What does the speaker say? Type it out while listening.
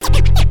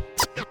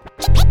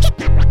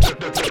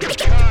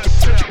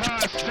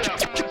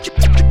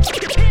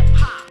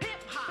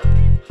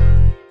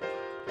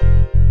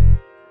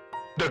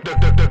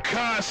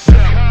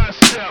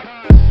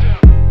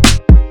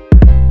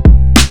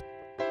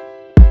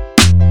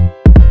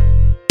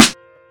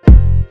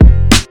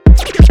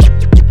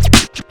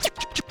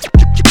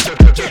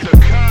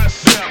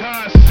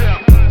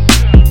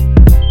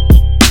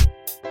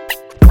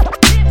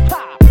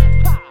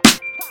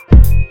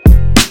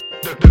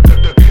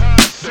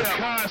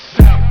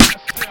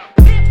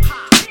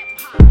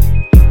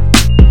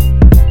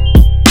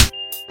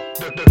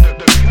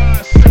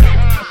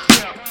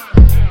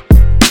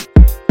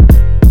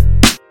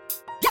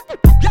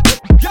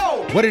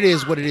it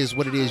is, what it is,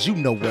 what it is. You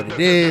know what it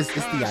is.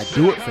 It's the I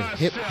Do It for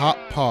Hip Hop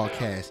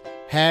podcast.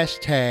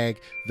 Hashtag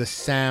the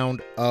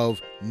sound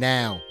of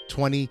now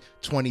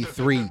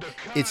 2023.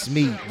 It's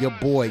me, your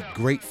boy,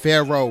 Great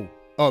Pharaoh.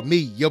 Me,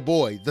 your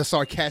boy, the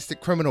sarcastic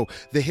criminal,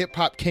 the hip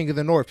hop king of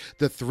the north,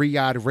 the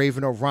three-eyed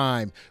raven of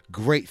rhyme,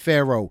 Great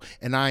Pharaoh,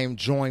 and I am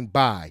joined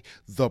by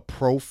the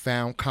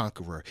profound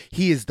conqueror.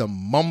 He is the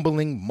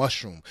mumbling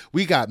mushroom.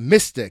 We got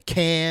Mr.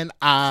 Can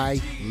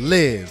I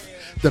Live,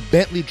 the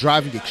Bentley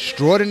driving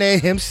extraordinaire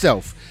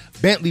himself.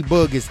 Bentley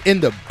Boog is in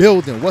the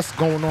building. What's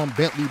going on,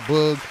 Bentley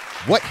Boog?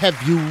 What have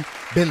you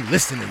been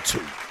listening to?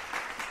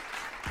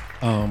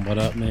 What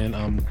up,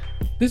 man?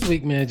 This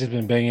week, man, just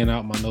been banging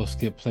out my no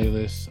skip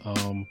playlist.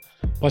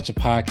 Bunch of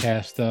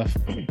podcast stuff.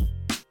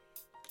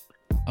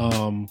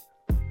 Yeah,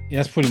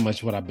 that's pretty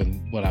much what I've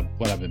been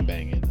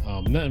banging.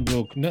 Nothing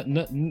real,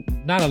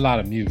 not a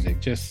lot of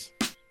music, just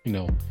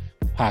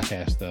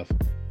podcast stuff.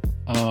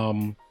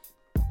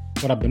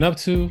 What I've been up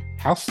to,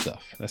 house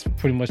stuff. That's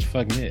pretty much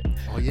fucking it.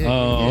 Oh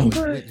yeah,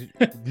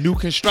 new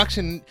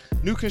construction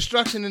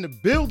in the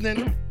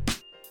building.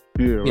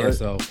 Yeah, right. Yeah,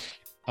 so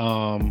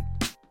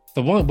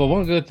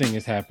one good thing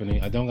is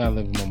happening. I don't gotta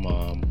live with my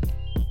mom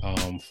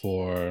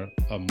for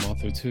a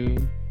month or two,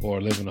 or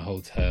live in a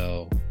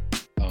hotel.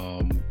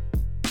 So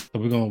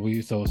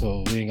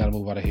we ain't gotta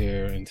move out of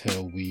here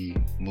until we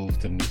move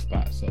to the new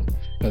spot. So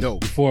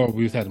before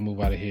we used to have to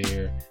move out of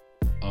here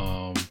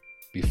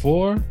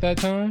before that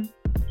time,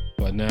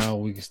 but now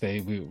we can stay.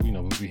 We'll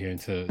be here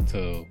until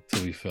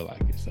we feel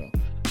like it. So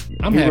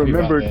I'm happy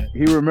about that.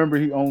 He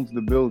remembered he owns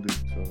the building.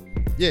 So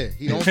yeah,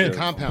 he owns the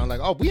compound. Like,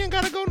 oh, we ain't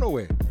gotta go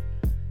nowhere.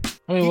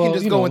 I mean, he can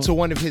just go into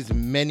one of his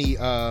many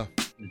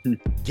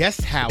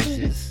guest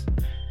houses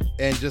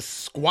and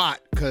just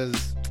squat,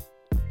 because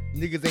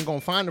niggas ain't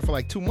gonna find him for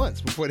like 2 months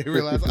before they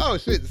realize, oh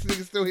shit, this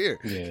nigga's still here.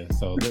 Yeah,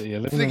 so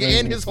this nigga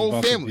and his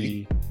whole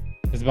family.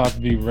 It's about to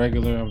be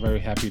regular. I'm very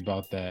happy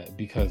about that,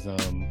 because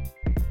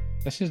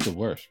that's just the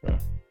worst, bro.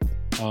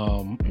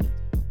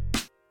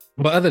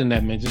 But other than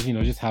that, man,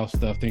 just house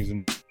stuff. Things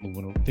are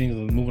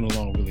moving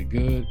along really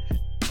good.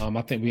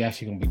 I think we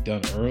actually gonna be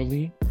done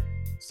early.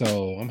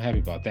 So I'm happy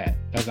about that.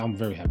 I'm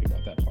very happy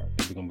about that part.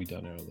 That we're gonna be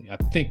done early. I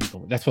think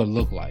that's what it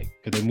looked like,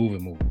 because they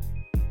moving.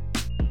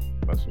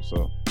 That's what's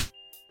up.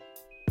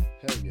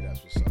 Hell yeah,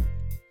 that's what's up.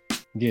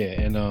 Yeah,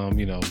 and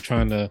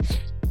trying to.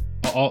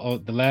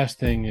 The last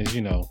thing is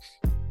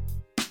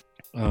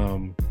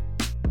trying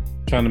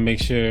to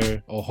make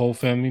sure our whole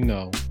family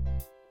know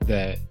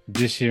that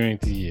this year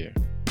ain't the year.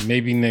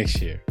 Maybe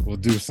next year we'll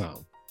do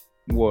something.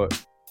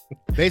 What?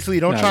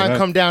 Basically, don't try and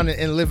come down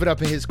and live it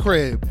up in his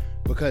crib.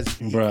 Because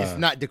it's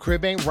not, the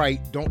crib ain't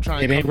right. Don't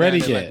try and it ain't ready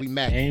yet. Like we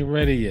mad. Ain't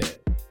ready yet.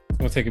 It's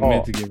gonna take a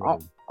minute to get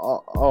ready.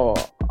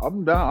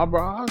 I'm down,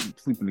 bro. I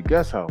sleep in the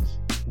guest house.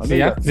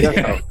 Guest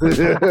house.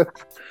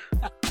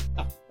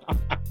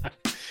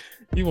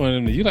 You want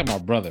him to? You like my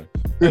brother?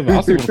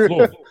 I'll sleep on the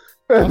floor.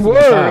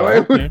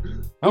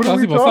 I'll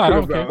sleep outside. I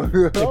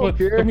don't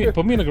care.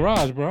 Put me in the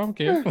garage, bro. I don't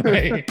care.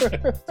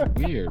 It's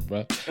weird,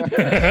 bro.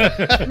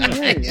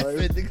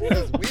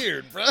 It's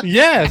weird, bro.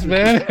 Yes,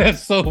 man.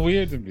 That's so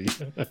weird to me.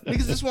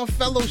 Niggas just want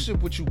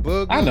fellowship with you,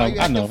 Bug. I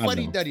know.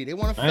 Fuddy duddy. They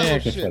want a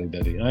fellowship. I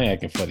ain't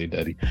acting fuddy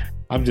duddy.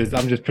 I'm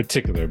just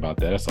particular about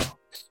that. That's all.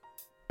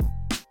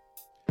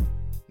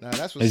 Nah,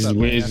 that's what's up.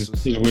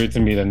 It's weird to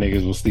me that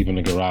niggas will sleep in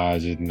the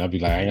garage, and I'll be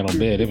like, I ain't got no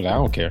bed. They be like, I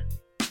don't care.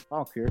 I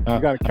don't care. You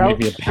got a couch? I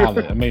make a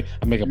pallet.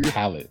 I make a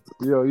pallet.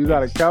 Yo, you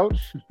got a couch?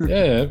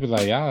 Yeah, I'd be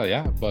like, y'all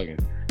bugging.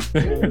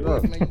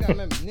 Look, man, you gotta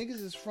remember,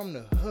 niggas is from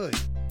the hood.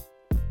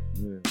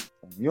 Yeah.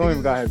 You don't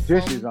even gotta have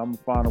dishes. I'm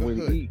gonna find a way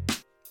to eat.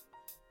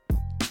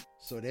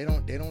 So they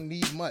don't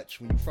need much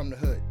when you're from the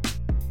hood.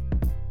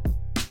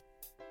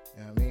 You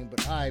know what I mean?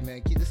 But all right,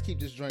 man, let's keep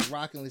this joint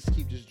rocking. Let's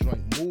keep this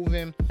joint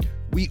moving.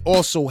 We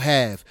also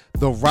have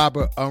the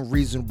Robert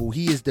Unreasonable.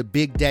 He is the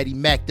Big Daddy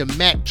Mac, the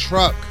Mac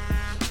truck.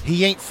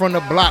 He ain't from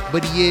the block,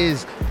 but he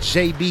is.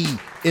 JB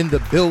in the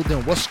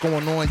building. What's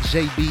going on,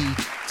 JB?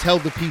 Tell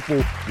the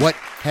people, what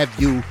have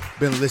you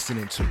been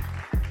listening to?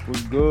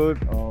 Was good.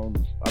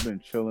 I've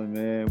been chilling,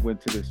 man. Went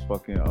to this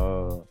fucking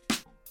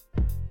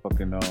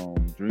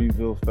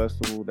Dreamville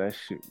festival. That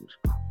shit was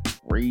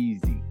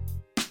crazy.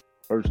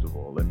 First of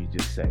all, let me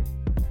just say,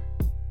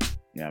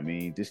 you know what I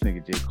mean? This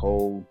nigga J.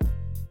 Cole,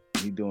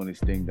 he doing his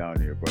thing down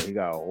there, bro. He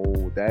got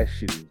that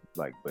shit is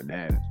like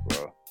bananas,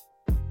 bro.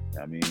 You know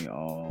what I mean?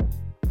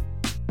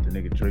 The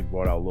nigga Drake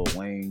brought out Lil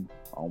Wayne.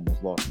 I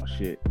almost lost my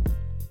shit.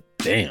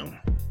 Damn.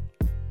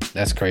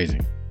 That's crazy.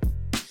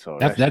 So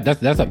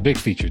that's a big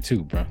feature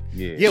too, bro.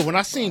 Yeah, when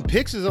I seen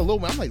pictures of Lil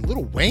Wayne, I'm like,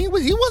 Lil Wayne?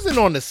 He wasn't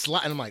on the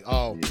slide. And I'm like,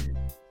 oh, yeah.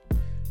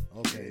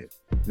 Okay.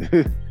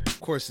 Of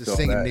course, the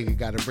singing nigga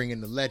got to bring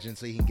in the legend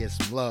so he can get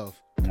some love.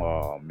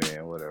 Oh,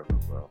 man, whatever,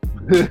 bro.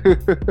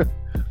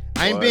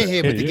 I ain't been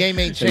here, but the game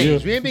ain't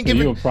changed. We ain't been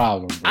giving you a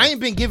problem, bro. I ain't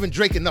been giving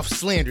Drake enough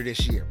slander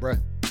this year, bro.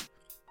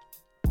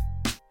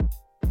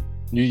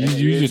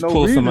 You just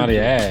pull somebody's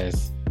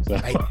ass.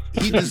 Like,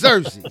 he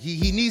deserves it.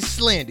 He needs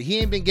slander. He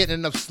ain't been getting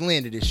enough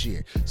slander this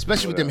year,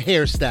 especially with them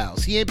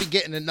hairstyles. He ain't been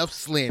getting enough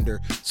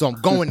slander, so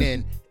I'm going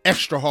in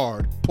extra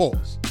hard.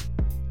 Pause.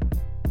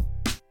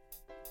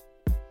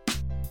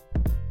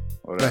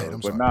 Whatever.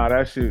 But nah,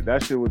 that shit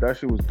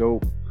was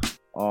dope.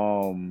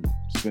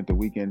 Spent the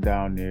weekend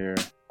down there.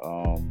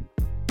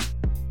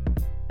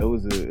 It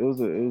was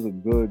a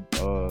good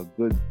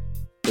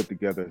put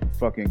together.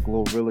 Fucking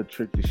Glorilla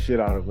tricked the shit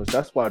out of us.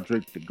 That's why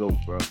Drake the GOAT,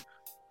 bro.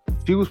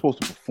 She was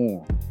supposed to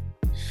perform.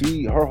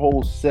 Her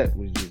whole set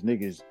was just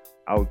niggas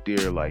out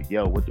there like,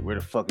 yo, where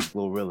the fuck is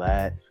Glorilla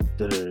at?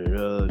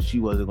 Da-da-da-da. She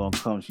wasn't gonna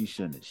come. She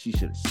should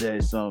have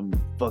said something.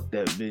 Fuck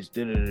that bitch.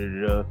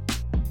 Da-da-da-da.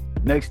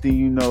 Next thing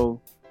you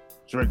know,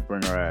 Drake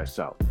bring her ass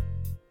out.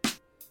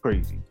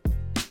 Crazy.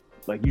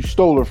 Like, you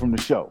stole her from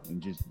the show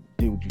and just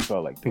did what you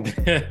felt like doing.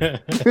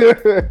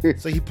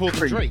 So he pulled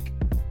the Drake.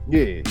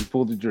 Yeah, he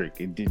pulled the Drake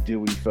and did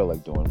what he felt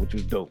like doing, which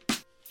was dope.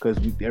 Because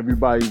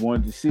everybody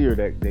wanted to see her.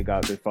 They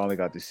finally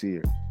got to see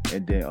her.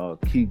 And then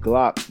Key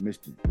Glock,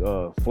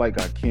 flight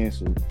got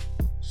canceled.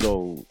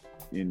 So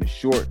in the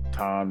short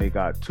time, they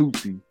got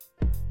Tootsie.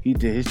 He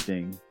did his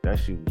thing. That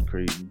shit was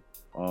crazy.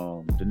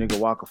 The nigga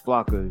Waka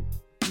Flocka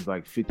is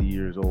like 50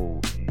 years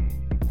old,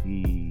 and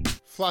he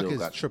Flocka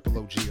is triple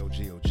OG.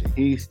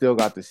 He still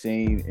got the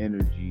same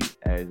energy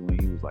as when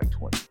he was like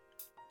 20.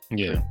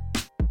 Yeah,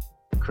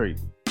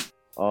 crazy.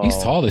 He's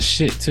tall as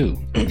shit too.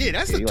 Yeah,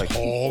 that's a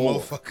tall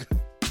motherfucker.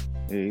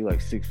 Yeah, he like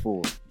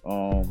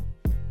 6'4".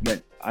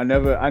 I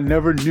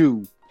never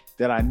knew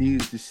that I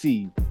needed to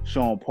see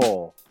Sean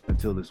Paul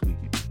until this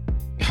weekend.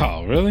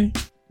 Oh, really?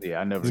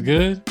 Yeah, I never. It's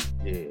good.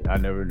 Yeah, I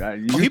never.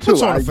 He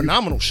puts on a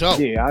phenomenal show.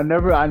 Yeah, I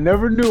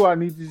never knew I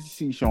needed to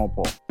see Sean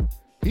Paul.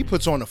 He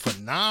puts on a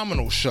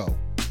phenomenal show.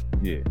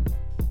 Yeah,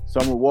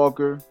 Summer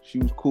Walker, she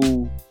was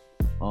cool.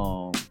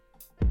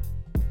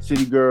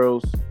 City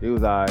Girls, it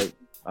was alright.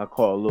 I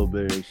caught a little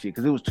bit of that shit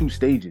because it was 2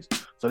 stages,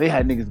 so they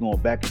had niggas going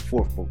back and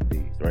forth both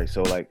days, right?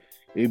 So like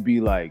it'd be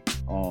like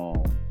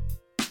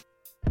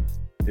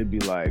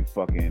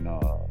fucking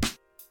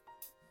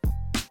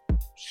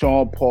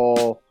Sean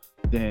Paul,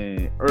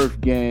 then Earth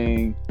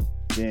Gang,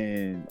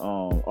 then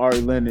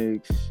Ari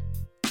Lennox,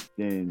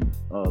 then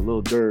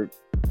Lil Durk,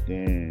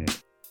 then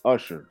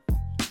Usher.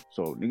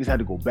 So niggas had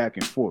to go back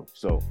and forth.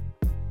 So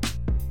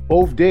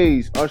both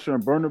days, Usher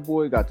and Burna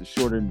Boy got the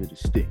short end of the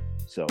stick.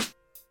 So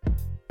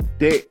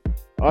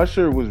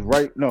Usher was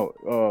right. No,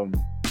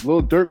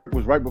 Lil Durk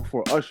was right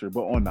before Usher,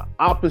 but on the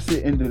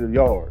opposite end of the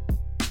yard.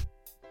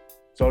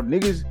 So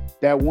niggas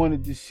that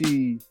wanted to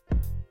see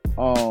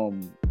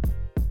Lil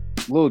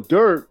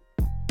Durk,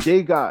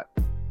 they got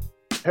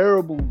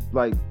terrible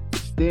like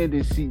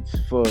standing seats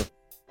for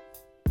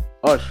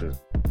Usher.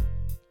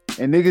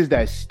 And niggas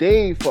that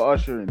stayed for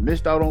Usher and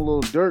missed out on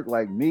Lil Durk,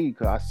 like me,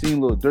 because I seen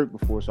Lil Durk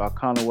before, so I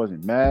kind of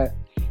wasn't mad,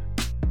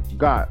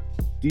 got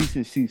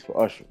decent seats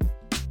for Usher.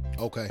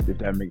 Okay, if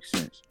that makes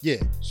sense.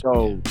 Yeah.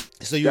 So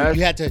you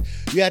had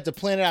to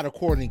plan it out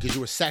accordingly because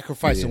you were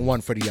sacrificing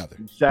one for the other.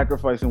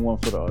 Sacrificing one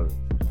for the other,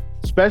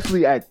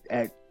 especially at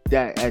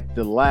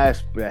the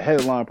last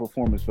headline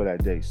performance for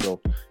that day. So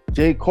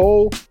J.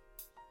 Cole,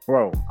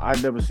 bro,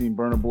 I'd never seen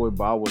Burna Boy,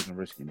 but I wasn't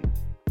risking it.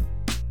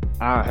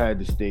 I had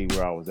to stay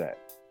where I was at.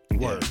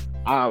 Word.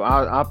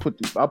 I put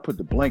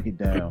the blanket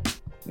down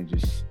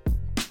and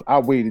I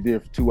waited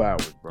there for 2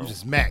 hours, bro. You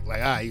just mac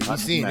like, all right, we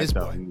seeing this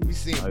boy. We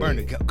seeing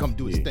Burna come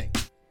do his thing.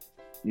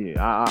 Yeah,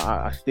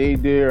 I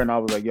stayed there and I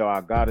was like, yo,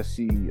 I gotta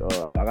see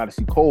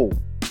Cole.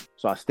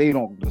 So I stayed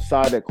on the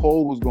side that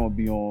Cole was gonna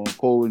be on,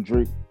 Cole and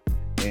Drake,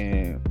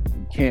 and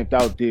camped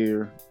out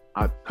there.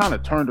 I kind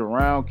of turned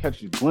around,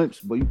 catch a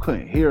glimpse, but you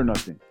couldn't hear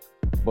nothing.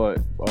 But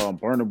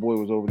Burna Boy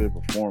was over there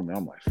performing.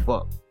 I'm like,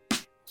 fuck.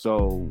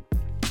 So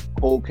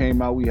Cole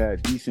came out. We had a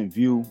decent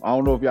view. I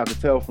don't know if y'all could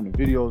tell from the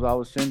videos I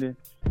was sending.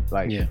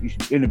 Like,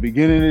 in the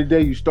beginning of the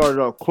day, you started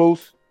off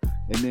close.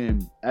 And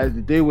then as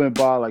the day went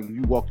by, like if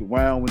you walked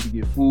around, went to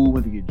get food,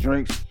 went to get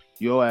drinks,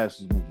 your ass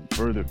is moving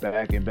further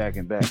back and back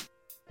and back.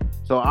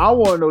 So I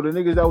want to know the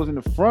niggas that was in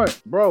the front,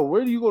 bro,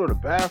 where do you go to the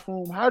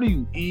bathroom? How do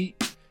you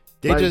eat?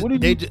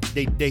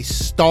 They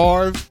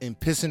starve and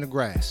piss in the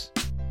grass.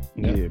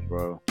 Yeah,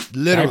 bro.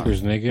 Literally.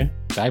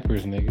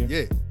 Diapers, nigga.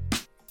 Yeah.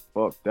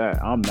 Fuck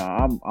that. I'm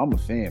a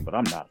fan, but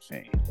I'm not a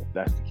fan. If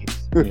that's the case.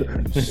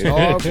 Yeah,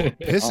 starve or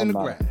piss in the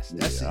grass.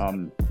 That's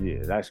it.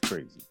 Yeah, that's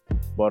crazy.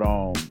 But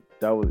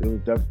that was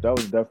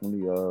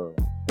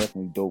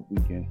definitely dope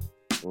weekend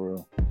for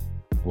real.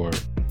 Word.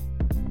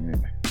 Yeah.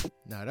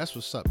 Nah, that's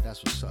what's up.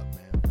 That's what's up,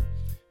 man.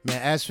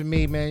 Man, as for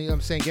me, man, you know what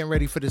I'm saying, getting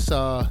ready for this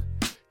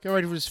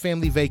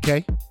family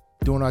vacay,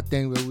 doing our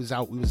thing. We was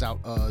out doing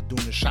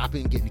the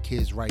shopping, getting the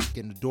kids right,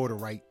 getting the daughter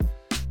right.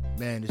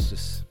 Man, it's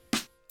just,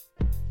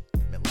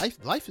 man,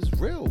 life is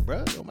real,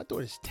 bro. Yo, my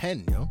daughter's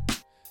 10, yo.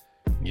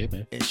 Yeah,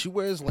 man. And she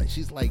wears like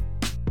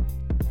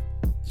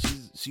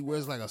she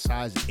wears like a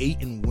size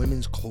 8 in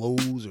women's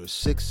clothes, or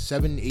 6,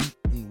 7, 8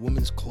 in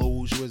women's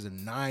clothes. She wears a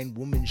 9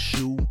 women's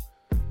shoe.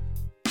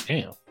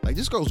 Damn. Like,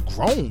 this girl's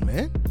grown,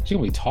 man. She's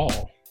gonna be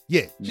tall.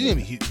 Yeah, she's gonna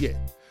be huge. Yeah.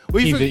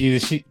 Well, either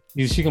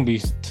Is she gonna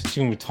be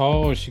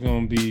tall, or she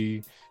gonna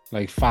be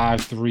like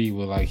 5'3"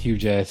 with like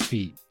huge ass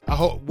feet? I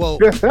hope. Well,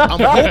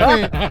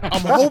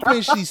 I'm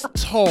hoping she's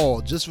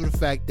tall, just for the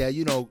fact that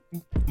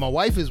my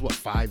wife is what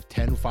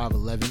 5'10",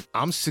 5'11".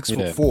 I'm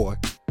 6'4".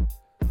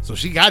 So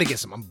she got to get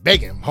some. I'm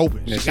begging. I'm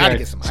hoping she got to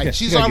get some height.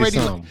 She's already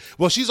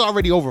she's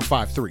already over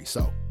 5'3",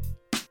 so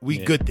we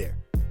good there.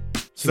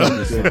 So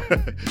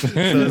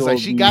it's like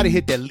she got to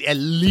hit that at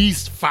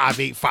least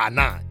 5'8",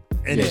 5'9",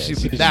 and then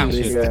she'll be down.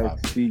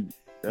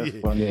 That's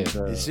funny.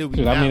 It should be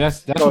Dude, down. I mean,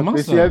 that's what my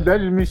son. That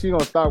just means she's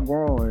gonna stop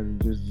growing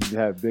and just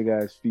have big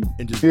ass feet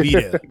and just be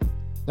there.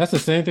 That's the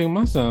same thing with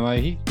my son.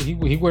 Like he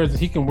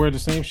can wear the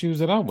same shoes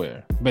that I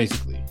wear.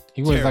 Basically,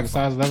 he wears like a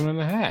size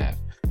 11.5,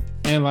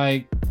 and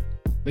like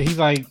he's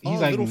like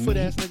little foot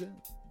ass nigga.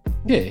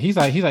 Yeah, he's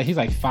like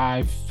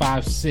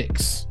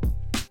 5'6".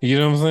 You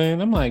know what I'm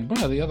saying? I'm like,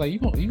 brother, you're like, you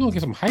gonna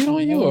get some height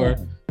on you, or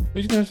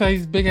what you gonna say?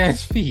 His big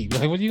ass feet.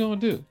 Like, what you gonna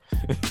do?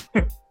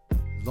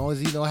 As long as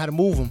he know how to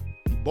move them,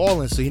 he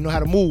balling, so he know how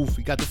to move.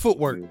 He got the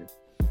footwork.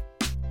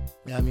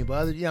 Yeah, I mean,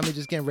 but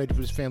just getting ready for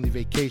this family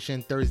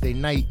vacation Thursday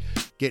night.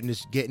 Getting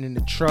in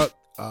the truck,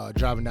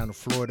 driving down to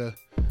Florida,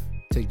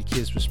 take the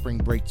kids for spring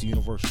break to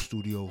Universal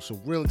Studios. So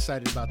real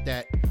excited about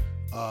that.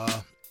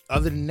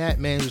 Other than that,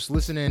 man, just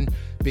listening,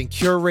 been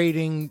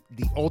curating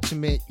the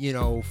ultimate,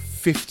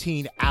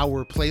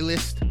 15-hour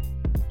playlist.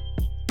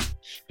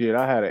 Shit,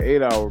 I had an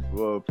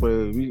 8-hour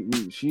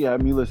playlist. She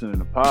had me listening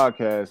to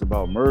podcasts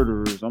about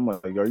murderers. I'm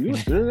like, are you a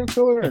serial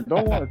killer and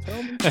don't want to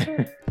tell me?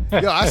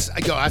 I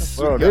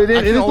bro,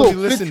 they only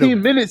listen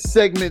 15-minute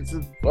segments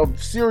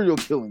of serial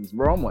killings,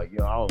 bro. I'm like,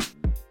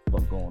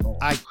 what's going on?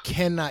 I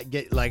cannot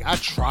get I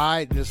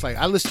tried, and it's like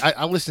I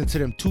listened to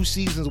them 2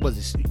 seasons.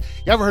 Was it?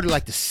 You ever heard of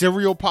like the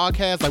Serial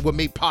podcast? Like what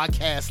made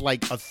podcasts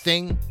like a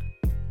thing?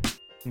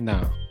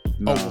 No.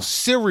 Oh, well,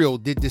 Serial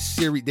did this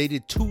series. They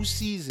did 2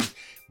 seasons,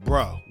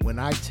 bro. When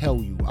I tell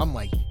you, I'm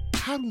like,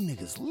 how do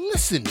niggas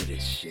listen to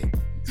this shit?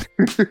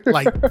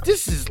 Like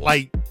this is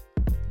like,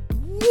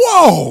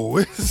 whoa!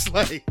 It's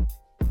like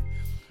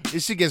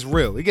this shit gets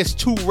real. It gets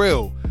too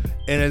real,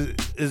 and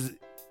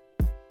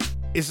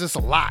it's just a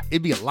lot.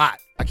 It'd be a lot.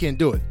 I can't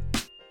do it.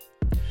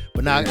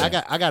 But now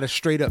I got a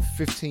straight up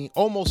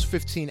almost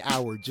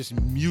 15-hour just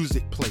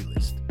music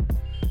playlist.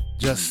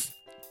 Just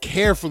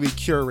carefully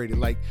curated.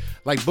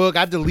 Like Bug,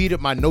 I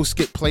deleted my no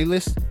skip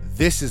playlist.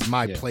 This is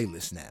my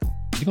playlist now.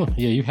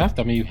 You have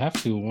to. I mean, you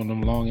have to on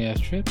them long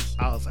ass trips.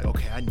 I was like,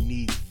 okay, I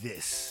need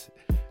this.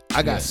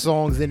 I got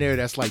songs in there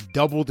that's like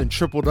doubled and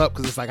tripled up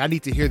because it's like I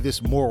need to hear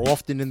this more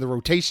often in the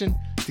rotation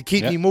to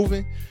keep me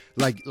moving.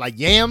 Like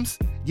Yams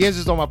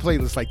is on my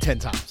playlist like 10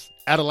 times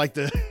out of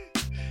the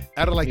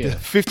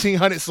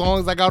 1,500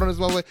 songs I got on this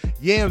moment.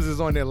 Yams is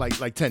on there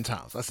like 10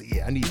 times. I said,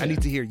 I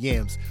need to hear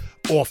Yams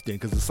often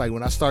because it's like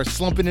when I start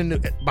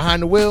slumping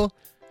behind the wheel,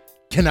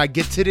 can I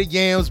get to the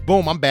Yams?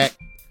 Boom, I'm back.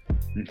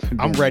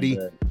 I'm ready.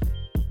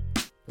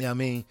 Yeah, I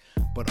mean,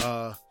 but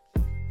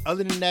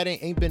other than that,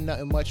 ain't been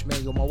nothing much,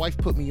 man. My wife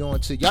put me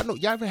on to y'all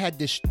ever had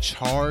this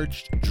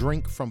charged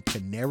drink from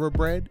Panera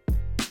Bread?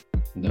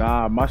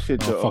 Nah, my shit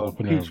the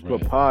peach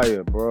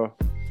papaya, bro.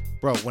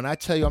 Bro, when I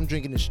tell you I'm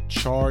drinking this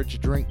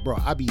charged drink, bro,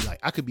 I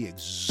could be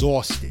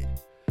exhausted.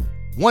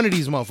 One of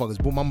these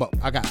motherfuckers, boom, I'm up.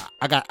 I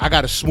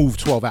got a smooth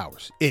 12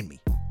 hours in me.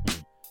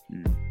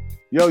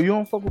 Yo, you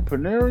don't fuck with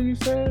Panera, you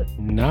said?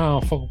 Nah, I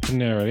don't fuck with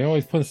Panera. They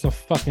always put some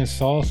fucking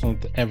sauce on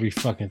every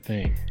fucking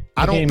thing.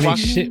 I don't make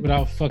shit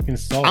without fucking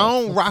sauce. I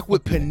don't rock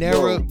with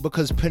Panera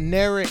because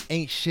Panera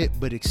ain't shit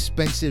but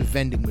expensive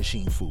vending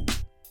machine food.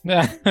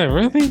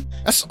 Really?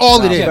 That's all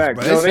it is, bro.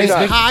 It's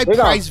high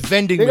price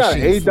vending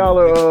machine. They got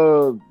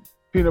 $8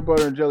 peanut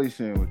butter and jelly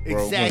sandwich,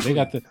 bro.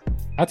 Exactly.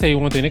 I'll tell you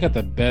one thing, they got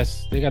the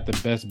best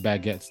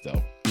baguettes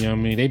though. You know what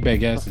I mean? They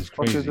baguettes is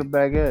crazy. What is a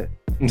baguette?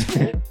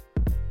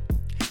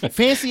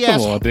 Fancy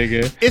ass. Come on,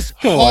 nigga. It's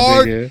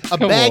hard. A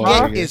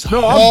baguette is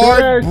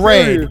hard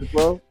bread. Serious,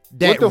 bro.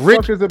 That what the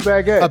fuck is a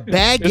baguette? A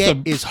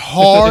baguette is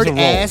hard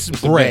ass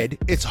bread.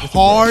 It's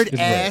hard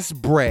ass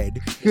bread.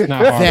 It's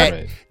not hard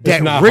bread.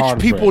 That rich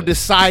people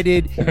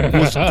decided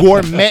was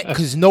gourmet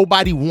because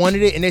nobody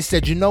wanted it, and they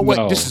said, you know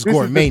what? This is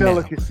gourmet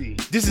now.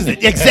 This is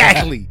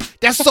exactly.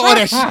 That's all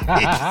that shit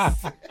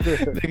is.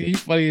 Nigga, you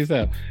funny as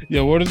hell.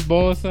 Yo, word is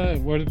ball,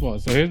 son. Word is ball.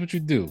 So here's what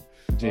you do,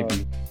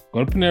 JP.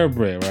 Go to Panera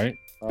Bread, right?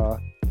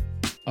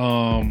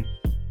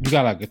 You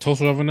got like a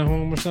toaster oven at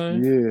home or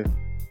something? Yeah.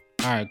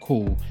 All right,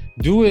 cool.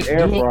 Do it.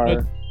 Air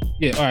fryer.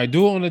 Yeah, all right.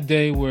 Do it on a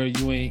day where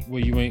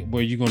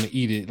you're gonna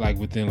eat it like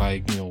within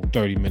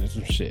 30 minutes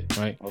of shit,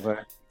 right? Okay.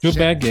 Do a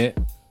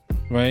baguette,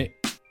 right?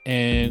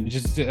 And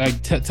just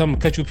like tell them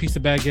to cut you a piece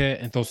of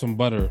baguette and throw some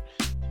butter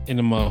in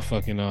the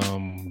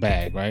motherfucking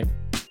bag, right?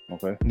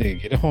 Okay.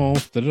 Nigga, get it home,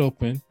 split it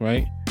open,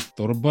 right?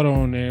 Throw the butter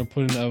on there,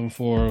 put it in the oven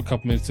for a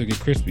couple minutes to get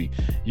crispy.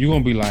 You're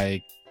gonna be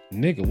like,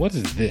 nigga, what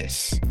is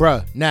this,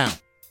 bruh? Now,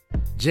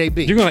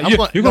 JB, you're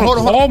gonna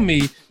call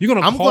me. You're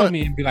gonna call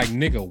me and be like,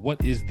 nigga,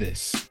 what is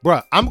this,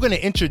 bruh? I'm gonna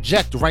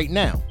interject right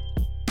now.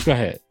 Go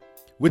ahead.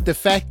 With the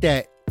fact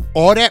that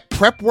all that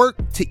prep work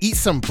to eat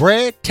some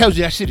bread tells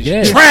you that shit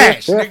is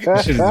trash, nigga.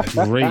 That shit is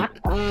great.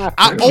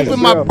 I open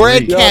my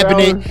bread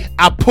cabinet,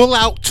 I pull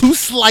out 2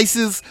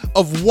 slices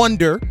of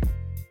Wonder,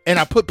 and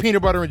I put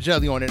peanut butter and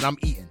jelly on it, and I'm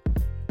eating.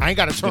 I ain't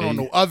got to turn on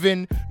no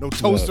oven, no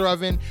toaster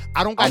oven.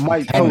 I don't got. I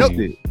might toast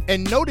it.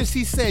 And notice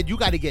he said you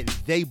got to get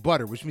they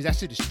butter, which means that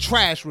shit is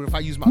trash. If I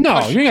use my you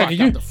out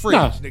the fridge,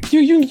 nigga.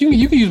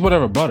 You can use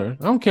whatever butter.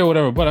 I don't care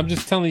whatever butter. I'm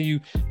just telling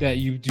you that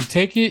you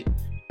take it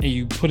and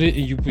you put it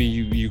and you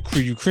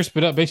crisp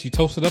it up, basically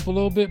toast it up a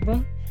little bit,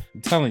 bro.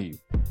 I'm telling you,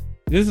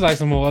 this is like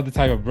some other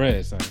type of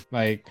bread, son.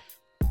 Like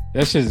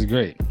that shit is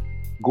great.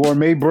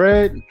 Gourmet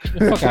bread.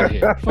 Fuck out of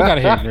here. Fuck out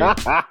of here,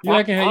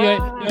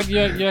 nigga.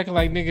 You acting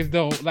like niggas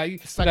don't like you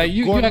act like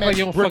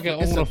you don't fucking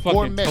own a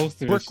fucking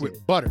toaster brick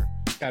with butter.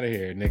 Fuck out of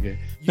here, nigga.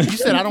 You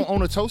said I don't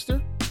own a toaster?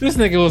 This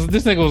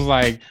nigga was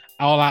like,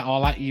 all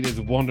I eat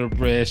is Wonder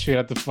Bread straight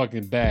out the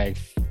fucking bag.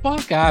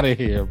 Fuck out of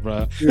here,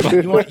 bro.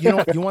 You want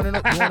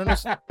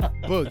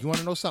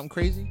to know something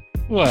crazy?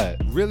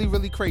 What? Really,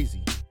 really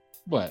crazy.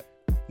 What?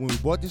 When we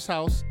bought this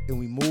house and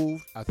we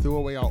moved, I threw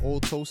away our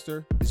old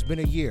toaster. It's been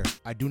a year.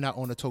 I do not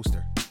own a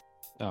toaster.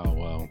 Oh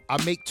well.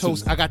 I make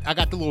toast. I got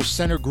the little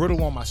center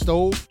griddle on my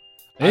stove.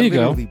 There you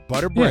go. Literally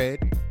butter bread.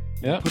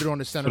 Yeah. Put it on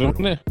the center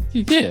griddle.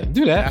 Yeah,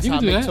 do that. That's you how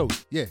can I do make that.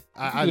 toast. Yeah.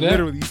 I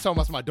literally, you talking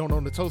about somebody don't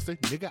own a toaster?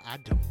 Nigga, I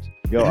don't.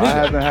 Yo, I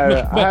haven't had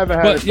a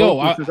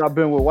toaster since I've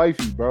been with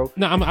wifey, bro.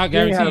 No, I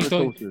guarantee you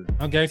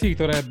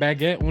throw that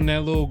baguette on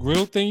that little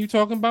grill thing you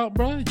talking about,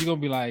 bro. You're gonna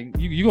be like,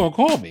 you gonna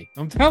call me.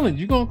 I'm telling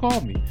you, gonna call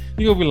me.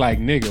 You're gonna be like,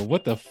 nigga,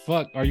 what the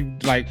fuck are you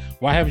like?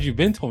 Why haven't you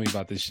been told me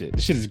about this shit?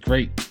 This shit is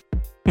great.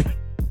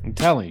 I'm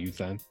telling you,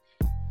 son.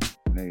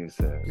 Nigga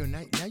said. Yo,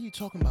 now you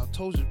talking about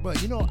toasters, bro.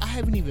 You know, I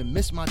haven't even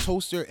missed my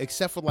toaster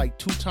except for like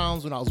 2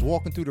 times when I was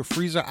walking through the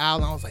freezer aisle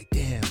and I was like,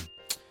 damn.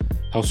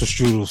 Toaster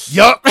strudels.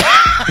 Yup.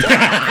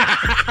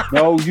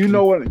 No, you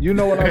know what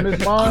I miss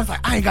mine? I was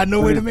like, I ain't got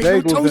no way to make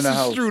no toaster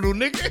strudel,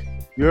 nigga.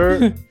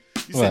 You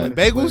said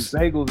the bagels?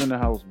 Bagels in the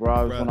house,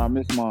 bro. That's when I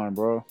miss mine,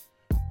 bro.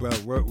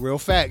 Bro, real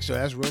facts, yo.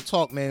 That's real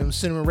talk, man.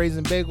 Cinnamon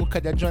raisin bagel,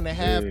 cut that joint in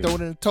half, throw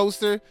it in the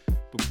toaster.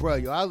 But bro,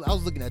 yo, I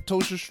was looking at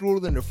toaster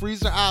strudel in the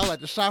freezer aisle at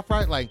the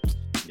ShopRite, like,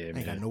 I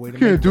ain't got no way to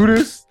make do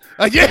this.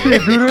 Can't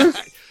do this.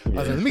 I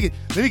was like, let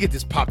me get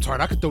this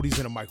Pop-Tart. I could throw these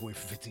in the microwave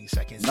for 15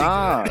 seconds.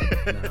 Nah.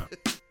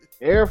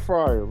 Air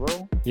fryer,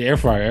 bro. Yeah, air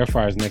fryer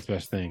is the next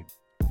best thing.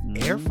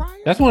 Air fryer?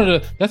 That's one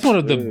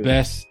of the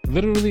best.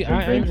 Literally,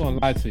 I ain't gonna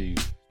lie to you.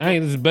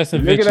 This is the best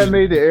invention. Nigga that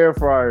made the air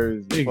fryer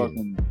is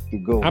fucking the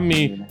goat. I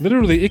mean,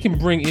 literally, it can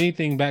bring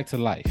anything back to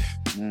life.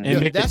 And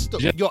make it just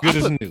good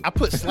as new. I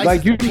put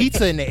slices of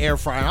pizza in the air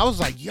fryer, and I was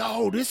like,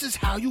 "Yo, this is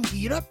how you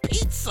eat a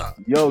pizza."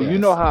 Yo, yes. you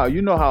know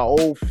how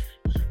old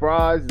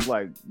fries is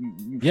like.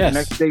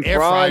 Next day air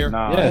fries. Fryer.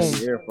 Nah,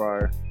 yes. Air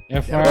fryer.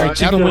 Air fryer,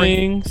 chicken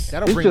wings.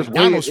 That'll bring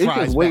McDonald's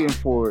fries back.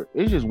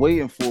 It's just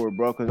waiting for it,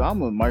 bro. Because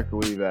I'm a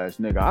microwave ass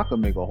nigga. I could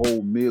make a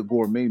whole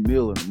gourmet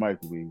meal in the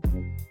microwave.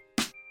 Nigga.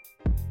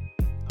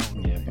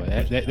 Yeah, but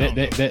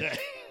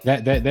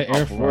that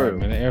air fryer,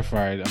 man, the air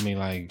fryer. I mean,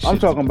 like I'm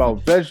talking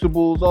about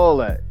vegetables, all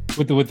that.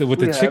 With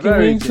the chicken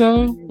wings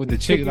though, with the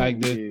chicken, like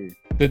the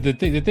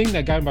thing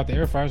that got me about the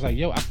air fryer is like,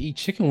 yo, I can eat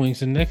chicken wings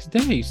the next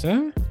day,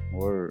 son.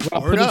 Word. I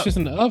put those shit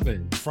in the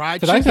oven.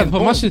 Fried chicken. I used to have to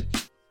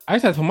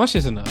put my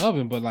shit in the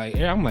oven, but like,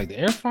 I'm like, the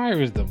air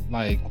fryer is the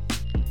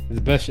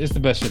best. It's the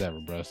best shit ever,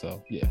 bro.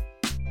 So yeah,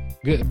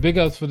 good. Big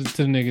ups to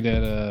the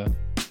nigga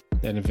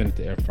that invented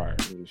the air fryer.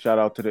 Shout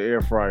out to the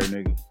air fryer,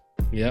 nigga.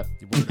 Yep.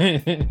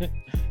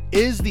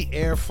 Is the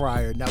air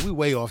fryer, now we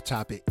way off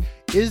topic,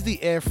 is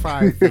the air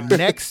fryer the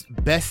next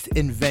best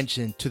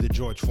invention to the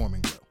George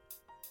Foreman grill?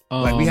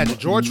 Like we had the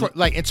George,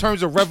 like in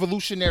terms of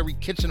revolutionary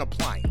kitchen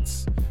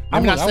appliance.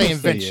 I'm not saying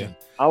invention.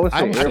 I would say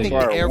I think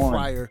the air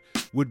fryer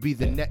would be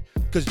the next,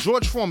 because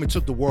George Foreman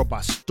took the world by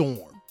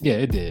storm. Yeah,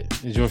 it did.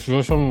 George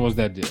Foreman was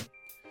that deal.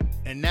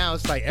 And now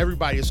it's like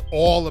everybody is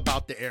all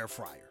about the air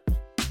fryer.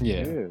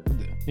 Yeah.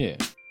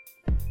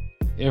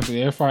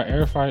 Air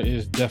fryer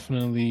is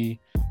definitely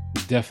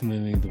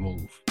the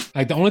move.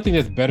 Like the only thing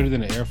that's better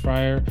than an air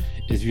fryer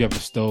is you have a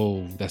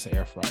stove that's an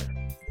air fryer.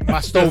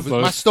 My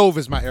stove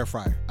is my air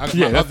fryer. That's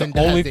the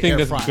only thing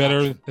that's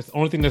better. That's the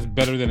only thing that's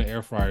better than an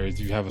air fryer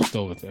is you have a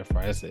stove that's an air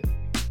fryer. That's it.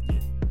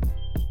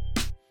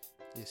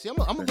 Yeah, see, I'm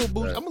a little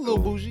bougie. I'm a little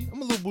bougie, a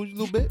little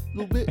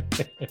bit.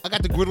 I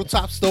got the griddle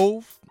top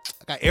stove.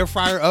 I got air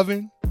fryer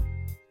oven.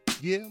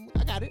 Yeah,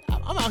 I got it.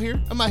 I'm out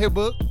here.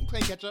 Bug. I'm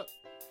playing catch up.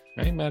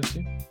 I ain't mad at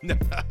you.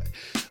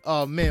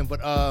 Oh man, but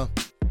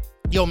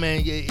yo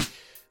man, yeah,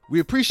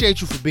 we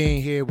appreciate you for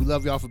being here. We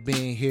love y'all for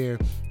being here.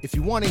 If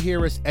you want to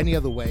hear us any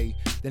other way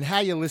than how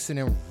you're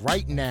listening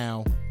right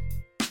now,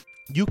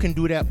 you can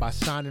do that by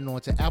signing on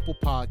to Apple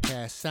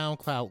Podcasts,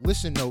 SoundCloud,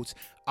 Listen Notes,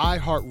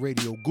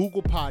 iHeartRadio,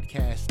 Google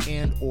Podcasts,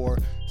 and or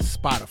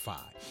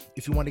Spotify.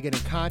 If you want to get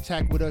in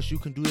contact with us, you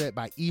can do that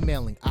by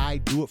emailing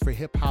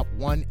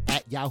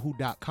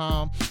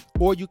idoitforhiphop1@yahoo.com,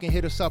 or you can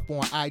hit us up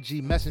on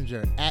IG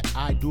Messenger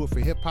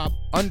 @idoitforhiphop_.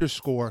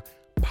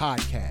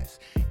 Podcast.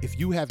 If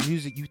you have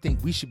music you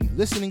think we should be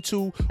listening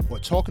to or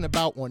talking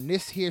about on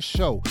this here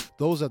show,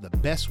 those are the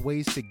best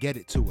ways to get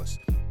it to us.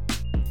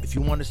 If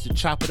you want us to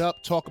chop it up,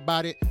 talk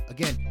about it,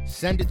 again,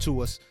 send it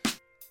to us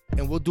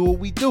and we'll do what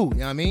we do. You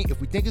know what I mean?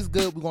 If we think it's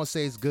good, we're going to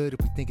say it's good.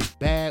 If we think it's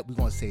bad, we're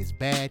going to say it's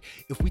bad.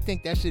 If we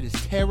think that shit is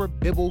terror,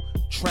 bibble,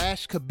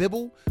 trash,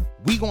 kabibble,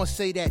 we going to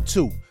say that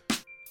too.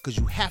 Because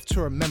you have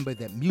to remember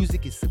that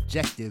music is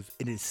subjective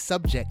and it is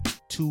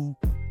subject to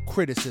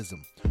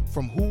criticism.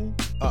 From who?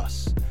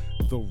 Us,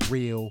 the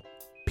real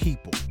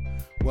people.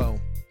 Well,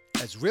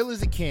 as real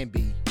as it can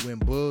be when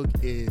Boog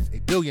is a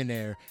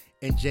billionaire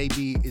and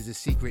JB is a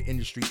secret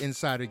industry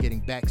insider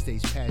getting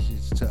backstage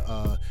passes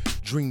to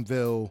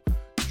Dreamville,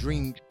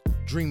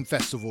 Dream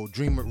Festival,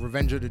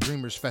 Revenge of the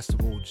Dreamers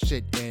Festival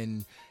shit,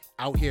 and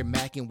out here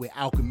macking with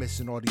Alchemists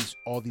and all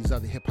these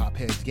other hip hop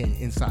heads getting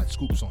inside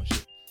scoops on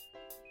shit.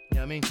 You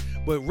know what I mean?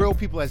 But real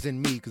people as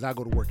in me, because I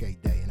go to work every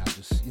day and I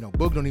just,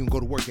 Boog don't even go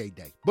to work every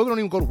day. Boog don't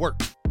even go to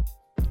work.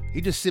 He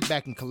just sit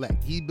back and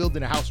collect. He's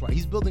building a house right.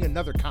 He's building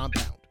another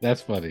compound.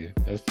 That's funny.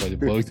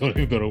 Boys don't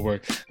even go to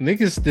work.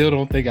 Niggas still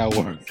don't think I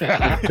work.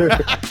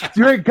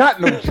 You ain't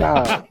got no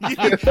job.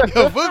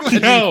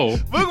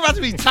 Boog about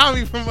to be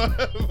Tommy from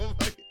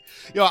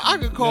yo, I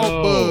could call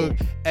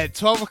Boog at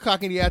 12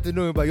 o'clock in the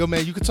afternoon and be like, yo,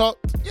 man, you can talk?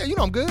 Yeah,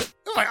 I'm good.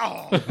 I'm like,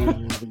 oh.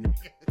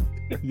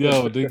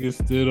 Yo,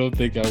 niggas still don't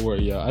think I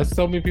work. Yo, I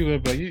so many people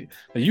that be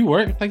like, you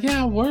work? Like,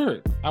 yeah, I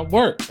work. I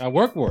work.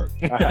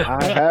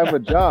 I have a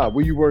job.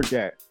 Where you work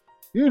at?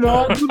 I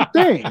do the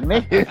thing.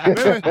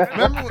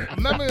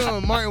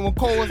 remember when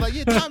Cole was like,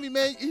 yeah, Tommy,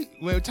 man.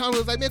 When Tommy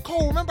was like, man,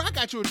 Cole, remember I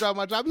got you a job,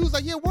 my job. He was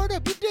like, yeah, word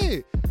up, you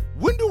did.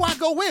 When do I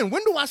go in?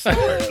 When do I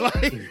start?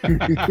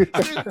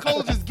 Like,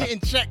 Cole's just getting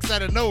checks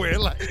out of nowhere.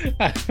 Like,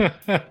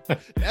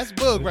 that's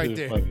Boog right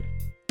there. Funny.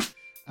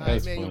 All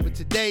right, man. Funny. But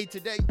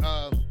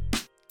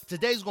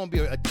today's going to be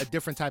a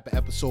different type of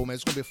episode, man.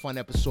 It's going to be a fun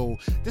episode.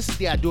 This is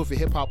the I Do It for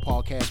Hip Hop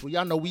podcast, where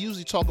y'all know we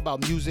usually talk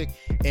about music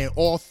and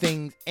all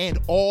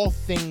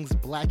things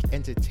black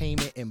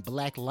entertainment and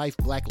black life,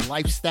 black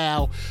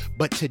lifestyle.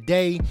 But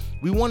today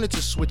we wanted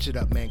to switch it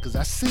up, man, because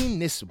I seen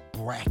this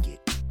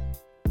bracket,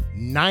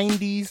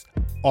 90s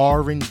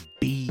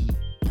R&B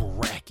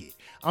bracket.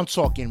 I'm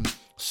talking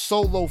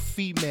solo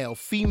female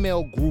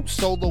group,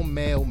 solo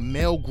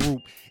male group.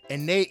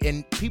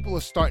 And people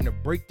are starting to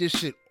break this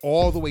shit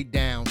all the way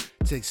down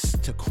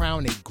to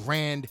crown a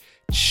grand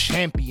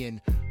champion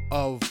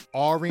of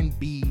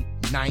R&B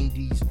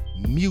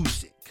 90s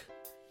music.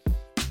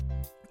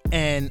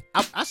 And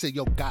I said,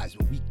 yo, guys,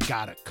 we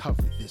gotta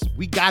cover this.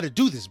 We gotta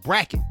do this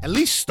bracket. At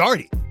least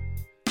start it.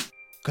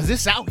 Cause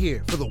it's out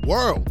here for the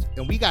world.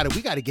 And we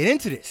gotta get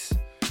into this.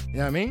 You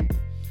know what I mean?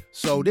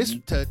 So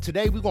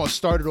today we're gonna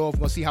start it off. We're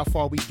gonna see how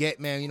far we get,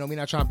 man. We're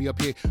not trying to be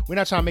up here. We're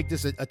not trying to make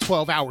this a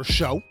 12-hour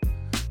show.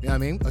 You know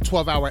what I mean? A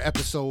 12-hour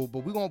episode,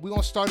 but we're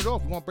gonna start it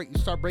off. We're gonna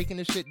start breaking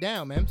this shit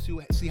down, man.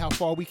 See how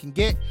far we can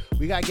get.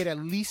 We gotta get at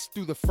least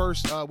through the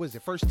first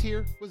first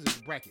tier? What is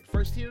it, bracket?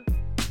 First tier?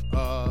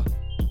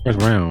 First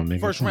round, nigga.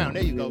 First round,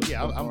 there you go.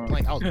 Yeah, I was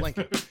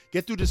blanking.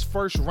 Get through this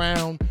first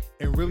round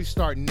and really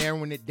start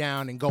narrowing it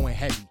down and going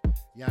heavy. You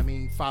know what I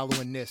mean?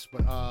 Following this.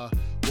 But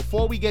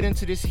before we get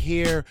into this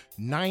here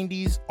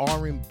 90s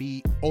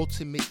R&B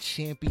Ultimate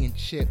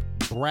Championship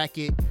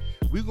bracket,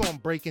 we're going to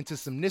break into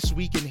some This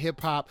Week in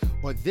Hip Hop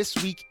or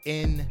This Week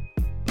in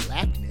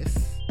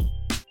Blackness.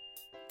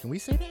 Can we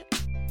say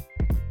that?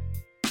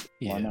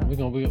 Yeah, we're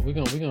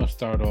gonna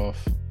start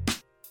off.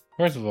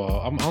 First of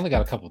all, I only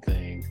got a couple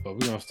things, but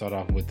we're gonna start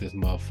off with this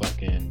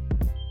motherfucking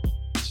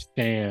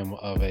sham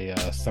of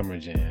a summer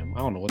jam. I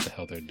don't know what the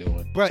hell they're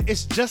doing, bruh.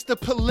 It's just the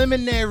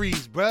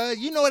preliminaries, bruh.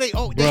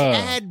 They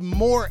add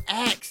more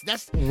acts.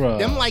 That's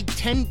them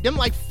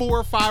like 4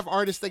 or 5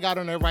 artists they got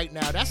on there right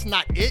now. That's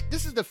not it.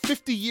 This is the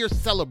 50-year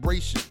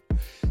celebration.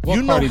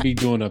 What Cardi B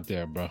doing up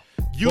there, bro?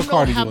 You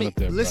know how many?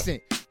 Listen,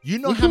 you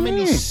know how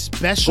many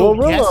special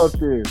guests?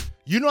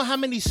 You know how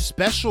many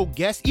special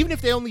guests? Even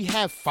if they only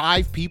have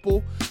 5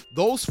 people,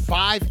 those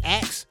 5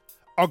 acts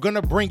are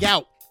gonna bring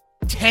out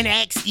 10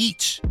 acts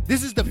each.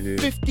 This is the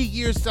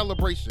 50-year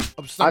celebration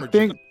of summer.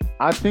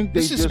 I think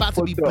this is about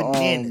to be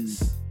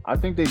bananas. I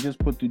think they just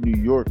put the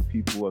New York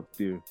people up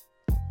there.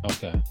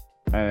 Okay.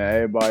 And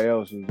everybody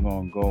else is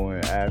gonna go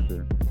in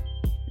after.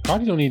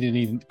 Cardi don't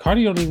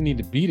even need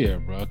to be there,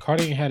 bro.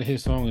 Cardi ain't had a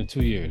hit song in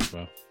 2 years,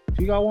 bro.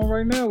 She got one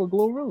right now with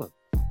Glorilla.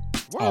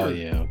 Oh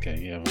yeah, okay,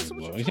 yeah.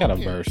 He got a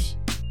verse.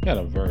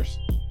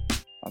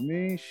 I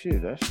mean,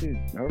 shit, her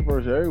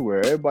verse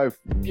everywhere. Everybody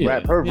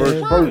rap her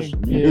verse first.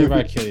 Yeah,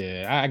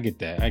 everybody, I get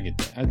that.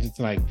 I'm just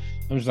like,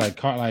 it's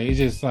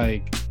just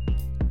like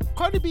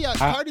Cardi B. I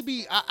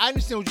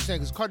understand what you're saying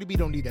because Cardi B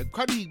don't need that.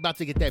 Cardi B about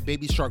to get that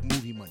Baby Shark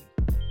movie money.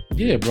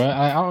 Yeah, bro.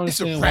 I don't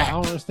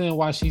understand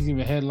why she's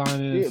even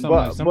headlining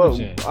Summer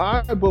Jam.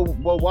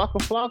 But Waka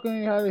Flocka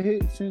ain't had a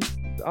hit since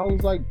I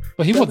was like.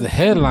 But he wasn't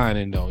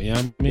headlining though. You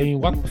know what I mean?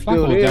 Waka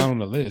Flocka was down on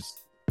the list.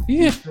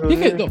 Yeah, he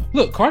could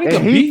look. Cardi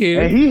could be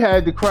here, and he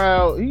had the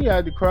crowd. He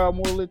had the crowd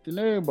more lit than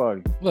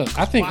everybody. Look,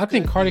 I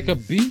think Cardi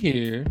could be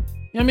here,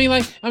 I mean,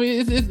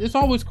 it's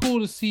always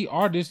cool to see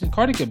artists, and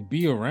Cardi could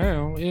be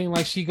around. It ain't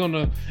like she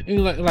gonna,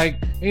 ain't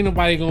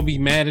nobody gonna be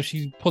mad if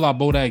she pull out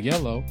Bodak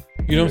Yellow.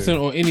 You know what I'm saying?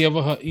 Or any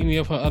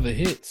of her other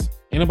hits.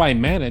 Ain't nobody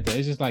mad at that.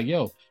 It's just like,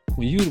 yo,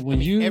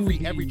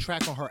 every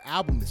track on her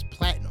album is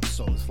platinum,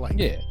 so it's like,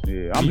 yeah,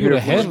 I'm here for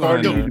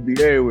headliner to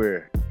be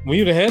everywhere. When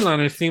you're the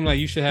headliner, it seemed like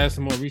you should have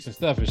some more recent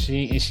stuff, and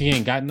she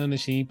ain't got none, and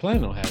she ain't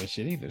planning on having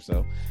shit either.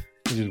 So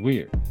it's just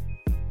weird.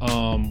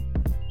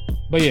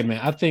 But yeah,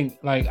 man, I think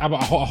like I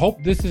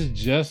hope this is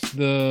just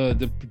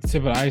the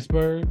tip of the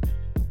iceberg,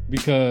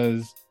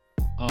 because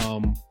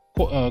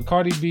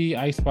Cardi B,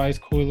 Ice Spice,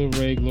 Coyle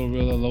Ray,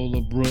 Glorilla,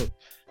 Lola Brooke,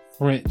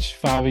 French,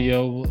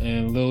 Fabio,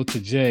 and Lil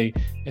Tajay,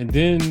 and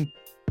then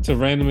to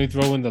randomly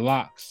throw in the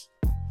Locks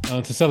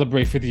to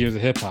celebrate 50 years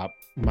of hip hop,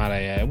 might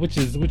I add, which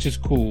is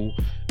cool.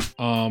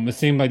 It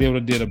seemed like they would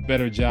have did a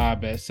better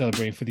job at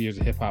celebrating 50 years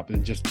of hip hop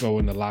than just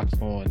throwing the Locks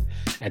on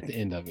at the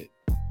end of it.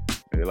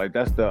 Yeah, like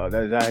that's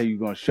how you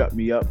gonna shut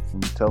me up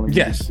from telling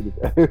yes. me.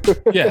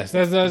 Yes,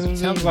 that's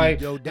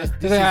like yo, that's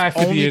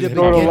only the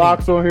throw the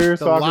Locks on here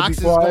so I can be quiet. The Locks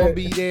is gonna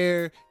be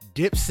there.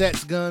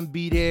 Dipset's gonna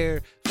be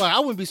there. Like, I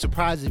wouldn't be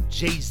surprised if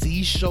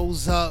Jay-Z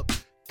shows up.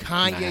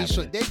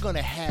 Kanye, they're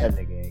gonna have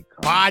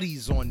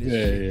bodies on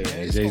this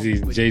shit. Yeah.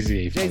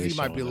 Jay-Z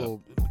might be a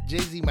little.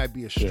 Jay-Z might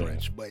be a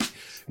stretch, but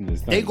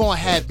they're gonna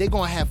have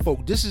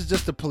folk. This is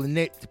just the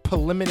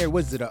preliminary.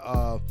 What's it?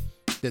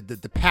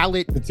 The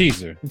palette. The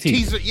teaser.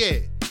 Yeah.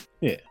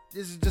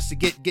 This is just to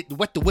get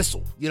wet the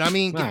whistle. You know what I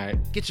mean?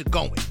 Get you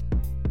going.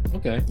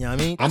 Okay. You know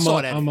what I mean? That's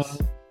all that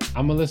is.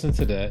 I'm gonna listen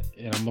to that,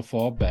 and I'm gonna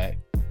fall back.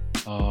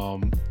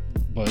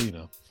 But you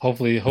know,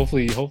 hopefully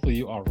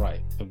you are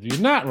right. If you're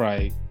not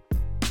right,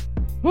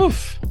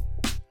 woof.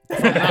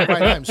 If I'm not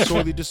right, I'm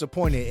sorely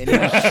disappointed, and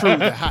it is true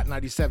that Hot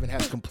 97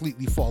 has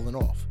completely fallen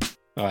off.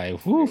 All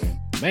right, woof,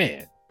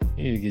 man.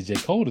 You need to get J.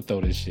 Cole to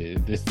throw this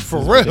shit. This for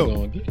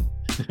real.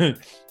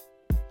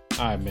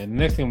 All right, man. The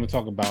next thing I'm gonna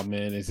talk about,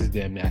 man, is this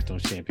damn national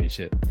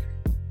championship.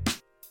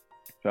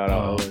 Shout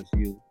out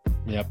LSU.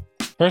 Yep.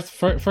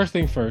 First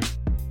thing first.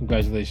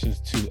 Congratulations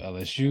to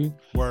LSU.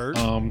 Word.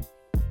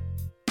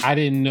 I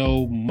didn't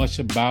know much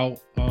about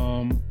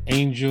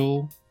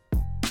Angel.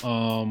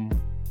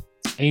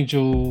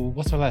 Angel,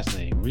 what's her last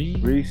name?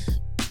 Reese.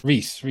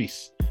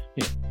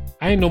 Yeah.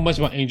 I didn't know much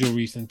about Angel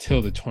Reese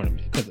until the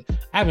tournament, because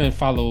I haven't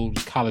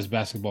followed college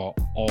basketball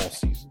all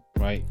season,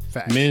 right?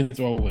 Facts. Men's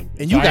or women.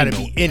 And you got to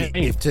be in it.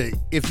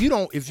 If you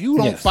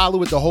don't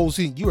follow it the whole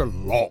season, you are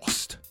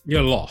lost.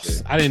 You're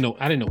lost. I didn't know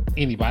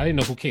anybody. I didn't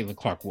know who Caitlin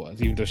Clark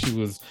was, even though she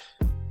was,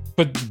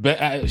 but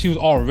she was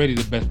already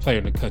the best player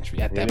in the country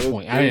at that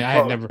point. I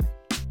had never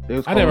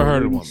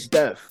heard of a woman.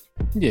 Steph.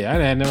 Yeah, I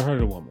had never heard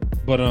of a woman.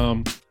 But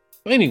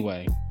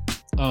anyway,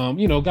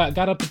 you know, got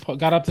up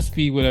to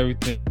speed with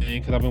everything,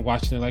 because I've been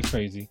watching it like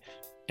crazy,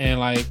 and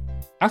like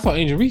I saw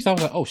Angel Reese, I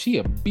was like, oh, she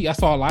a beat. I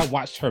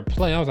watched her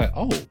play, I was like,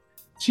 oh,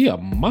 she a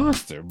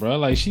monster, bro.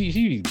 Like she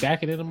be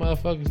backing into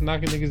motherfuckers,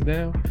 knocking niggas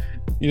down.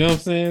 You know what I'm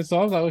saying? So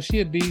I was like, oh, she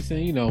a beast,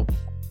 and you know,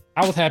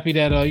 I was happy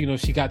that you know,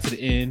 she got to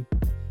the end,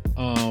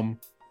 and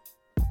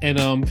you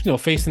know,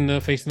 facing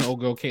the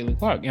old girl Caitlin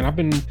Clark, and I've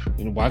been,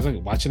 you know,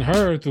 watching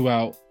her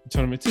throughout the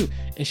tournament too,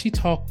 and she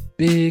talked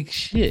big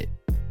shit,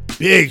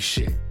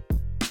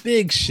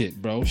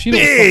 bro. She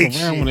don't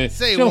fuck around when it.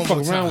 She don't fuck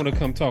around when it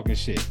come talking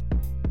shit.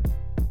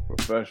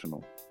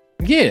 Professional.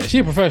 Yeah, she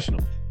a professional,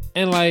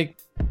 and like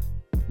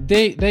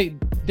they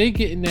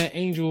getting that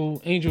Angel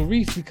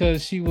Reese,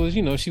 because she was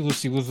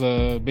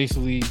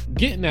basically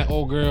getting that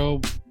old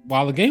girl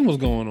while the game was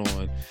going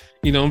on.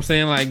 You know what I'm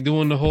saying? Like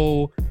doing the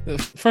whole.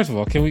 First of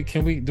all, can we?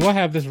 Do I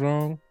have this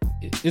wrong?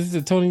 Is it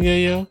the Tony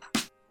Yayo?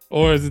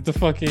 Or is it the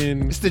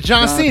fucking... It's the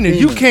John Cena.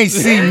 You can't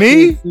see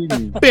me.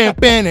 Bam, bam,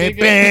 bam,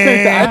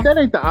 bam. That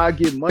ain't the I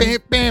get money.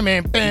 Bam,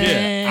 bam,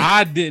 bam. Yeah,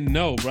 I didn't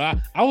know, bro.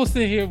 I was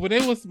sitting here when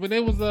it was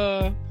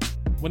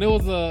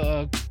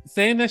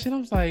saying that shit. I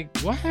was like,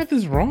 do I have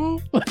this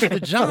wrong? The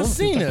John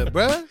Cena,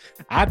 bro.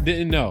 I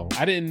didn't know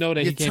that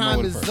he came out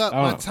with Your time is up.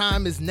 My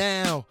time is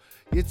now.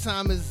 Your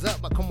time is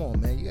up. But come on,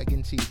 man. You got to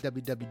get into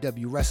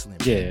WWW wrestling.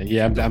 Man.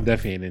 Yeah. I'm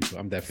definitely into.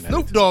 I'm definitely.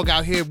 Snoop Dogg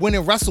out here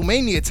winning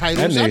WrestleMania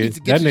titles. That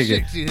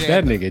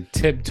nigga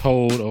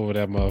tiptoed over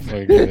that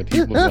motherfucker, giving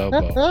people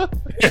elbow.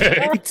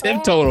 He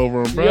tiptoed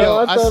over him,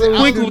 bro.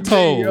 Twinkle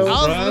toes.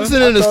 I was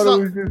listening to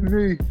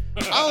something.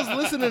 I was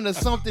listening to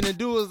something, and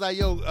dude was like,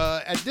 "Yo,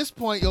 at this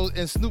point,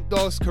 in Snoop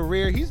Dogg's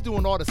career, he's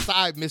doing all the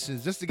side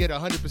missions just to get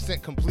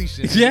 100%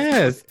 completion."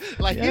 Yes,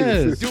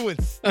 he's doing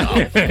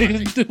stuff.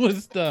 He's doing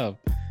stuff.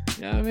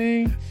 You know what I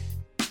mean?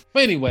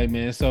 But anyway,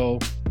 man, so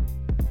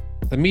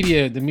the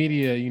media,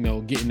 you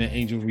know, getting the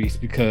Angel Reese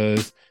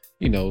because,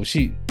 you know,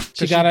 she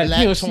got a,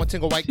 you know,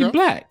 taunting a white girl. She's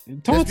black.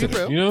 Taunting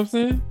her, you know what I'm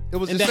saying? It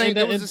was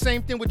the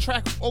same thing with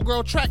track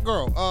girl.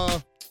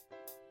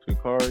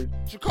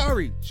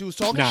 Shikari. She was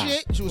talking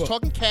shit. She was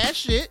talking cash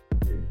shit.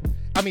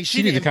 I mean,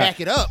 she didn't back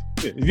it up.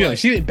 Yeah,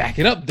 she didn't back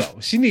it up though.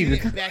 She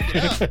didn't back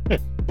it up.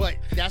 But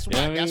that's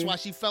why that's why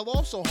she fell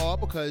off so hard,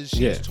 because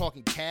she was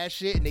talking cash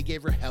shit, and they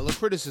gave her hella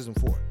criticism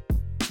for it.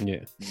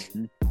 Yeah.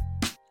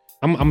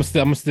 I'm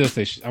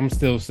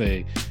still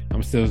say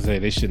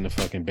they shouldn't have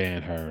fucking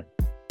banned her.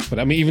 But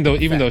I mean, even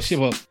though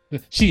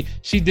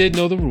she did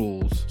know the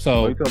rules,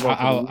 so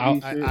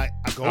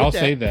I'll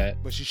say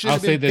that. But she should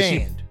have been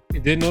banned. She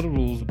did know the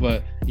rules,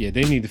 but yeah,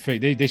 they need to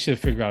they should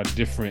figure out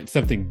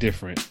something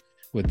different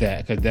with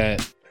that, because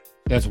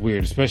that's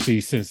weird,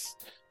 especially since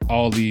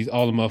all the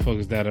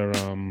motherfuckers that are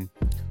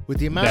with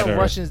the amount of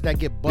Russians that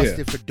get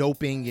busted for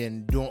doping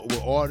and doing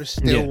with all the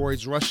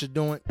steroids Russia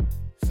doing.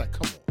 It's like,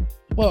 come on.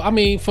 Well, I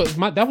mean,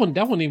 that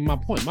wasn't even my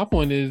point. My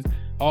point is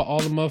all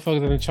the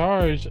motherfuckers that are in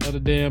charge of the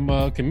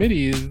damn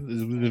committee is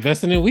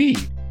investing in weed.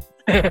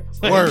 Like,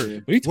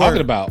 Word. What are you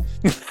talking about?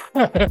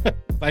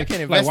 Like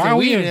why are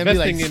we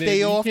investing in it?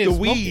 Stay off the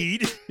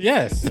weed.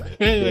 Yes.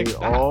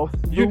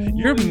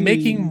 You're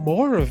making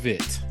more of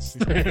it.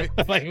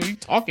 Like, what are you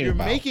talking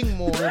about? Making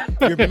more.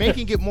 You're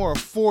making it more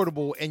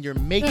affordable, and you're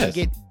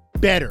making it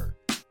better.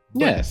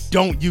 Yes.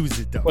 Don't use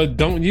it though. But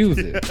don't use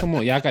it. Come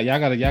on, y'all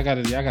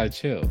gotta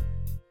chill.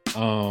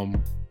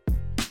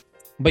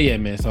 But yeah,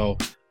 man. So,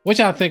 what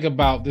y'all think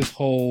about this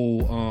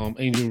whole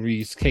Angel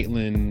Reese,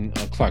 Caitlin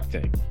Clark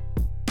thing?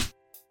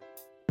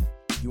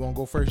 You want to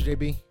go first,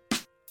 JB?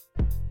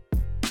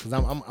 Because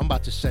I'm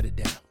about to shut it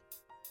down.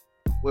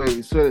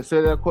 Wait, say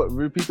that.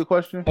 Repeat the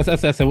question. I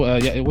said,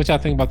 what y'all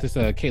think about this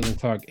Caitlin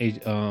Clark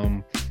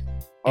Angel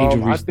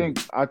Reese?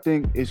 I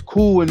think it's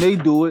cool when they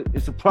do it.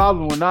 It's a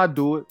problem when I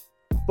do it.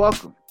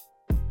 Fuck them.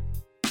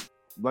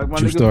 Like my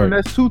nigga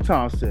Finesse 2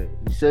 times said.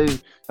 He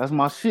said, that's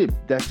my shit.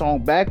 That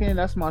song back in,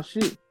 that's my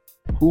shit.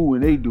 Cool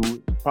when they do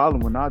it. It's a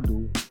problem when I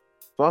do it.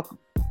 Fuck them.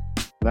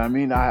 I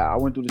mean, I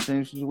went through the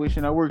same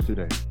situation at work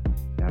today.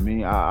 I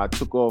mean, I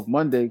took off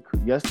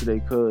yesterday,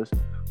 because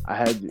I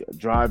had to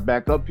drive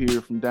back up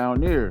here from down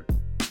there.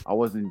 I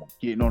wasn't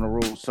getting on the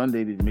road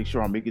Sunday to make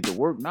sure I make it to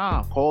work. Nah,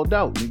 I called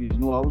out. Niggas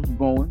knew I was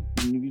going.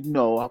 Niggas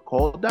know I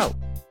called out.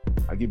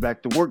 I get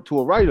back to work to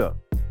a write-up.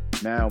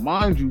 Now,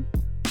 mind you,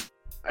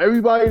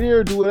 everybody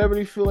there do whatever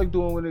they feel like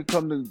doing when it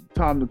come to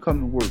time to come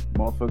to work.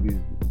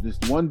 Motherfuckers, this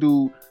one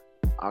dude,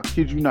 I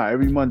kid you not,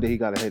 every Monday he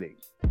got a headache.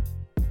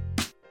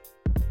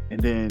 And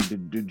then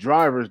the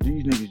drivers,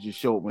 these niggas just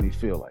show up when they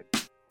feel like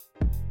it.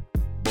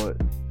 But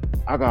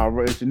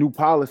it's a new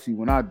policy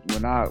when I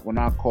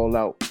call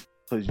out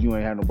because you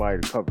ain't had nobody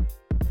to cover.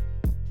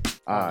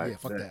 All right, yeah,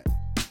 fuck that.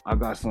 I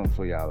got something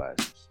for y'all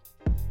asses.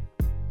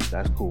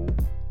 That's cool.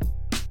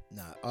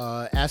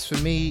 Nah, as for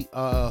me,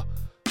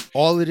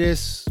 all of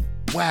this,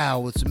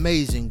 wow, it's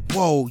amazing.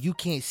 Whoa, you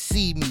can't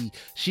see me.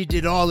 She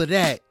did all of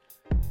that.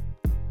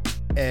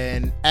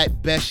 And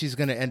at best, she's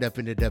gonna end up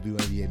in the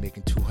WNBA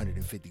making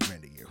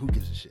 $250,000 a year. Who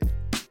gives a shit?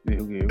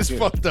 Yeah, it's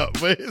fucked up,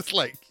 but it's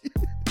like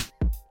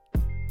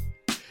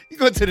you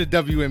go to the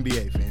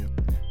WNBA, fam.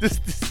 This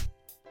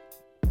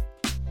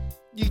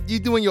you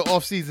doing your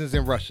off seasons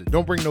in Russia.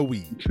 Don't bring no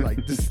weed.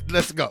 Like this,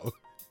 let's go.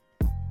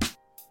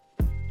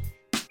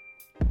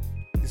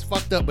 It's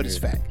fucked up, but it's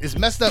fact. It's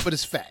messed up, but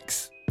it's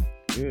facts.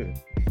 Yeah,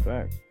 it's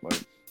facts.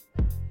 Like,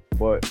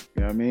 but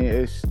you know what I mean,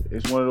 it's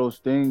one of those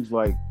things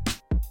like,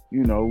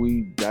 you know,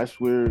 that's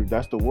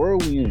the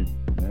world we in. You know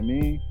what I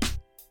mean?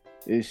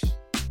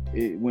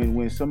 When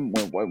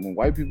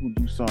white people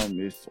do something,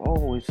 it's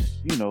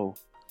you know,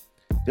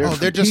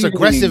 they're just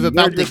aggressive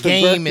about the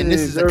game, and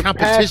this is a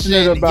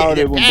competition about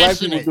it. When black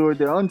people do it,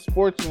 they're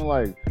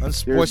unsportsmanlike.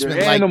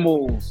 They're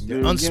animals.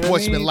 They're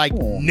unsportsmanlike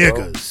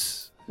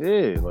niggas.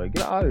 Yeah, like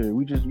get out of here.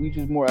 We just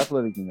more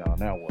athletic than y'all.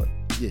 Now what?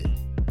 Yeah.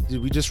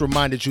 We just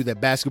reminded you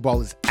that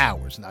basketball is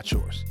ours, not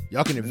yours.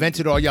 Y'all can invent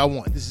it all y'all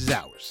want. This is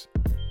ours.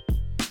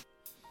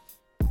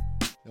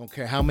 Don't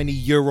care how many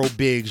Euro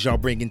bigs y'all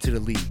bring into the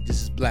league.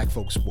 This is black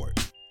folk sport.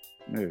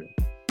 Yeah.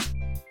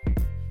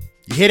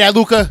 You hear that,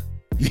 Luca?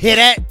 You hear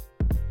that?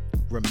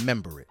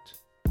 Remember it.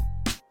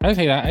 I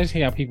just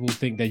hate how people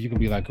think that you can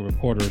be like a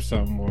reporter or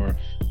something, or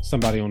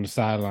somebody on the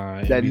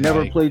sideline that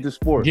never played the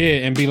sport.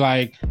 Yeah, and be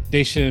like,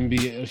 she shouldn't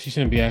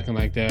be acting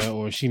like that,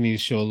 or she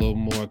needs to show a little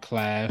more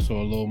class or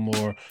a little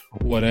more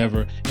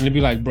whatever. And it'd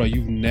be like, bro,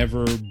 you've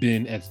never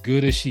been as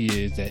good as she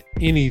is at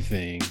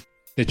anything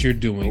that you're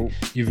doing. Nope.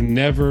 You've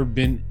never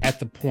been at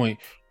the point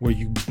where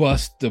you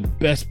bust the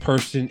best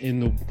person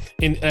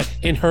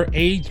in her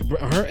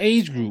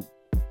age group.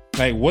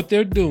 Like what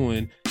they're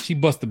doing, she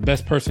bust the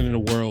best person in the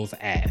world's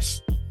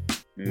ass.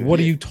 Mm-hmm. What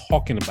are you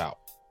talking about?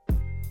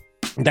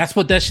 That's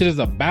what that shit is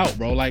about,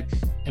 bro. Like,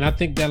 and I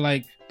think that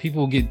like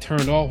people get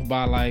turned off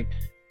by like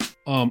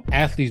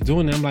athletes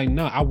doing it. I'm like,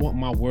 no, I want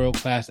my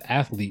world-class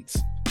athletes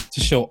to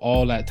show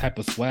all that type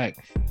of swag.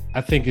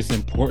 I think it's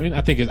important.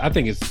 I think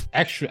it's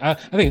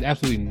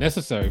absolutely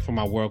necessary for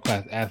my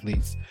world-class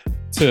athletes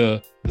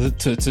to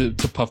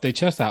puff their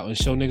chest out and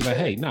show niggas like,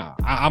 hey, nah,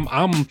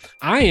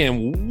 I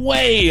am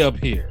way up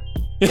here.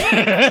 You know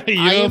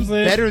I am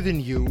better than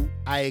you.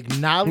 I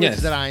acknowledge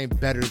that I am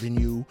better than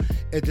you.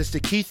 It's just the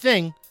key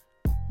thing.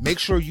 Make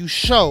sure you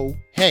show,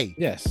 hey,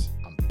 yes,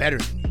 I'm better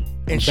than you.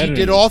 And she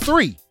did all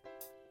three.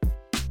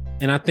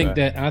 And I think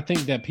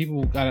that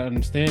people gotta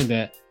understand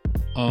that.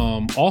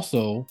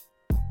 Also,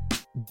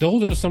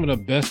 those are some of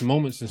the best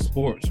moments in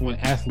sports when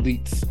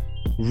athletes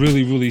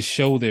really, really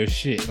show their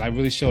shit, like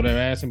really show their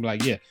ass and be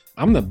like, yeah,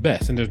 I'm the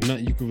best, and there's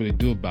nothing you can really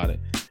do about it.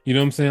 You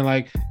know what I'm saying?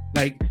 Like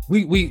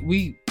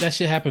we that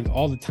shit happens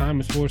all the time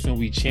in sports, and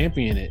we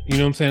champion it. You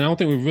know what I'm saying? I don't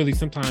think we really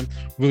sometimes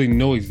really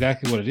know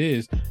exactly what it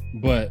is,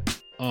 but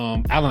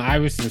Allen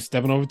Iverson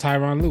stepping over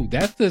Tyronn Lue,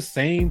 that's the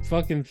same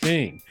fucking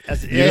thing.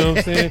 You know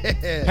what I'm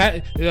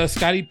saying?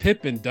 Scottie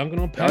Pippen dunking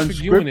on Patrick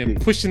Ewing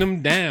and pushing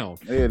him down.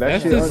 Yeah,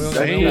 that's the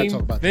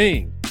same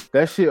thing.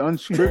 That shit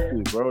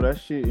unscripted, bro. That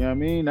shit, you know what I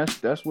mean?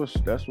 That's what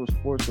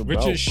sports about.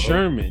 Richard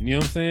Sherman, you know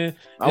what I'm saying?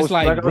 I was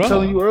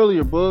telling you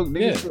earlier, Bug.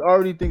 Niggas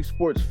already think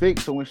sports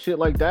fake, so when shit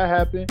like that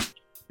happen,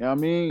 you know what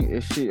I mean?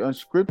 It's shit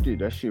unscripted.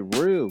 That shit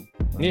real.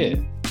 Yeah.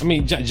 I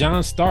mean,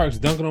 John Starks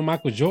dunking on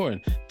Michael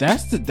Jordan.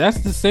 That's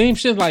the same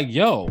shit. Like,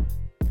 yo,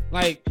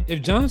 like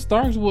if John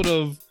Starks would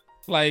have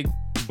like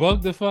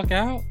bugged the fuck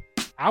out,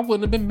 I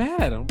wouldn't have been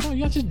mad at him. Bro,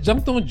 y'all just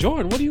jumped on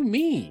Jordan. What do you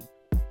mean?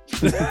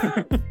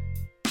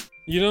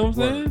 You know what I'm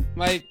saying?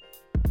 Like,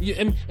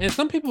 yeah, and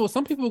some people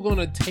are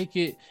gonna take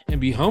it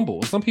and be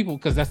humble. Some people,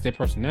 because that's their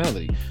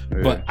personality.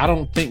 Yeah. But I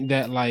don't think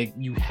that like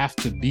you have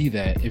to be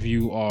that if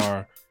you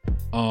are,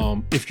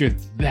 if you're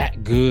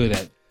that good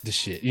at the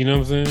shit. You know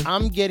what I'm saying?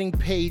 I'm getting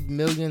paid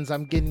millions.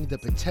 I'm getting the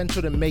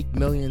potential to make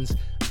millions.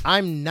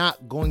 I'm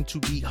not going to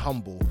be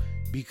humble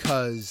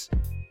because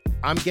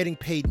I'm getting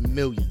paid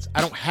millions.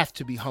 I don't have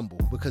to be humble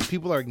because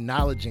people are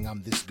acknowledging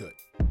I'm this good.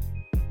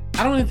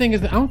 I don't even think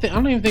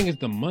it's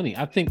the money.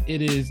 I think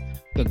it is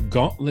the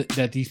gauntlet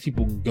that these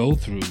people go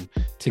through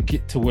to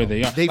get to where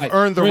they are. They've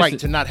earned the right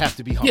to not have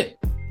to be humble.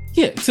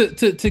 Yeah.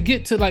 To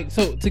get to like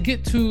to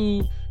get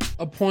to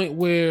a point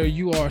where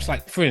you are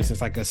like, for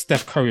instance, like a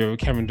Steph Curry or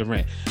Kevin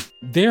Durant.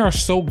 They are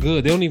so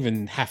good, they don't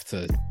even have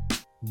to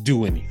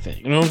do anything.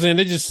 You know what I'm saying?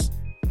 They just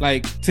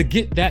like to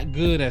get that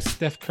good as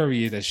Steph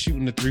Curry is at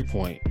shooting the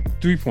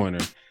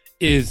three-pointer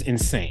is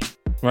insane,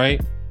 right?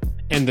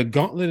 And the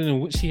gauntlet in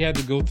which he had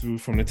to go through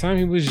from the time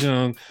he was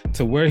young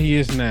to where he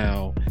is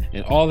now,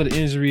 and all of the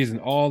injuries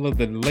and all of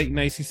the late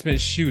nights he spent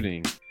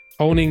shooting,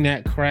 honing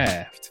that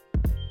craft,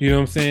 you know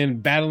what I'm saying?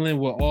 Battling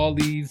with all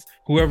these,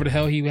 whoever the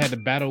hell he had to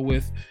battle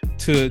with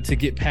to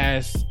get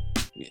past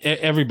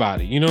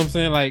everybody, you know what I'm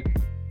saying? Like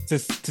to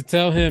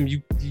tell him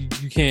you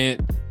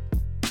can't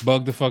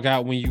bug the fuck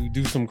out when you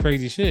do some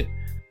crazy shit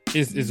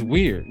is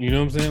weird, you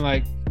know what I'm saying?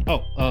 Like,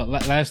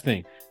 last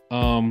thing,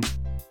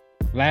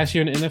 last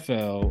year in the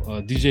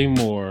NFL, DJ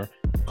Moore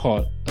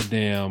caught a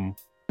damn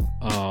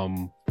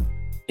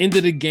end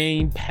of the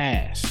game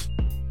pass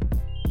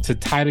to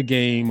tie the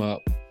game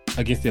up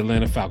against the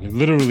Atlanta Falcons.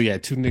 Literally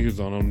had two niggas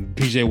on him.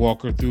 PJ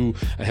Walker threw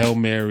a Hail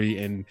Mary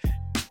and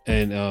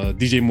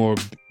DJ Moore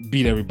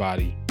beat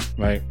everybody,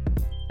 right?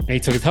 And he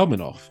took his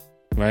helmet off,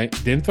 right?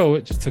 Didn't throw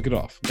it, just took it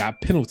off.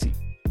 Got penalty.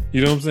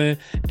 You know what I'm saying?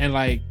 And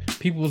like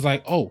people was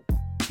like, oh,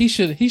 he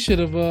should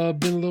have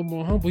been a little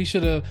more humble. He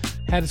should have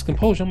had his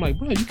composure. I'm like,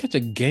 bro, you catch a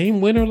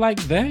game winner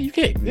like that? You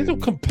can't. There's no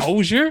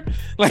composure.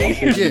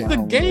 Like, it's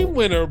the game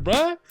winner,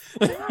 bro.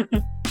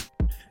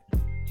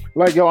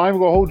 Like, yo, I ain't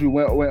gonna hold you.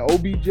 When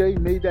OBJ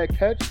made that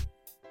catch,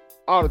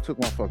 I would have took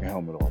my fucking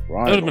helmet off,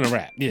 bro. That would have been a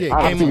wrap. Yeah,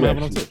 I'd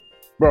have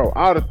bro,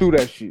 I would have threw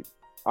that shit.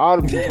 I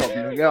would have been talking,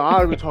 nigga. I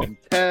would have been talking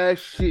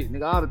cash shit,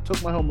 nigga. I would have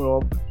took my helmet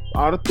off.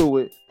 I would have threw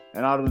it,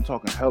 and I would have been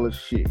talking hella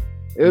shit.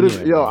 I'd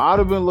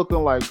have been looking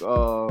like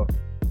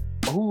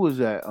who was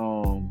that?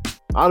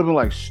 I'd have been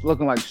like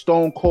looking like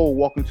Stone Cold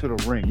walking to the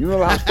ring. You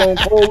remember how Stone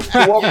Cold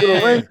walked to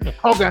the ring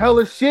talking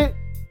hella shit?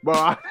 Bro,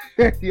 I'd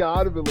have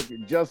been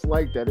looking just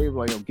like that. They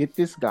were like, yo, get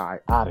this guy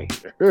out of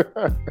here.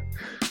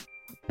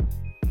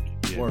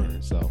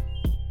 Word. So,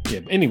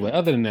 yeah. But anyway,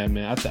 other than that,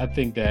 man, I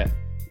think that,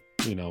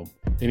 you know,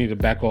 they need to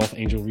back off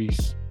Angel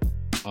Reese.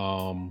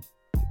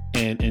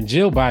 And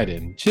Jill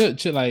Biden, chill,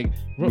 like,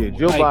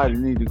 Jill Biden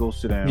need to go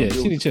sit down. Yeah,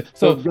 she need to chill.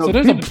 So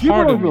there's a part of me. You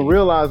don't even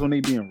realize when they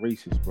being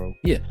racist, bro.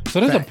 Yeah.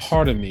 So there's a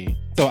part of me.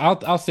 So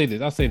I'll say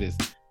this.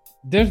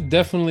 There's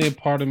definitely a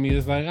part of me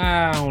that's like,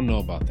 I don't know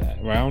about that,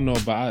 right? I don't know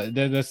about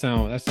that. That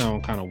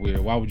sound kind of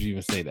weird. Why would you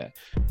even say that,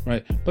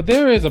 right? But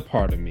there is a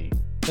part of me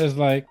that's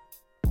like,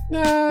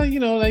 nah, you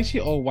know, like she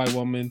old white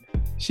woman.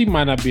 She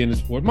might not be in the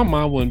sport. My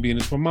mom wouldn't be in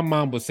the sport. My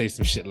mom would say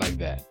some shit like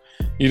that.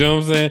 You know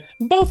what I'm saying?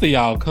 Both of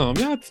y'all come.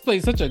 Y'all play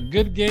such a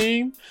good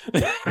game.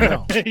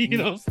 No, you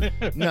know what I'm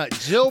saying? No,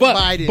 Jill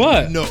Biden.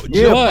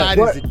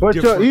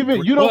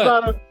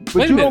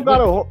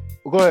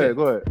 Go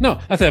ahead. No,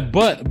 I said,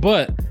 but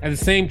at the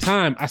same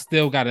time, I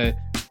still gotta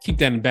keep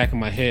that in the back of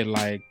my head.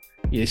 Like,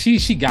 yeah,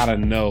 she gotta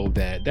know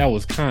that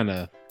was kind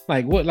of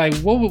like what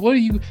do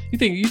you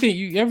think?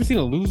 You ever seen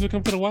a loser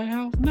come to the White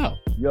House? No.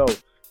 Yo,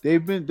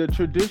 they've been the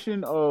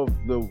tradition of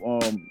the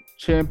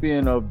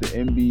champion of the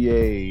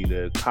NBA,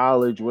 the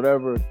college,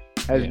 whatever,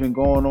 has been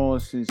going on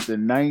since the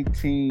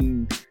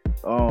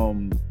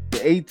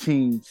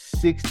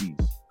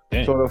 1860s.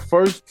 Damn. So the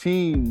first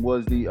team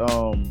was the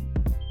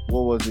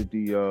what was it?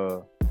 It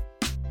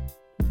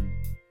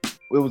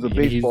was a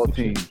baseball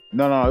team.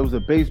 No, it was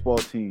a baseball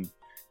team.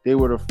 They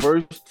were the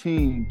first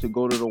team to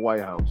go to the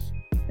White House,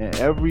 and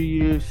every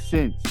year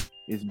since,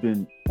 it's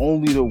been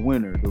only the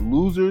winner. The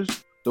losers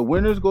the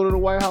winners go to the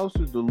White House,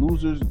 the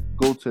losers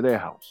go to their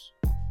house.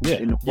 Yeah.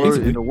 In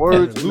the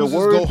words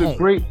of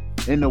Great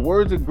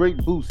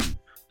Boosie,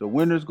 the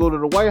winners go to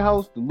the White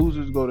House, the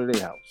losers go to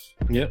their house.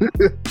 Yep.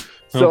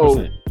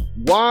 So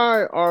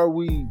why are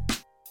we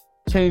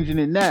changing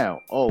it now?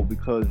 Oh,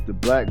 because the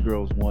black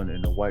girls won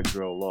and the white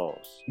girl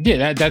lost.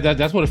 Yeah,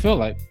 that's what it felt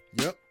like.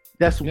 Yep.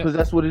 That's because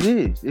that's what it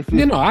is. If it,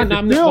 you know, I'm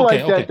feel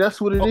okay, like that, that's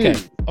what it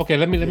is. Okay,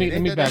 let me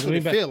back. Let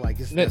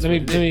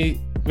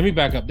me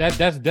back up.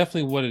 That's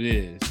definitely what it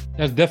is.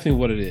 That's definitely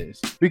what it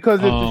is. Because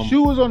if the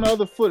shoe was on the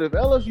other foot, if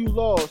LSU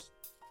lost,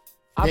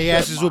 their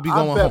asses would be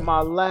going home. I bet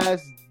my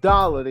last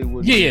dollar they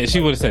would. Yeah, she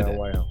would have said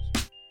that.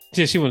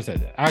 Yeah, she wouldn't have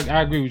said that.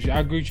 I agree with you. I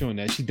agree with you on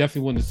that. She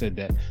definitely wouldn't have said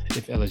that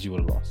if LSU would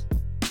have lost.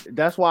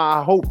 That's why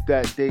I hope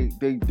that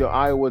the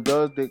Iowa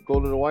does they go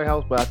to the White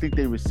House, but I think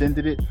they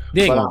rescinded it.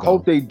 But I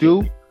hope they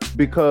do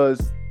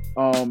because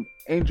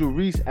Angel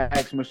Reese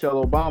asked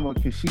Michelle Obama,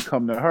 can she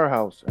come to her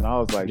house? And I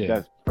was like,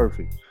 that's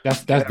perfect. That's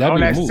on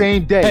that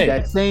same day. Hey,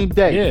 that same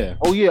day. Yeah.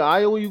 Oh yeah,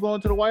 Iowa, you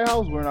going to the White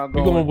House? We're not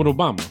going. We're going with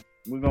Obama.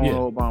 We're going to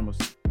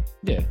Obama's.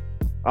 Yeah.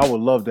 I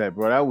would love that,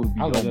 bro. That would be.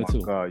 I love that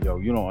too. God, yo,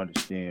 you don't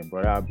understand,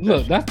 bro.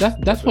 Look,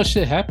 that's what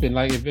should happen.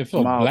 Like if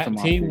a black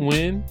team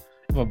win,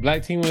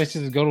 let's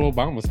just go to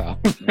Obama's house.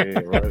 Yeah,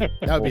 right.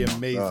 That would be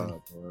amazing. God,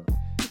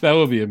 that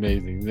would be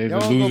amazing. Y'all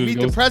gonna meet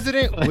the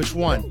president? Which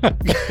one?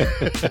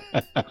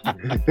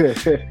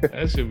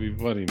 That should be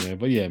funny, man.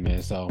 But yeah,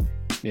 man. So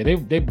yeah, they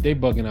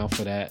bugging out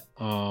for that.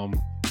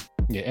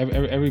 Yeah,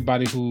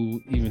 everybody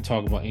who even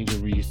talk about Angel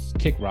Reese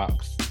kick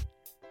rocks.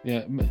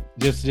 Yeah,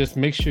 just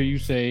make sure you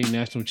say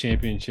national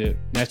champion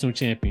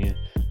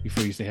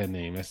before you say her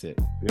name. That's it.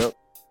 Yep.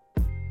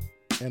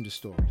 End of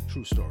story.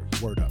 True story.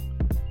 Word up.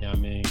 Yeah, I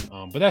mean,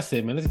 but that's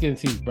it, man. Let's get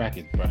into these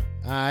brackets, bro.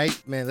 All right,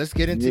 man. Let's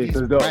get into these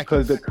brackets.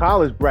 Because the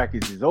college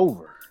brackets is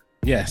over.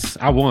 Yes,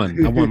 I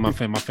won my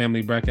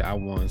family bracket. I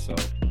won, so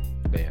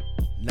bam.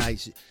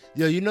 Nice.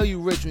 Yo, you know you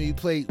rich when you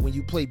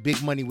play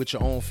big money with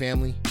your own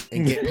family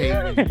and get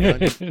paid when you're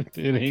done.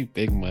 It ain't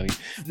big money.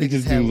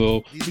 These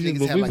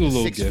niggas have like a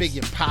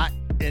 6-figure pot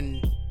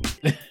and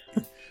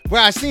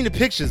bro, I seen the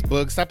pictures,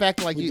 Bug. Stop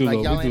acting like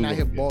y'all ain't out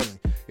here balling.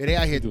 Yeah, they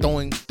out here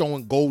throwing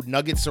gold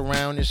nuggets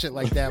around and shit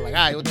like that. Like, all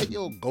right, we'll take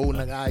your gold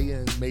nugget out here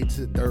and made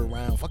to the third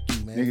round. Fuck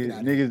you,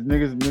 man.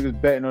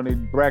 Niggas betting on their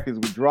brackets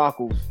with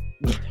Drockles.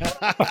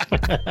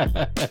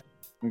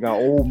 We got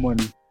old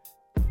money.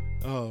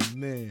 Oh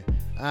man.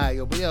 All right,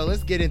 yo, but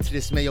let's get into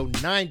this, man.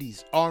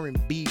 90s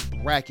R&B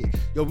bracket.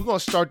 Yo, we're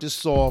gonna start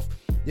this off.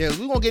 Yeah,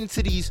 we're gonna get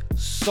into these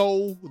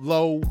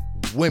solo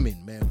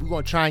women, man. We're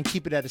gonna try and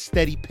keep it at a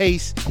steady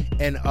pace.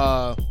 And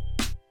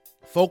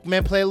folk,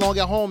 man, play along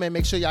at home, and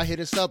make sure y'all hit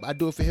us up. I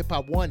do it for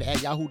hiphop1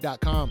 at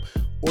yahoo.com.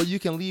 Or you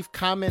can leave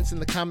comments in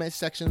the comment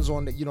sections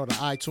on the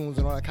iTunes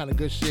and all that kind of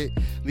good shit.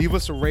 Leave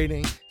us a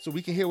rating so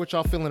we can hear what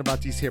y'all feeling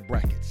about these here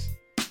brackets.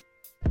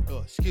 Oh,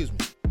 excuse me.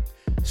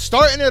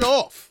 Starting it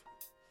off.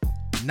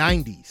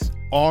 90s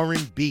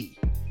R&B.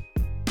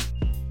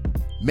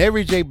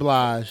 Mary J.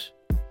 Blige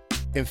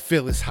and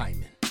Phyllis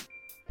Hyman.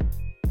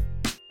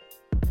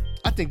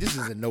 I think this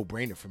is a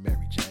no-brainer for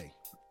Mary J.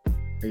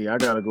 Hey, I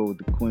gotta go with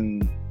the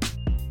queen.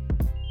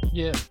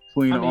 Yeah.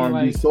 Queen of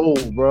R&B soul,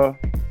 bro.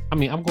 I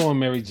mean, I'm going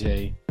Mary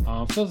J.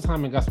 Phyllis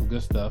Hyman got some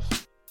good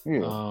stuff.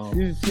 Yeah.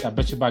 I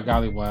Bet You by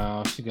Golly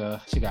Wow. She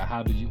got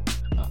How Do You...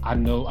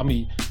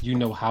 You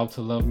Know How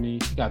to Love Me.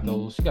 She got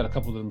those. She got a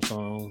couple of them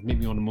songs.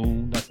 Maybe On the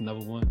Moon. That's another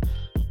one.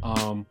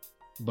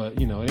 But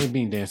it ain't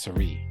being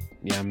Dancery.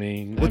 Yeah, I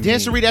mean. Well,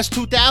 Dancery, that's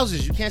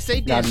 2000s. You can't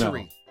say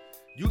Dancery.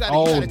 You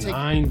gotta take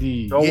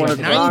 90s. Don't want to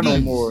cry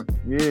no more.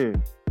 Yeah.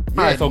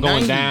 All right, so 90s.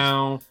 Going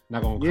down,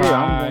 not gonna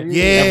cry.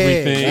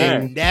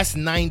 Everything. That's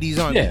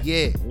 90s on it.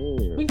 Yeah.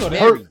 We can go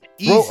there.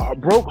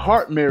 Broke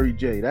heart, Mary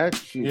J. That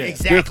shit. Yeah.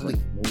 Exactly.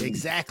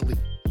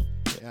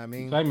 I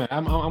mean, like, man,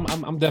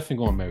 I'm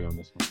definitely going Mary on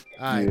this one.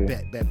 All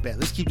right, bet.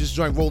 Let's keep this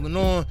joint rolling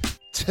on.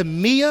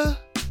 Tamia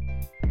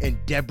and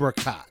Deborah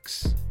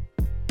Cox.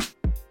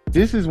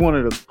 This is one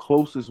of the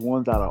closest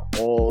ones out of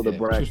all the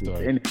brackets.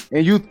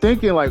 And you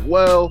thinking like,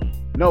 well,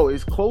 no,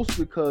 it's close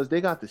because they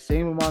got the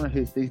same amount of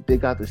hits. They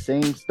got the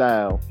same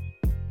style.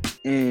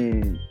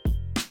 And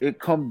it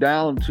come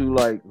down to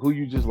like who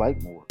you just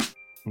like more.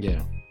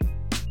 Yeah.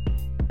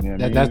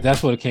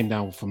 That's what it came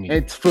down for me.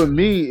 And for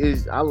me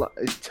I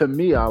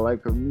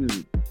like her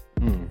music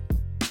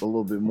a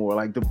little bit more.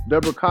 Like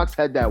Deborah Cox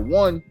had that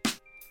one.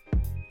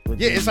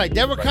 Yeah, it's like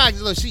Deborah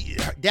Cox. Look,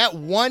 that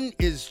one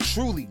is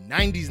truly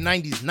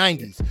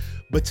 90s.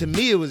 But to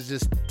me, it was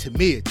just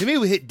Tamia. To me, it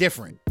would hit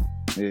different.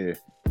 Yeah.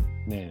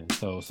 Man,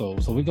 so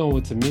we're going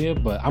with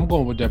Tamia, but I'm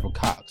going with Deborah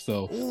Cox.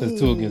 So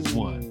it's 2 against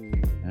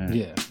 1.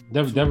 Yeah,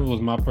 Deborah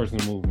was my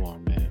personal move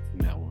on, man, from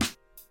that one.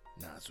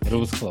 But it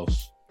was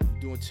close.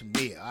 Doing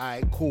Tamia. All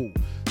right, cool.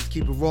 Let's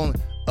keep it rolling.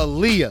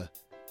 Aaliyah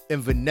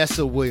and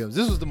Vanessa Williams.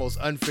 This was the most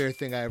unfair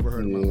thing I ever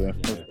heard in my life.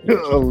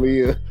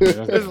 Aaliyah.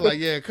 It's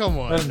like, come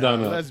on.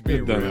 Let's be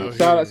real.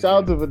 Shout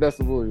out to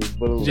Vanessa Williams.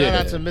 But shout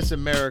out to Miss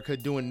America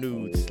doing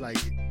nudes. Like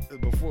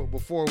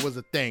before it was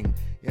a thing.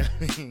 You know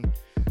what I mean?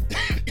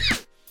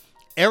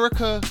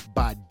 Erykah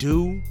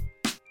Badu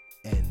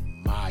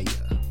and Maya.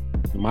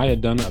 Maya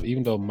done up,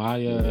 even though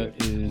Maya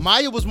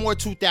was more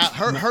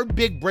 2000. Her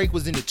big break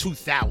was in the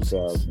 2000s.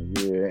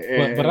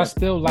 Yeah, but I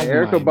still like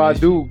Erykah Maya,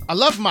 Badu. I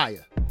love Maya,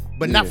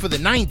 but not for the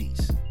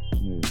 90s.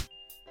 Yeah.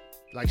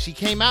 Like she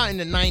came out in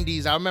the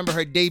 90s. I remember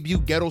her debut,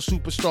 Ghetto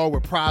Superstar,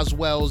 with Pras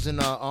Wells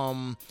and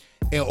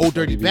Old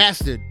Dirty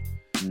Bastard.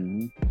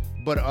 Mm-hmm.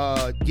 But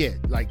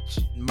like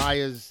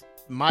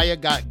Maya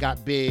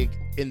got big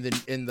in the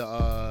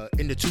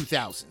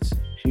 2000s.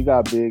 She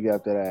got big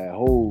after that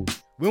whole.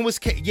 When was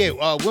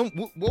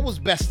what was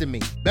Best of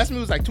Me? Best of Me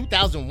was like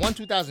 2001,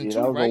 2002,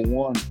 that was right?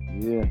 01.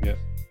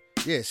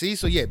 Yeah, see,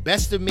 so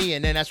Best of Me,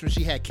 and then that's when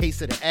she had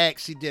Case of the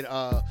X. She did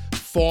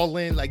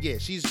Fallen. Like,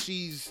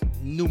 she's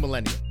new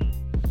millennial.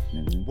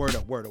 Mm-hmm. Word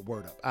up.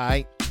 All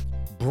right.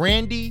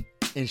 Brandy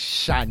and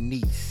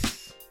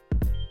Shanice.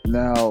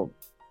 Now,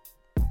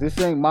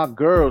 this ain't my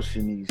girl,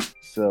 Shanice,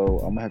 so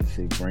I'm gonna have to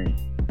say Brandy.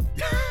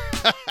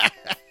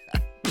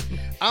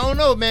 I don't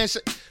know, man.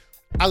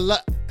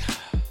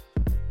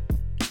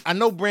 I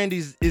know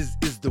Brandy's is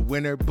the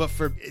winner, but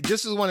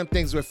this is one of the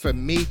things where for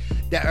me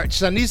that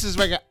Shanice's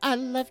record, I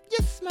love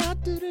your smile.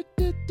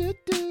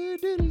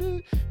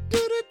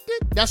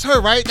 That's her,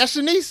 right? That's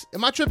Shanice.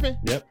 Am I tripping?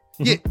 Yep.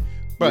 Yeah,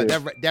 bro. Yeah.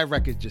 That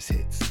record just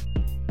hits.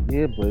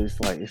 Yeah, but it's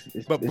like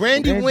it's But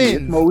Brandy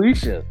wins. It's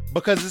Moesha.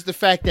 Because it's the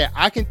fact that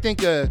I can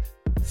think of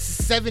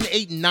 7,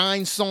 8,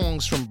 9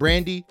 songs from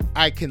Brandy.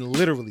 I can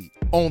literally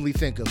only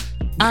think of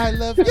I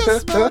love your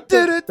smile.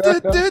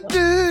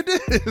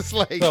 It's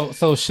like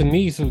so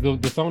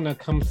Shanice, the song that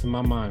comes to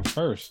my mind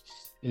first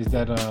is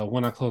that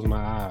When I Close My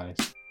Eyes.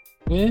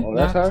 When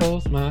that's I her?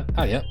 close my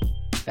I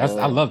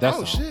love that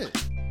song. Shit.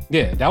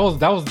 Yeah, that was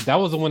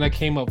the one that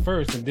came up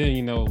first, and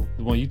then the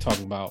one you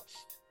talking about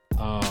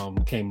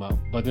came up.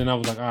 But then I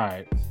was like, all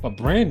right, but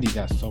Brandy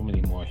got so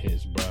many more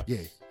hits, bro. Yeah.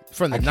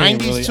 From the I can't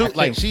 90s really- too. I can't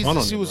Like front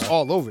on she it, was bro.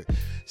 all over it.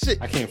 Shit,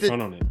 I can't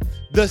front on it.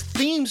 The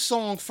theme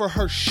song for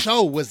her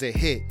show was a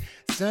hit.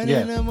 Sun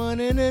in the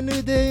morning, a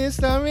new day is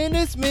starting.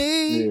 It's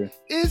me. Yeah.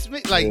 It's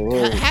me. Like,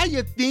 how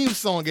your theme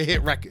song a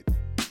hit record?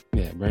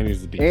 Yeah,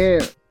 Brandy's the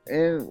beast.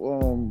 And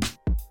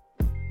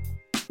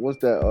what's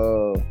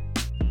that?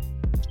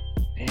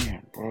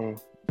 Damn, bro.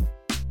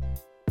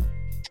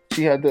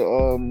 She had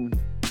the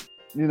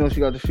she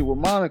got the shit with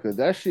Monica.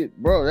 That shit,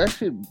 bro. That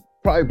shit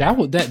probably That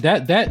was that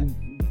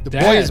The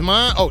Boy Is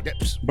Mine. Oh,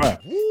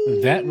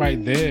 bruh, that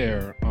right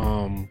there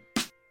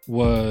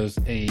was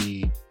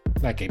a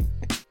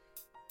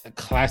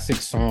classic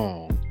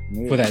song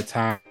for that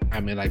time. I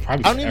mean, like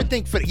probably. I don't even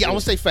think I want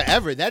to say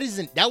forever. That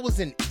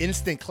was an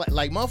instant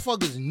like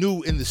motherfuckers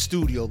knew in the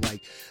studio,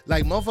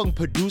 like motherfucking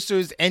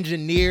producers,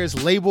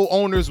 engineers, label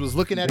owners was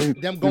looking at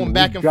them going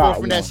back and forth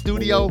from that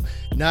studio.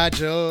 Not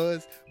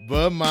yours,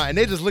 but mine. And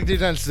they just looked at each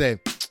other and said,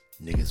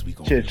 "Niggas, we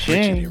gonna be richer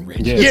than rich."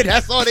 Yeah,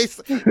 that's all they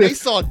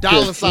saw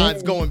dollar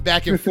signs going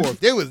back and forth.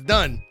 They was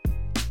done.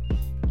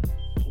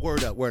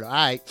 Word up. All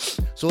right,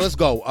 so let's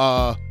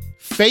go.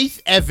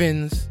 Faith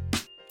Evans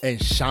and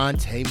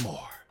Shantae Moore.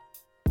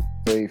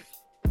 Faith.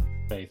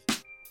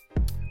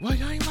 Well,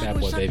 y'all ain't Bad rocking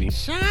boy, with baby.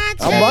 Shantae.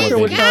 I'm rocking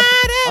with got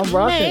Shantae. it, I'm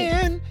rocking.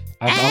 man.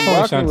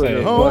 I'm rocking with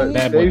it, Shantae. but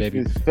Bad boy, Faith baby.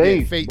 is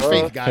Faith, Faith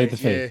bruh. got Faith it. is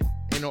Faith.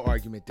 Yeah, ain't no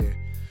argument there.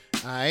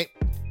 All right.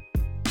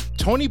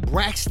 Tony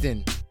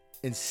Braxton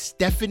and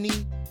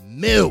Stephanie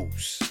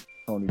Mills.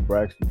 Tony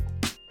Braxton.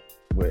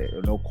 Wait,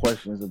 no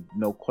questions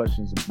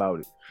about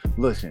it.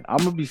 Listen, I'm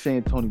gonna be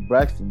saying Tony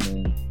Braxton,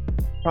 man,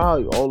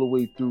 probably all the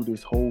way through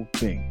this whole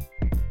thing.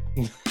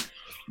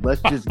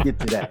 Let's just get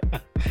to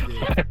that.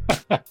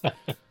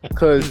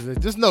 Cause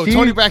just know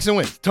Tony Braxton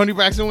wins. Tony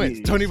Braxton wins.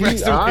 Tony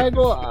Braxton I wins.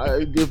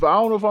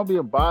 don't know if I'm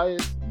being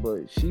biased,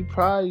 but she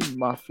probably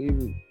my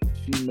favorite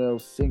female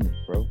singer,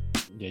 bro.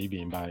 Yeah, you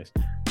being biased.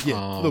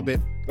 Yeah, a little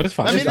bit. But it's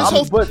fine. I mean, It's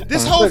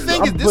this fine. whole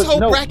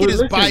bracket is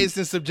listen, biased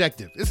and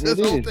subjective. It's this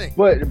whole thing.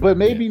 But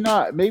maybe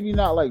not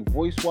like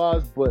voice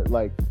wise, but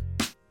like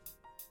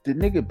the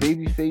nigga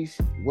Babyface,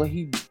 what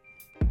he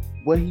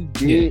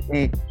did,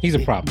 and he's a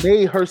problem.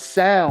 Made her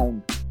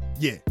sound.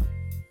 Yeah,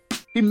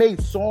 he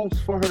made songs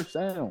for her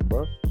sound,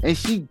 bro, and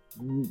she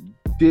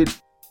did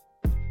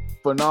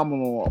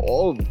phenomenal on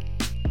all of them.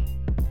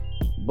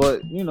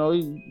 But we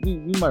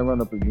might run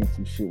up against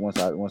some shit once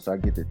I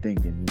get to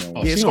thinking. Yeah,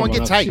 it's gonna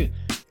get tight.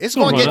 It's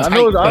gonna get tight.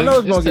 I know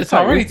it's gonna get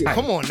tight. Already tight.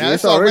 Come on now,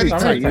 it's already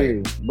tight.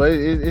 Yeah, but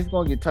it's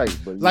gonna get tight.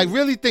 But like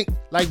really think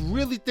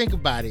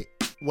about it.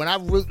 When I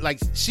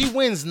she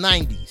wins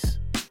 90s,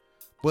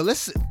 but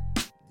let's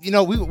we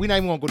not even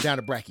gonna go down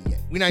the bracket yet.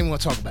 We're not even gonna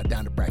talk about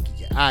down the bracket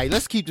yet. All right,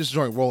 let's keep this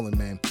joint rolling,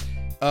 man.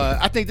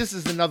 I think this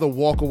is another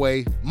walk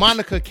away.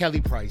 Monica Kelly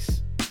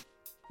Price.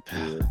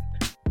 Yeah.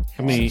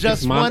 I mean,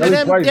 just one one of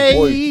them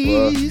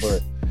days.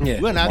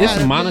 When I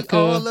gotta Monica, be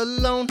all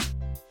alone.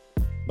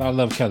 But I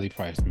love Kelly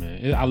Price,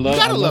 man. I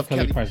love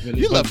Kelly Price. Really,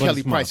 you love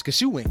Kelly Price because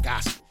she went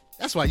gospel.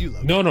 That's why you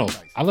love. No. Price.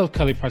 I love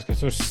Kelly Price because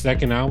her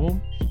second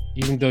album,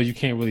 even though you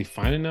can't really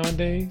find it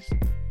nowadays,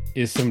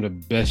 is some of the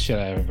best shit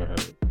I've ever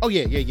heard. Oh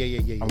yeah.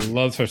 I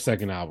loved her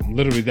second album.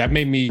 Literally, that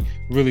made me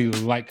really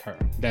like her.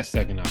 That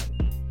second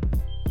album.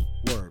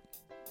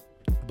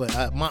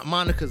 but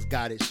Monica's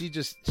got it. She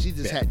just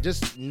had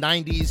just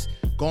 90s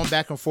going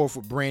back and forth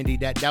with Brandy.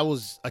 That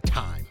was a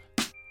time.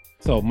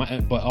 So,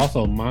 but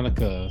also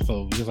Monica.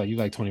 So just like you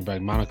like Tony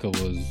Braxton, Monica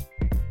was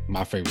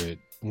my favorite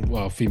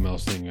female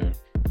singer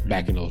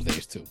back in those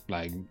days too.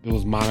 Like it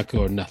was Monica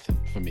or nothing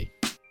for me.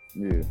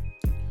 Yeah.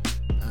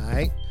 All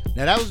right.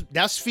 Now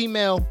that's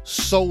female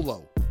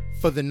solo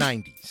for the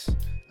 90s.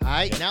 All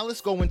right. Yeah. Now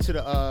let's go into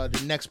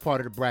the next part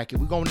of the bracket.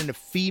 We're going into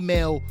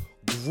female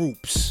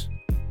groups,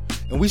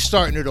 and we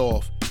starting it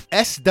off.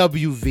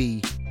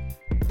 SWV,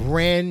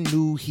 Brand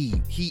New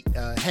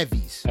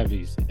Heavies.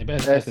 Heavies.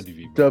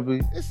 SWV.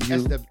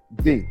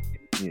 SWV.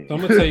 Yeah. So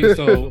I'm gonna tell you.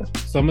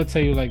 So I'm gonna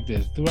tell you like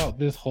this. Throughout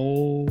this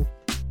whole,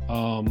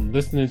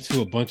 listening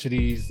to a bunch of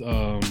these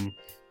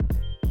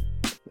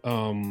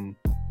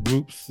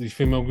groups, these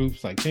female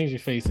groups like Change Your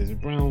Faces,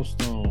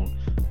 Brownstone,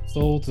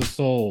 Soul to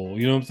Soul.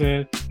 You know what I'm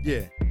saying?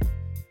 Yeah.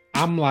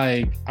 I'm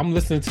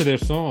listening to their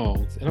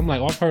songs, and I'm like,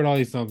 oh, I've heard all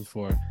these songs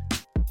before.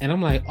 And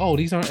I'm like, oh,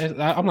 these aren't.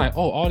 I'm like,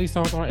 oh, all these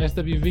songs aren't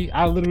SWV.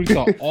 I literally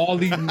thought all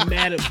these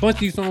bunch of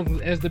these songs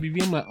was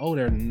SWV. I'm like, oh,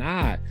 they're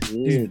not.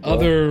 These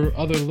other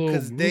little,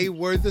 because they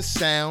were the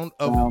sound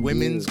of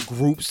women's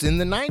groups in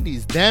the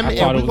 90s. Them, I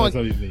and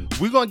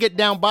we're gonna get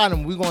down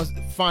bottom. We're gonna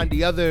find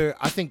the other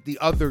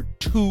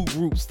two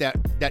groups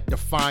that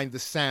define the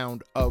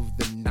sound of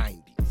the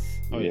 90s.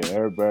 Oh yeah,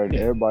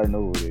 everybody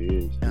knows what it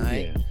is. All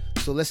right. Yeah.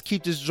 So let's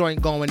keep this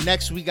joint going.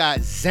 Next, we got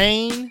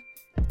Zayn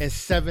and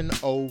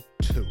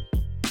 702.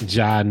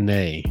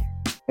 Janae.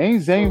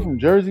 Ain't Zayn from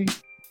Jersey?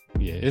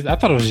 Yeah, I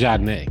thought it was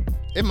Janae.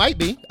 It might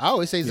be. I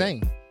always say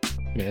Zayn.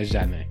 Yeah, it's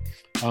Janae.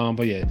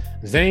 But yeah,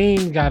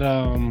 Zayn got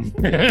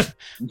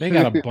they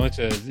got a bunch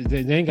of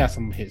they ain't got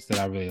some hits that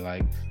I really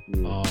like.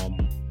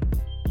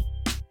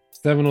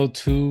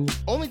 702.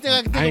 Only thing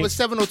I can think of with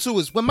 702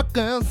 is Where My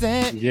Girls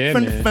At. Yeah,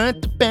 from man. the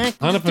front to back.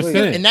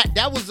 100%. And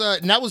that was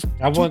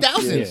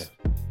 2000s.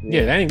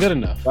 Yeah, that ain't good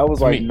enough. That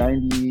was like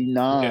 99.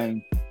 Yeah.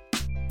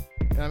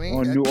 I mean,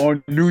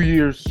 on New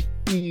Year's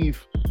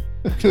Eve.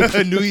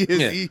 New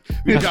Year's Eve.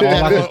 We dropped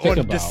that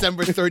on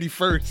December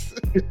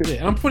 31st.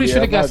 Yeah, I'm pretty sure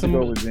they got some.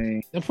 I'm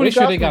pretty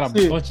sure they got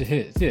a bunch of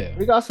hits. Yeah,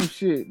 we got some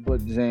shit, but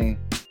Zayn.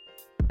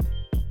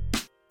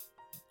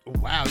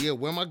 Wow, yeah,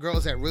 Where My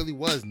Girls At really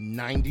was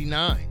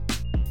 99.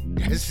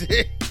 That's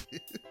it.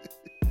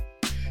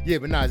 Yeah,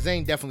 but nah,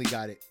 Zayn definitely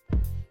got it.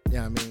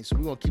 Yeah, I mean, so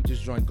we're gonna keep this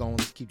joint going.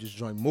 Let's keep this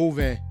joint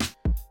moving.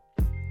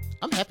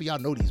 I'm happy y'all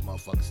know these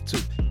motherfuckers too.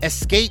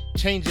 Escape,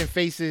 Changing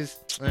Faces.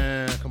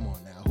 Come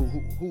on now.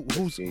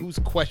 Who's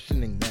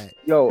questioning that?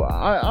 Yo,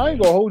 I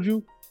ain't gonna hold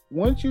you.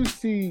 Once you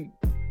see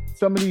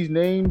some of these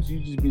names,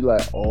 you just be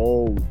like,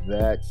 oh,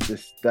 that's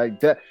just like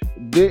that.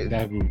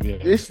 That group, yeah.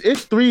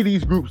 It's three of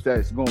these groups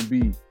that's gonna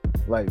be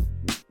like,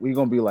 we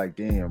gonna be like,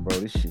 damn, bro,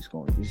 this is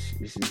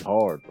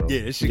hard, bro.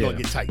 Yeah, this shit gonna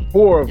get tight.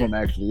 Four of them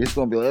actually. It's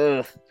gonna be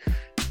like, ugh.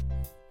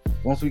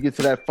 Once we get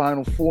to that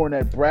final four in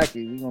that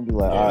bracket, we're gonna be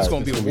like, it's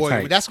gonna be a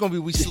war. That's gonna be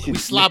we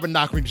slobber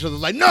knocking each other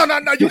like, no,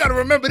 you gotta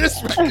remember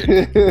this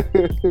record.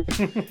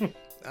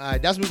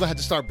 That's when we're gonna have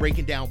to start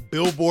breaking down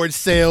Billboard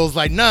sales.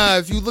 Like, nah,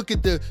 if you look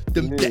at the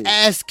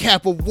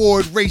ASCAP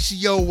award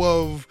ratio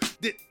of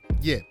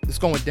it's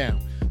going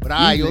down.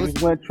 But these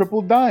went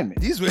triple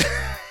diamond. These were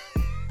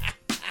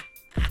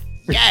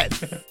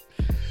yes. All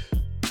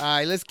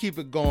right, let's keep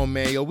it going,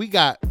 man. Yo, we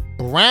got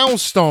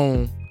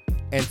Brownstone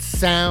and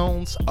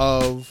Sounds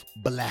of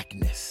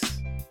Blackness.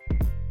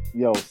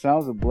 Yo,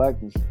 Sounds of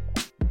Blackness,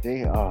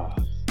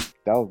 that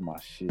was my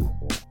shit,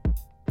 bro.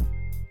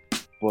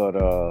 But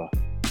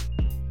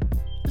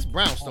it's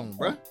Brownstone,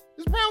 bro.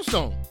 It's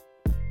Brownstone.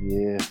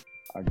 Yeah,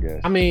 I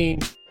guess. I mean,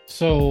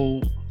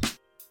 so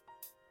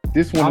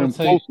this one of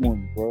them close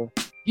ones, bro.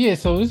 Yeah,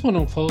 so this one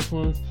of them close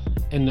ones,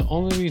 and the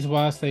only reason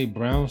why I say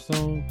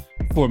Brownstone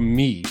for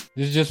me,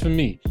 this is just for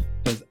me,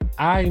 because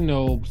I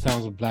know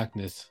Sounds of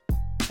Blackness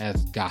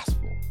as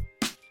gospel.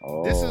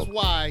 Oh. This is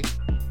why.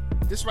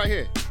 This right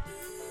here.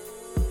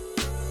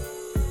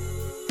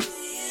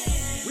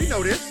 We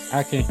know this.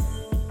 I can't.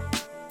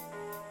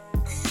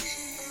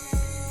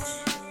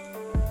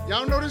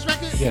 Y'all know this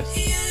record?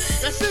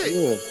 Yes. That's it.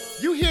 Yeah.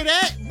 You hear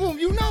that? Boom,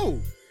 you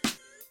know.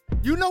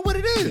 You know what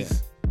it is.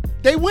 Yeah.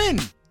 They win.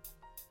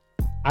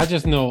 I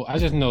just know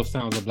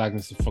Sounds of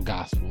Blackness is for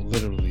gospel,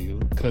 literally,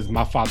 because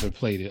my father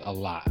played it a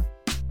lot.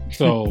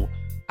 So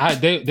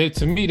they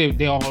to me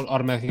they all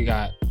automatically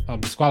got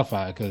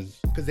disqualified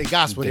because they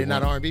gospel. They're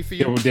not R&B for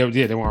you.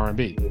 They were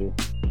R&B.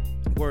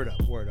 Word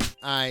up. All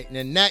right, and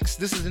then next,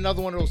 this is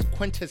another one of those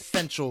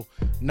quintessential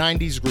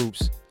 90s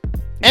groups.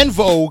 En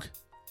Vogue,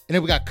 and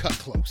then we got Cut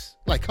Close.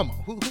 Like, come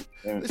on,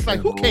 it's like,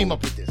 who came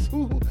up with this?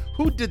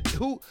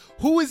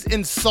 Who is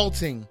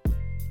insulting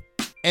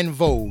En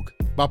Vogue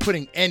by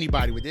putting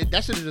anybody with it?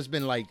 That should have just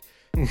been like,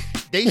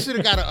 they should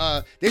have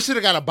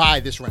got to buy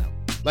this round.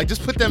 Like,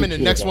 just put them in the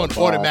next one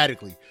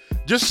automatically.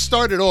 Just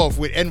start it off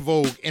with En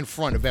Vogue in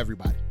front of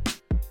everybody.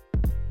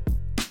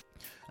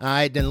 All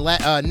right, then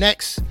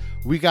next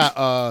we got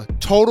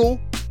Total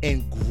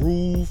and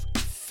Groove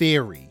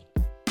Theory.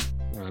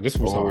 This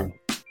was hard.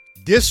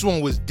 This one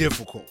was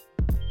difficult.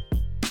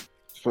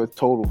 So it's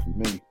total for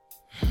me.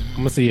 I'm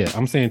gonna say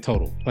I'm saying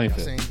total. Plain I'm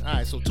field. saying, all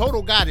right, so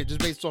total got it just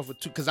based off of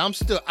 2 because I'm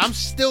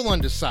still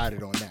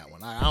undecided on that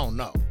one. I don't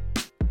know.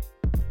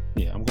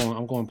 Yeah, I'm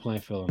going plain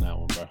field on that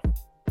one, bro.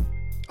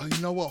 Oh,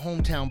 you know what?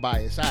 Hometown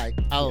bias. All right,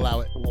 I'll allow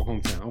it. I'm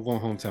going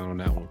hometown on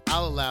that one.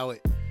 I'll allow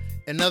it.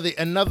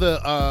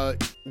 Another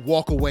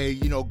walk away,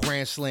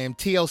 grand slam.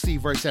 TLC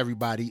versus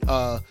everybody.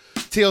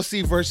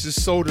 TLC versus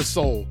Soul to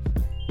Soul.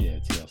 Yeah,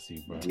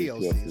 TLC, bro.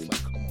 TLC is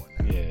like, come on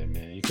now. Yeah,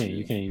 man.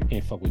 You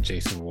can't fuck with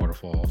Jason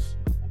Waterfalls.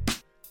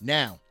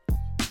 Now,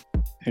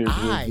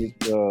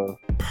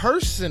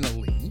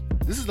 personally,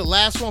 this is the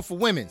last one for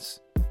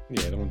women's.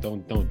 Yeah, don't do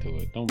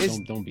it. Don't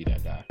be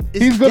that guy.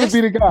 He's gonna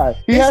be the guy.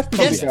 He has to be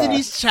the guy.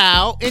 Destiny's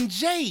Child and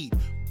Jade.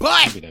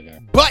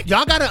 But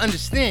y'all gotta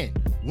understand.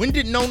 When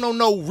did No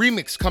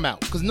remix come out?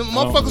 Because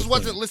motherfuckers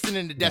wasn't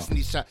listening to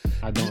Destiny's Child.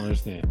 I don't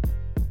understand.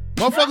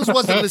 Motherfuckers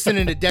wasn't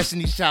listening to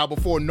Destiny's Child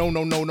before No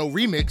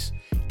remix.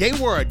 They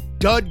were a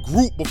dud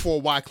group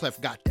before Wyclef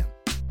got them.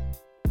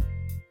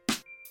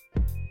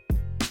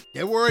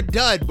 They were a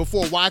dud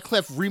before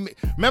Wyclef remix.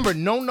 Remember,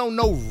 No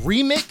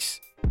remix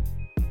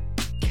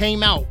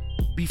came out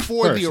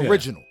before the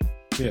original.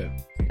 Yeah.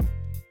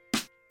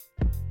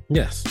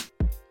 Yes.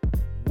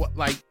 What?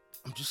 Like,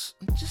 I'm just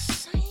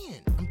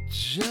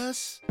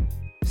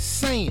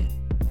saying.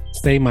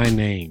 Say my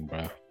name,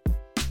 bro.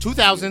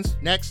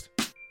 2000s next.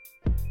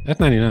 That's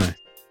 99.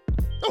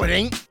 No, it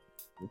ain't.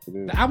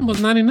 The album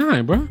was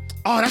 99, bro.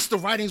 Oh, that's The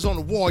Writings on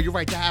the Wall. You're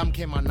right. The album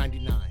came out in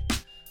 99.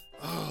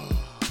 Oh,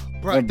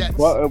 bro, that's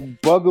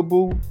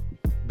Bugaboo.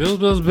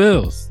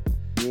 Bills.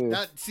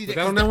 Yeah. That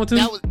on that one too?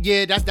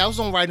 That was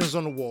on Writings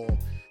on the Wall.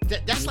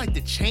 That's like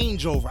the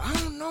changeover. I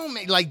don't know,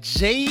 man. Like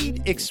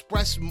Jade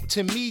expressed more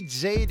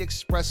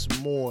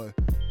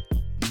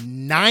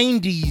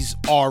 90s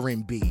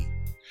R&B,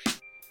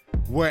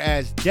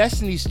 whereas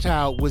Destiny's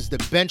Child was the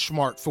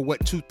benchmark for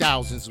what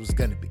 2000s was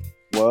gonna be.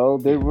 Well,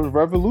 they were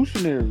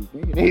revolutionary.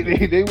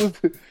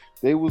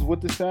 They was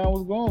what the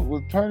sound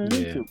was turning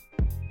into.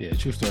 Yeah,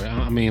 true story.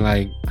 I mean,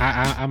 like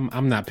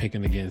I'm not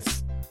picking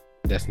against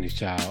Destiny's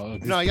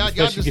Child. No, y'all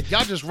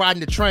just riding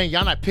the train.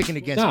 Y'all not picking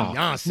against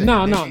Beyonce.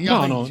 No.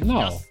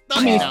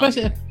 I mean,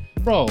 especially,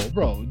 bro,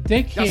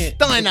 they can't. Y'all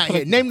stunning out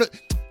here. Name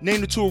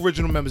the 2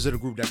 original members of the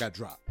group that got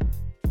dropped.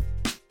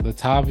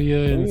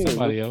 Latavia and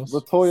somebody else.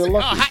 Latoya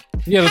Luckett.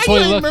 Latoya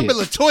Luckett. Remember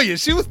Latoya?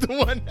 She was the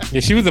one.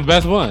 Yeah, she was the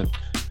best one.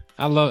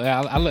 I love.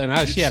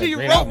 She had a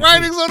great album. She wrote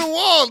Writings on the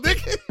Wall,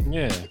 nigga.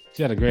 Yeah,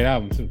 she had a great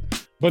album too.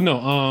 But no,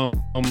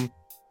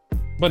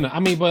 I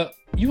mean, but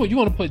you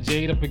want to put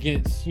Jade up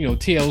against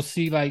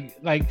TLC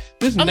like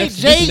this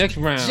next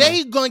round.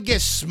 Jade gonna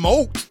get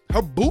smoked.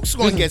 Her boots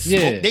gonna get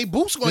smoked. Yeah. They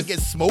boots gonna get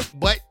smoked.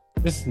 But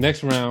this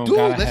next round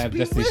gotta have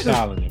Destiny's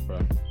Child in it, bro.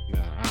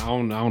 Nah, I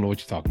don't know what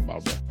you're talking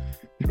about, bro.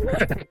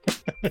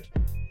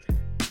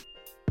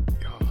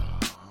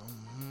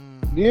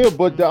 Yeah,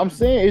 but I'm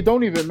saying it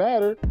don't even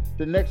matter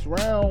the next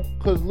round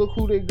because look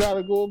who they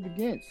gotta go up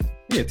against.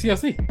 Yeah,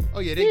 TLC. Oh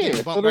yeah, they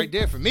getting bumped right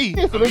there for me.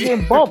 Yeah, so they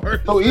getting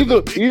bumped. So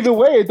either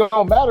way, it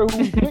don't matter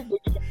who you pick. They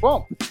getting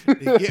bumped.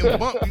 They getting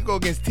bumped. You go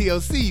against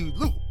TLC.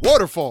 Look,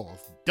 Waterfalls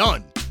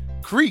done.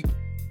 Creep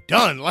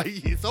done.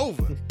 Like it's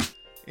over.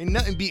 Ain't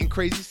nothing beating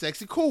Crazy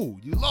Sexy Cool.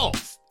 You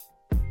lost.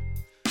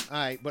 All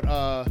right, but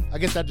I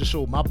guess I just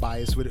showed my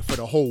bias with it for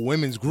the whole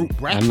women's group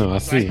bracket. I know. I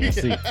see.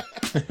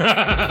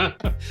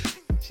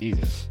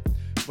 Jesus.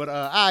 But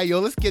all right, yo,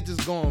 let's get this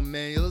going,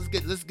 man. Yo, let's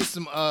get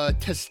some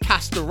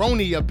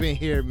testosterone up in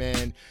here,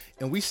 man.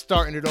 And we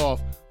starting it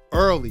off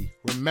early.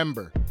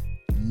 Remember,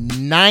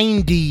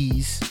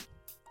 90s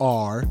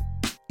R&B.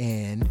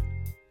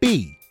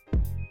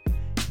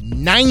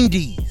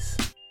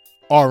 90s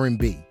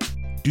R&B.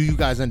 Do you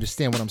guys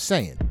understand what I'm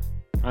saying?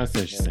 I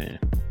understand what you're saying.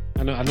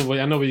 I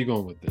know where you're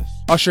going with this.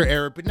 Usher,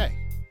 Eric Benet.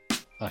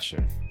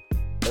 Usher.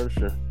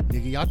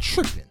 Nigga, y'all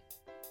tripping.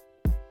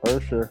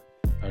 Usher.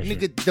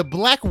 Nigga, the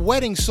Black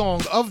Wedding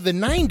song of the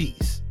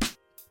 90s.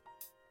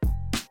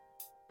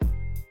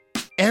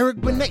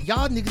 Eric Benet.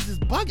 Y'all niggas is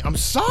bugging. I'm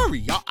sorry,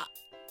 y'all.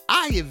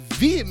 I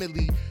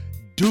vehemently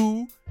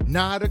do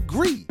not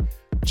agree.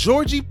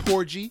 Georgie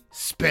Porgy,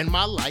 Spend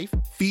My Life,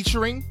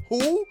 featuring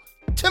who?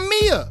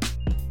 Tamia.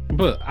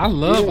 But I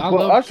love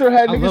Usher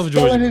had niggas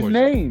spelling his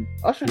name.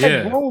 Usher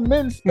had grown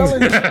men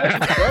spelling his name,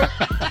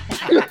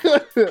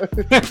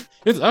 bro.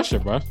 It's Usher,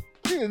 bro.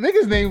 Yeah,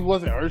 nigga's name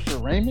wasn't Usher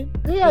Raymond.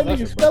 He had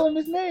niggas spelling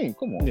his name.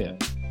 Come on. Yeah.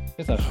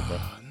 It's Usher, bro.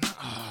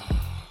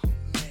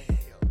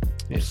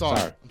 Man,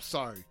 I'm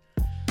sorry.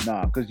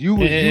 Nah, because you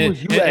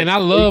and I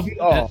love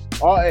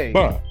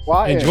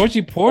and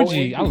Georgie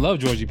Porgy. I love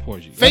Georgie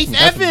Porgy. Faith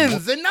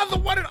Evans, another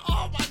one of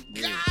oh my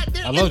god.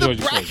 I love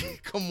Georgie Porgy.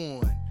 Come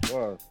on.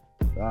 All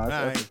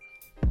right.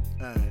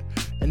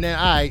 And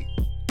then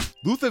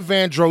Luther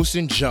Vandross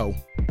and Joe.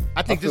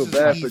 I think this is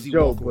bad easy for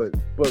Joe,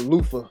 but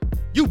Luther.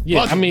 You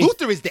bugging. I mean,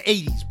 Luther is the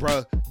 80s,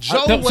 bro.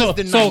 Joe was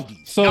the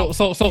 90s. So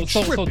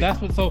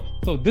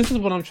this is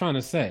what I'm trying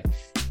to say.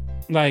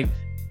 Like,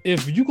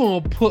 if you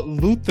gonna put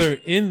Luther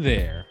in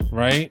there,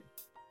 right?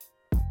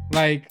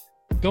 Like,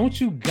 don't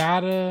you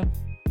gotta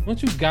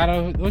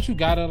don't you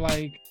gotta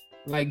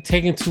like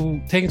take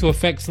into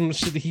effect some of the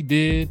shit that he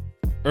did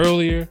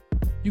earlier?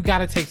 You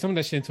gotta take some of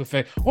that shit into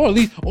effect,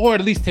 or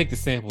at least take the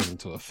samples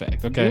into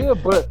effect. Okay. Yeah,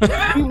 but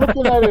you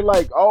looking at it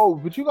like, oh,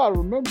 but you gotta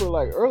remember,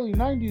 like early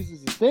 '90s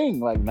is a thing,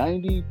 like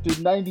 '90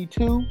 to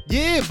 '92.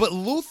 Yeah, but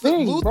Luther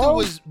He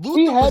was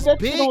had that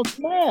big. shit on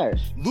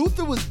Smash.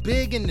 Luther was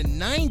big in the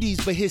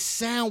 '90s, but his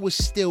sound was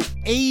still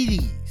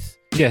 '80s.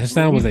 Yeah, his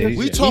sound was 80s.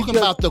 We yeah. talking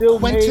about the still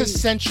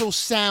quintessential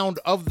sound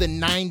of the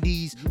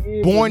 '90s,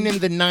 Yeah, born in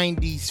the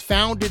 '90s,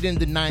 founded in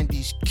the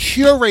 '90s,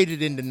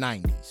 curated in the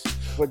 '90s.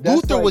 But that's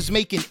Luther like, was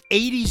making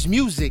 '80s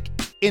music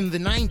in the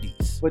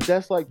 '90s. But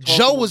that's like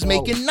Joe was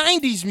about, making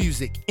 '90s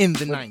music in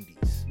the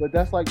 '90s. But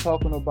that's like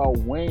talking about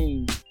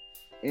Wayne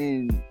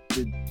in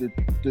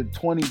the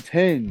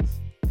 2010s.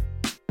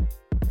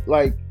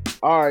 Like,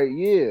 all right,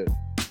 yeah.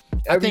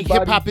 I think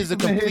hip hop is a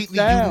Everybody's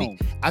completely his sound.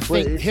 unique. I But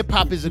think it's- hip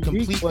hop is a it's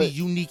unique, completely but-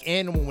 unique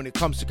animal when it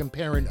comes to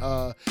comparing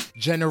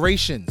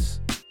generations.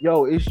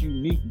 Yo, it's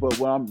unique, but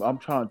what I'm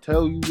trying to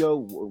tell you,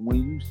 yo, when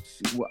you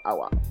see,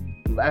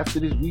 after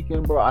this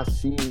weekend, bro, I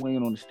seen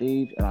Wayne on the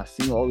stage and I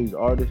seen all these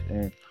artists,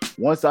 and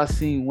once I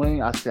seen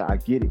Wayne, I said, I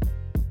get it.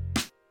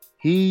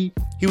 He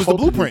was the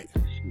blueprint.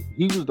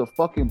 He was the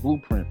fucking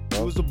blueprint,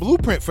 bro. It was the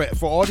blueprint for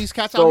all these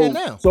cats out here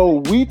now.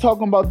 So we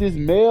talking about this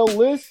male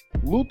list.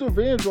 Luther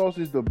Vandross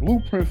is the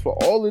blueprint for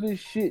all of this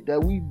shit that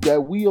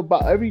we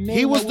about every name.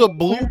 He was the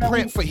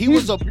blueprint for.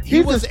 He's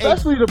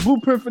especially the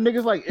blueprint for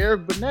niggas like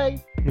Eric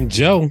Benet And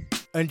Joe.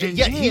 And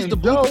yeah, he's the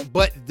Joe. blueprint.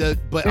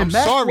 But I'm and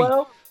sorry,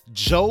 Maxwell.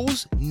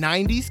 Joe's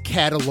 '90s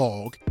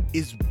catalog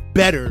is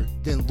better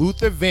than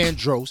Luther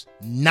Vandross'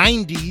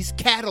 '90s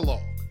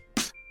catalog.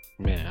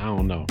 Man, I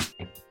don't know.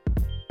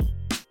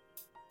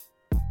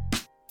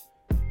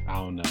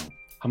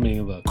 I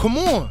mean, look. Come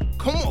on,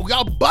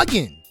 y'all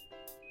bugging.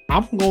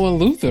 I'm going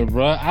Luther,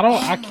 bro.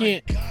 I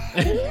can't.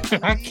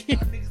 I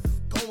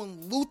can't.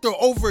 Going Luther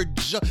over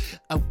Joe.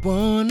 I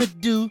wanna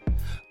do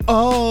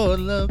all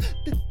of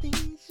the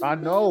things. I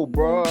know,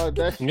 bro.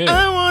 That's Yeah.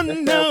 I wanna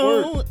That's that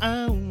know. word.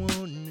 I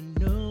wanna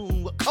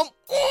know. Come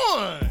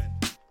on.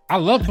 I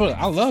love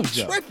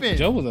Joe. Tripping.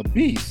 Joe was a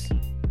beast.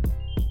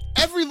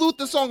 Every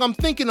Luther song I'm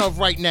thinking of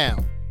right now,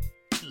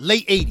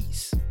 late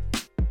 '80s.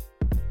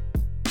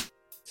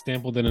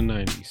 Sampled in the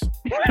 90s.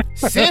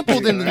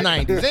 Sampled in the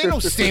 90s. Ain't no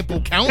sample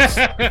counts.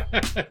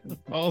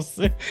 I'm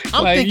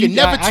thinking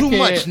never too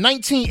much.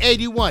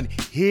 1981.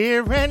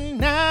 Here and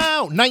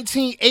now.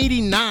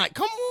 1989.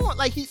 Come on.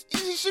 Like, his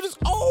shit is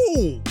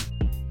old.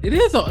 It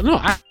is. No,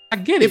 I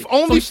get it. If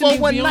only So he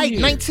for one shouldn't night. be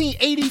on here.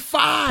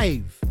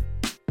 1985.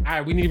 All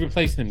right, we need to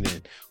replace him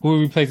then. Who are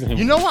we replacing him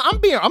You with? know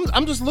what?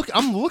 I'm just looking.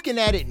 I'm looking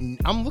at it.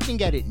 I'm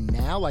looking at it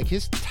now. Like,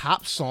 his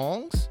top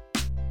songs.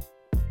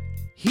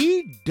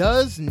 He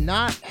does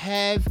not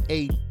have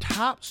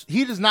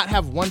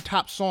one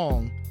top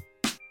song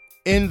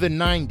in the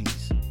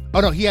 90s. Oh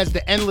no, he has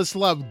the Endless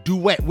Love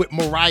duet with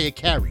Mariah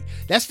Carey.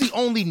 That's the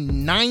only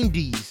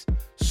 90s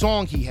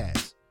song he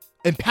has.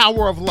 And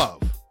Power of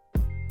Love.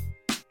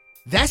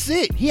 That's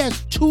it. He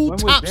has two When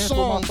was top Dance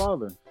songs. With My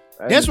Father?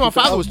 Dance with My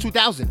Father was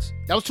 2000s.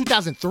 That was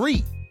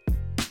 2003.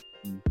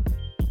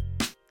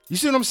 You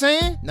see what I'm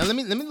saying? Now let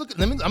me look.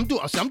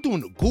 I'm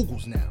doing the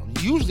Googles now.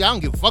 Usually I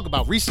don't give a fuck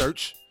about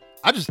research.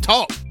 I just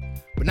talk.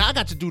 But now I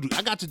got to do the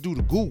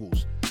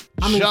Googles.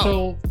 I mean,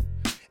 Joe.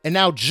 And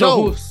now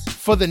Joe who's-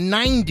 for the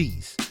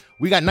 90s.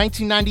 We got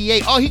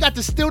 1998. Oh, he got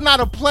the Still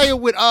Not a Player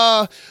with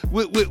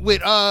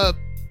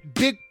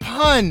Big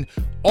Pun.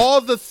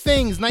 All the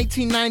Things,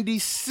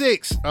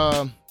 1996.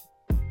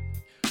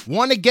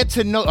 Want to Get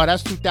to Know. Oh,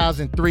 that's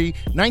 2003.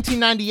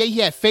 1998, he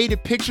had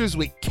Faded Pictures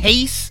with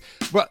Case.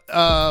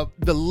 The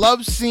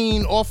Love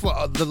Scene off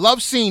of The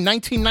Love Scene,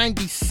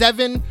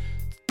 1997.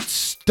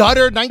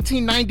 Stutter,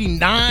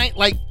 1999.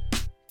 Like,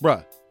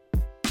 bruh,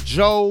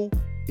 Joe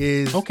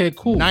is Okay,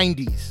 cool.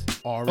 90s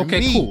R&B.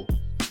 Okay, cool.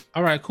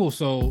 All right, cool.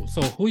 So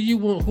who you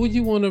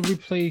want to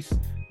replace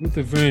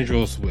Luther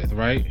Vandross with,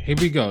 right? Here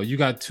we go. You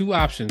got two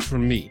options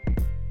from me,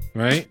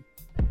 right?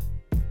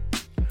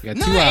 You got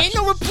No, two ain't options.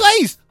 no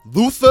replace.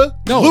 Luther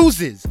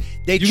loses.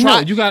 They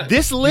tried.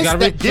 This list that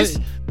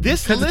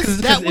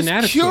was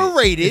inadequate.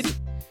 curated.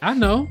 I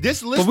know.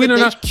 This list But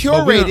that they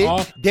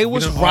curated, they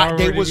was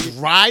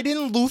riding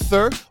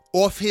Luther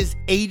off his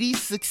 80s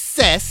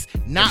success,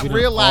 not we done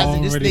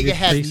realizing this already nigga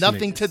has replaced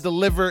nothing niggas. to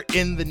deliver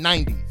in the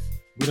 90s.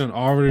 We done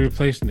already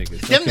replaced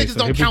niggas. Them Okay, niggas so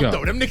don't here we count go.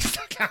 though. Them niggas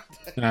don't count.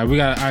 All right, we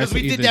got. All right, Because so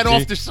we did either that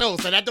off the show,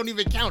 so that don't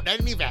even count. That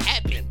didn't even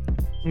happen.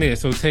 Yeah,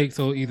 so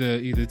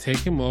either take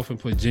him off and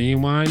put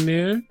Genuine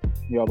there.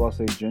 Yeah, I'm about to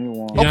say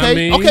Genuine. Yeah. Okay, what I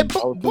mean? okay, I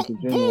was boom,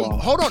 thinking boom. Genuine.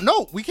 Hold on,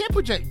 no, we can't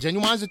put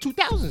Genuine's the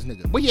 2000s,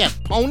 nigga. But he had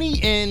Pony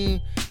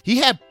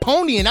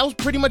and that was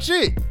pretty much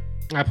it.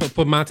 I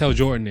put Montel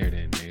Jordan there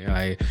then,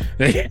 man.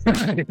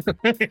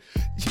 Like,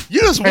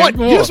 You just want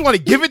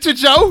to give it to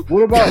Joe?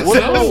 What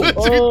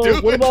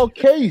about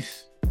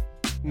Case?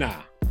 nah.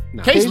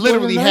 Case Case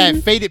literally wasn't had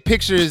nice? Faded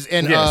Pictures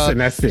and Yes, and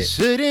that's it.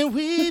 Shouldn't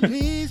we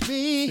please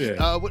be?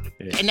 Yeah.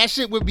 And that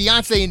shit with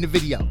Beyonce in the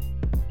video.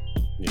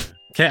 Yeah.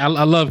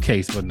 I love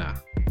Case, but nah.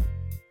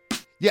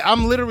 Yeah,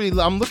 I'm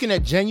looking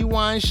at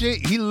Genuine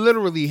shit. He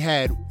literally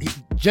had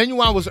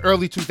Genuine was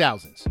early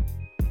 2000s.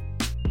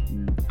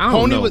 I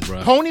don't know,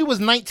 bro. Pony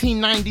was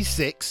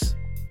 1996.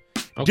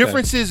 Okay.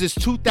 Differences is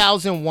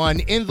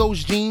 2001. In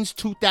Those Jeans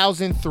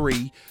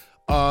 2003.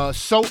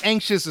 So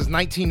Anxious is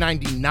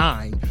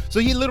 1999. So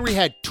he literally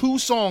had 2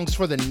 songs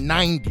for the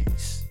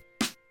 90s.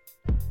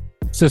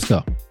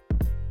 Cisco.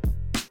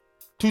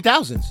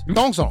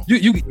 2000s song. I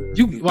did.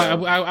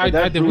 We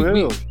got Drew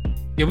Hill.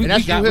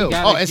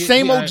 And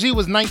Same OG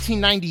was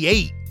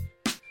 1998.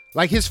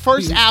 Like his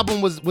first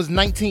album was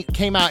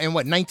came out in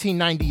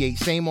 1998.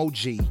 Same OG.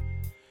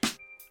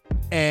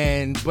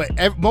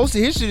 But most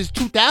of his shit is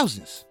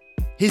 2000s.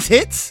 His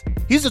hits,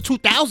 he's a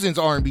 2000s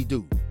R&B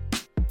dude.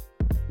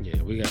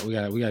 Yeah, we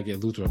gotta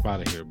get Luther up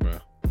out of here, bro.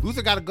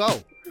 Luther gotta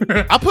go.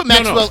 I put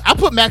Maxwell. No. I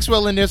put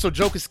Maxwell in there so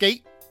Joe could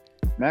skate.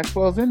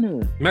 Maxwell's in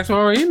there. Maxwell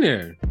already in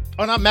there.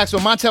 Oh, not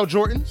Maxwell. Montel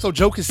Jordan, so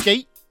Joe could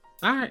skate.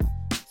 All right.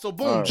 So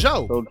boom,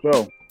 Joe. So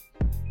Joe.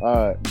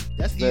 All right.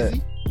 That's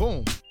easy.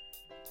 Boom.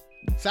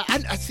 So I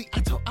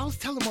was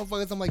telling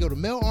motherfuckers, I'm like, yo, the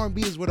male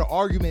R&B is where the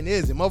argument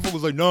is, and motherfuckers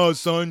was like, no,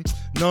 son.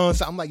 So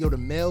I'm like, yo, the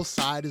male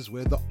side is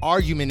where the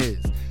argument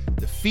is.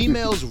 The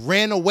females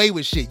ran away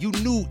with shit. You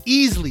knew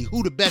easily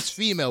who the best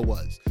female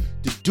was.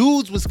 The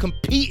dudes was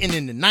competing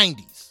in the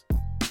 90s,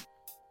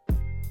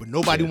 but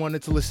nobody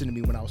wanted to listen to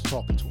me when I was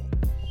talking to them.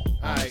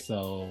 All right.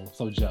 So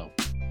Joe.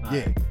 All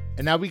yeah. Right.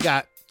 And now we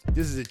got,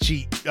 this is a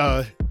cheat.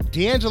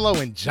 D'Angelo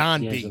and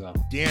John B.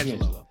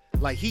 D'Angelo.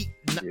 Like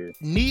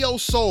neo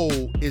soul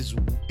is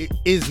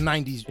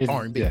 90s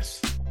R&B.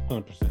 Yes,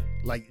 100%.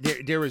 Like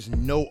there is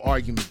no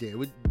argument there.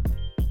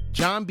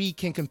 John B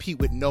can compete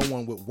with no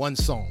one with one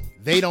song.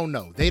 They don't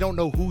know. They don't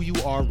know who you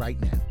are right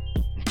now.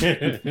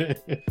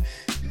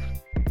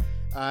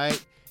 All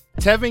right,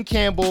 Tevin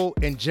Campbell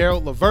and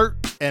Gerald Levert,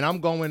 and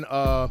I'm going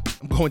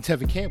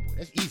Tevin Campbell.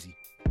 That's easy.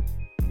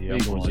 Yeah, I'm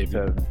going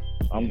Tevin.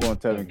 I'm going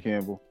Tevin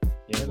Campbell.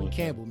 Tevin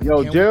Campbell.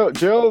 Yo,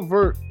 Gerald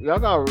Levert. Y'all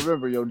gotta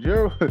remember,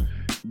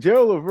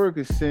 Gerald Levert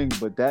could sing,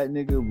 but that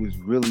nigga was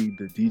really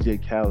the DJ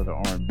Khaled of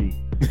R&B.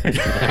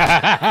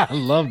 I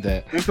love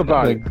that. Think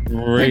about it.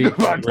 Great, Think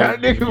about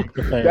that nigga.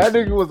 That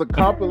nigga was a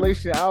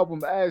compilation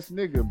album ass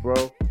nigga,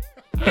 bro.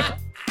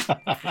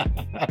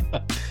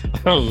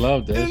 I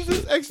love that. It's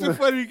just extra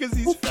funny because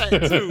he's fat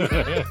too.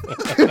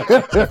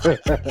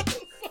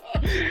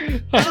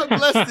 God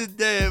bless the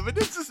damn, but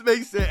this just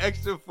makes it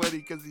extra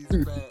funny because he's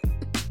fat.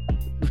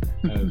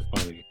 That is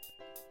funny.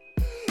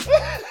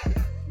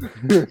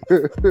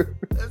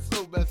 That's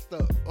so messed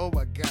up. Oh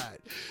my god.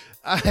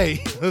 All right,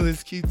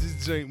 let's keep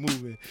this joint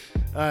moving.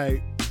 All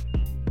right,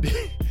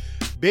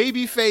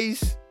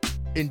 Babyface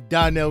and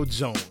Donnell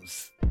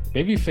Jones.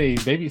 Babyface.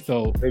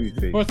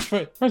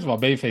 First of all,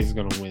 Babyface is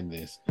gonna win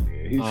this.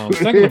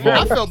 Second of all,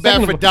 I felt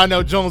bad for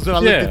Donnell Jones when I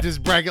looked at this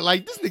bracket.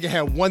 Like, this nigga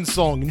had one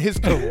song in his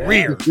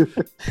career.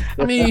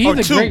 I mean,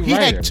 he's a great writer. He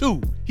had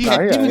two. He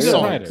had two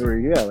songs.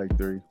 Three. Yeah, like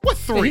 3. What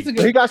 3?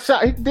 He got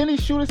shot. Didn't he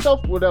shoot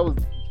himself? Well, that was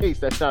Case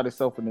that shot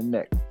himself in the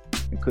neck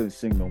and couldn't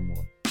sing no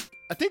more.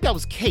 I think that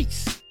was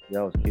Case.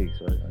 That was Case,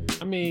 right?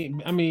 I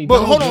mean,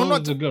 but hold on, I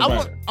want to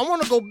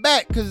go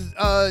back because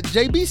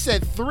JB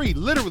said 3.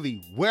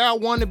 Literally, Where I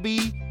Want to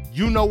Be,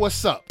 You Know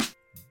What's Up.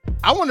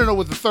 I want to know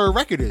what the third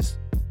record is.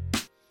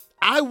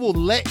 I will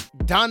let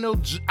Donnell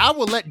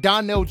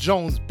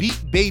Jones beat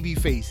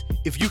Babyface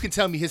if you can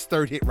tell me his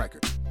third hit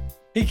record.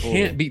 He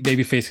can't beat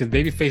Babyface because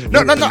Babyface.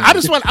 No.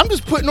 I'm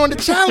just putting on the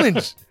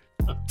challenge.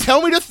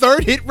 Tell me the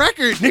third hit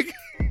record, nigga.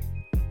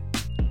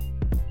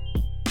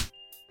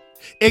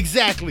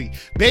 Exactly,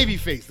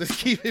 Babyface. Let's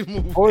keep it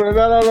moving. Hold on.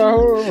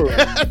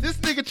 This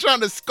nigga trying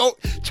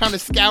to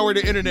scour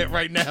the internet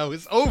right now.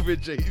 It's over,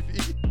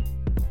 JV.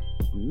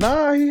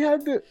 Nah, he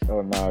had to.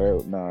 Oh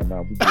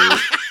nah. We did.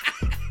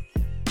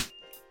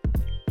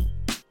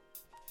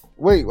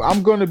 Wait,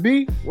 I'm gonna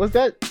be. What's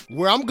that?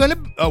 Where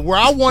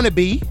I want to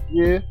be.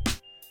 Yeah.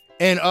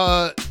 And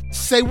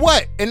Say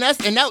What? And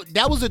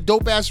that was a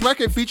dope ass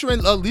record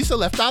featuring Lisa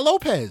Left Eye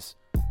Lopez.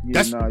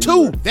 Yeah, that's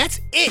 2. Right. That's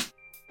it.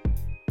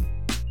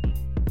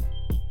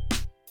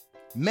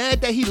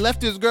 Mad that he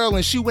left his girl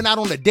and she went out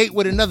on a date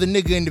with another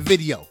nigga in the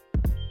video.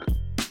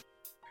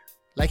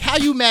 Like, how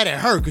you mad at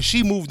her because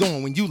she moved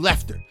on when you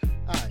left her?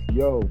 All right.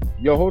 Yo,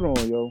 hold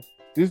on, yo.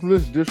 This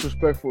list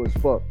disrespectful as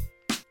fuck.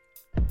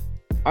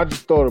 I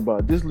just thought about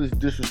it. This list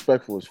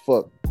disrespectful as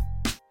fuck.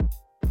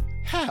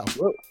 How?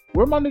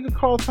 Where my nigga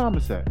Carl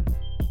Thomas at?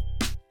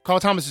 Carl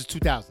Thomas is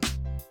 2000.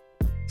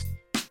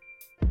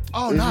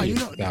 Oh, no, you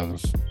know.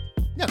 2000s.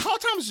 Yeah, Carl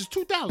Thomas is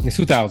 2000. It's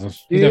 2000s.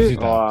 It's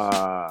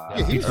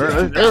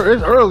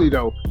early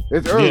though.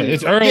 It's early. Yeah,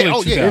 it's early.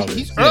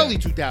 He's early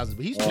 2000,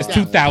 but he's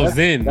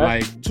 2000.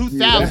 That's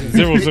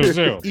 2000.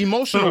 000.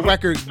 Emotional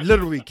Record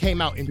literally came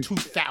out in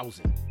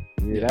 2000.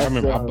 Yeah, I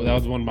remember that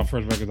was one of my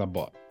first records I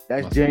bought.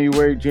 That's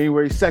January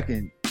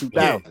 2nd,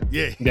 2000.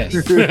 Yeah. Yes.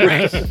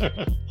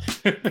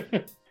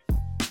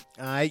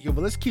 All right, but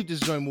let's keep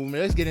this joint moving.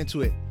 Let's get into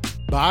it.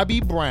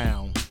 Bobby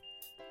Brown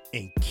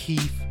and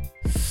Keith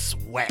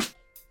Sweat.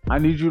 I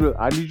need you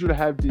to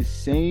have this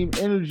same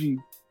energy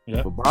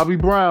Yeah. for Bobby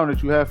Brown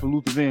that you had for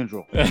Luther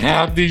Vandross.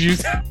 How did you?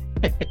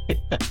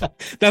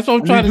 That's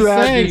what I'm trying to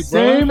say, bro.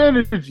 Same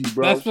energy,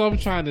 bro. That's what I'm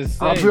trying to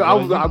say. I need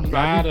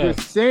the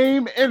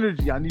same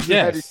energy. I need you to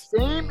have the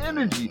same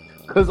energy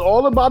because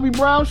all the Bobby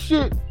Brown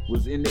shit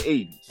was in the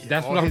 80s.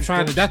 That's what I'm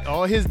trying to. That's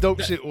all his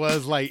dope shit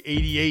was like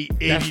 88,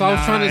 89. That's what I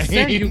was trying to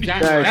say. You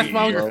got.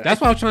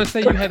 That's what I was trying to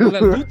say. You had to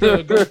let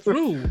Luther go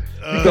through.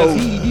 So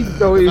is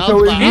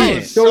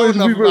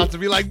we about to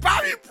be like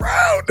Bobby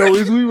Brown. So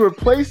is we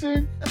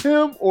replacing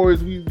him or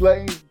is we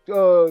letting?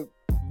 But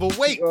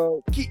wait,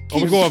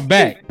 we're going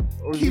back.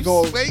 Wait.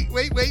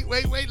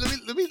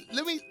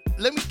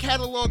 Let me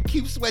catalog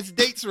Keith Sweat's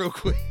dates real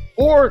quick.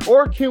 Or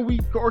can we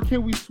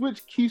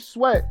switch Keith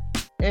Sweat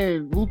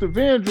and Luther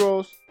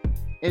Vandross,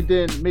 and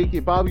then make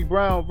it Bobby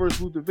Brown versus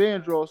Luther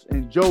Vandross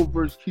and Joe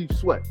versus Keith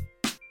Sweat?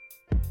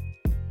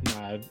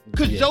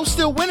 Because Joe's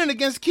still winning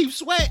against Keith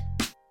Sweat.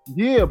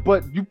 Yeah,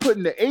 but you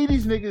putting the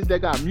 80s niggas that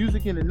got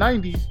music in the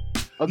 90s.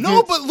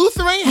 No, but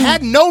Luther ain't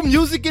had no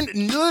music in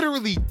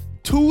literally.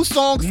 2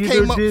 songs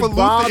came up for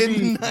Luther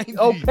in the 90s.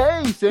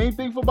 Okay, same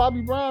thing for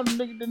Bobby Brown. The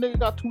nigga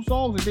got 2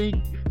 songs and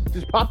then he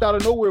just popped out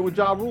of nowhere with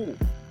Ja Rule.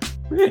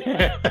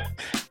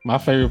 My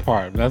favorite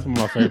part. That's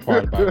my favorite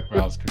part about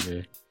Brown's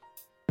career.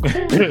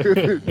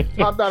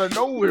 Popped out of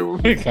nowhere.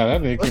 God,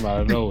 that nigga came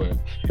out of nowhere.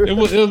 It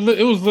was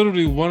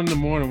literally 1 in the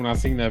morning when I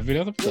seen that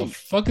video. I was like, what the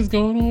fuck is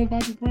going on with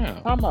Bobby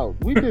Brown? I'm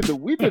out. We did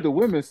the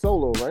women's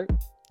solo, right?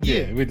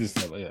 Yeah, we did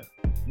solo. Yeah.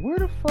 Where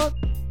the fuck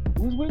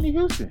was Whitney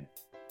Houston?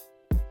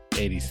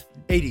 80s.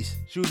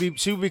 She would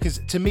be because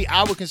to me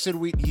I would consider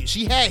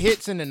she had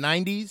hits in the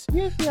 90s.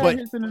 Yeah, she had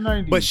hits in the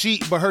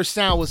 90s. But her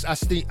sound was I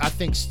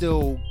think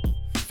still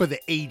for the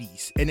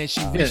 80s, and then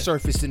she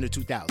resurfaced in the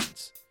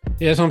 2000s.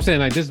 Yeah, that's what I'm saying.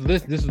 Like this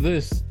list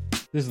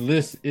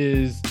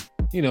is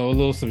a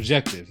little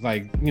subjective.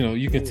 Like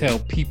you can tell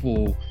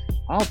people.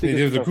 I don't think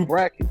there's a group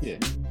bracket. Yeah,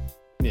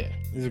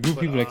 there's a group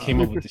of people that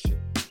came up with this shit.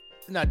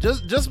 Now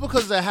just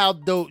because of how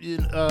dope.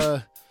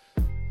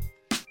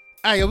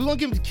 All right, we're gonna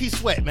give it to Keith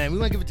Sweat, man. We're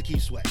gonna give it to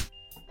Keith Sweat.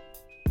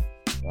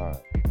 All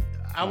right.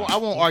 I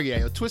won't argue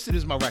that. Twisted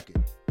is my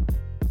record.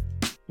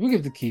 We'll give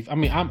it to Keith. I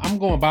mean, I'm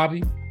going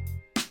Bobby.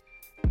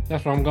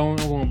 That's where I'm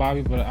going. I'm going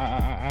Bobby, but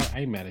I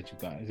ain't mad at you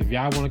guys. If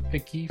y'all want to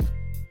pick Keith,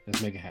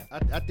 let's make it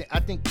happen. I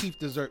think Keith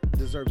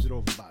deserves it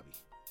over Bobby.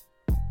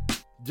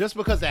 Just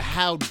because of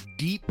how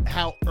deep,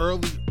 how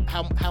early,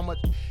 how much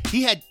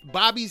he had.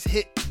 Bobby's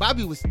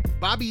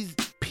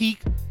peak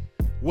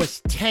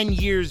was 10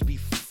 years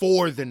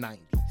before the 90s.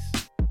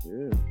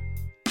 Yeah.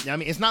 I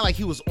mean, it's not like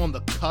he was on the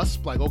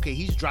cusp. Like, okay,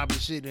 he's dropping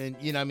shit, and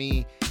you know what I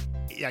mean.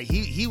 Yeah,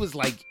 he was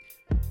like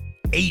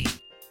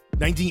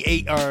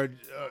 1980 or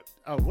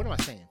what am I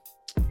saying?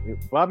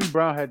 Bobby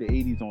Brown had the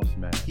 80s on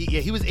Smash.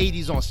 He was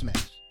 80s on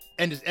Smash.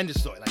 End of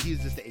story. Like he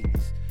was just the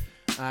 80s.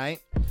 All right,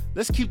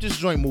 let's keep this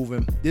joint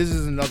moving. This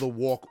is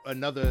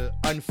another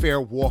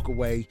unfair walk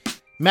away.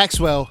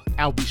 Maxwell,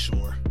 I'll be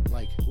sure.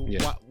 Like,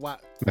 why?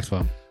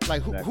 Maxwell.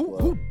 Like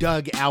who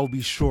dug Al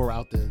B. Shore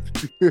out there?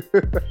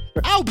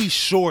 Al B.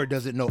 Shore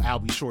doesn't know Al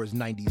B. Shore's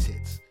 90s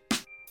hits.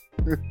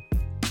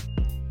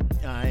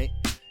 All right.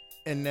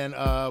 And then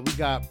we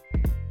got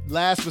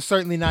last but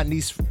certainly not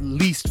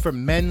least for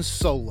men's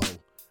solo,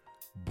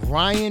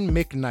 Brian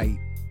McKnight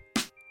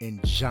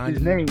and Johnny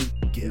His name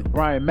Gill. Is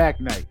Brian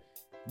McKnight.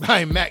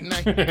 Brian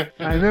McKnight.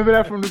 I remember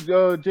that from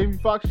the Jamie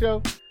Foxx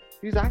show.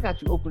 He's like, I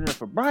got you opening up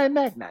for Brian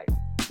McKnight.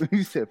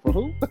 He said, for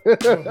who?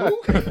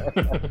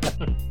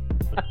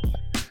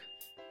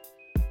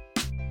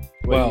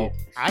 Well,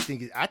 I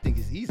think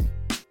it's easy.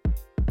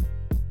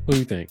 Who do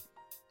you think?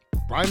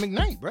 Brian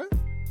McKnight, bro.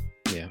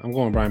 Yeah, I'm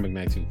going Brian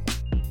McKnight too.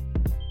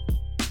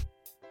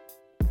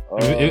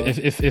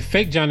 If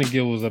fake Johnny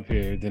Gill was up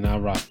here, then I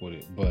rock with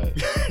it. But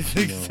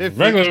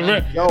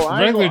regular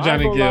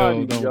Johnny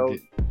Gill don't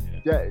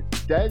get.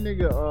 That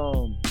nigga,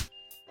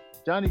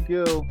 Johnny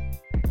Gill,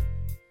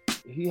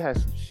 he had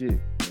some shit,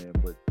 man.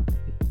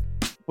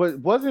 But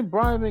wasn't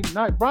Brian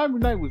McKnight? Brian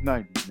McKnight was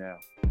 90s now,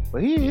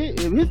 but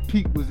his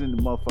peak was in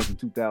the motherfucking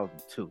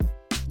 2002.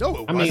 No,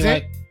 it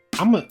wasn't.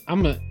 I mean,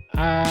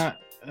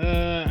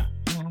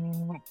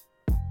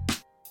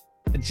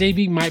 like,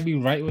 JB might be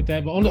right with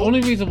that, but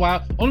only reason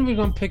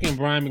I'm picking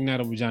Brian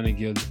McKnight over Johnny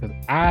Gill is because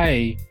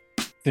I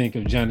think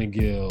of Johnny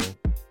Gill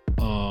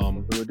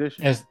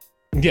as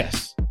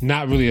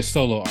not really a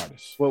solo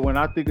artist. Well, when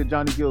I think of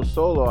Johnny Gill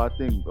solo, I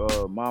think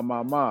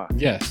Ma.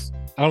 Yes.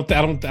 I don't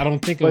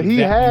think but of he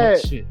that had,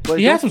 much shit. But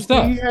he had some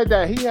stuff. He had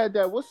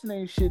that what's the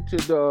name shit to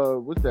the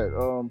what's that?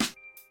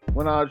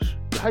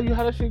 How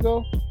that shit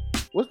go?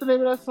 What's the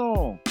name of that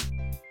song?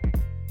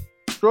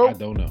 Stroke? I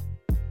don't know.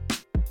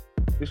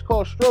 It's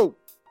called Stroke.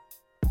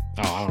 Oh,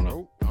 I don't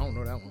know. I don't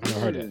know that one. I never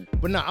heard that.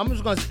 But no, I'm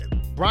just gonna say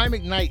Brian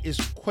McKnight is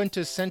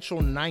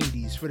quintessential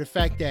 90s for the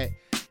fact that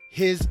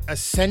his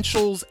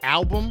Essentials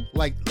album,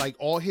 like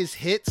all his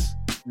hits,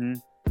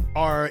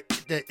 are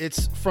that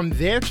it's from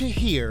there to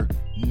here,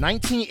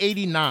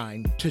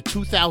 1989 to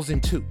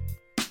 2002.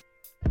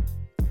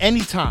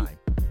 Anytime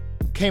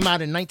came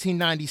out in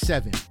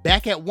 1997.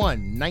 Back at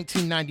One,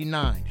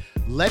 1999.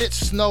 Let It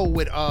Snow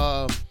with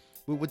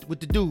with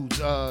the dudes.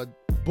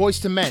 Boys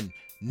to Men,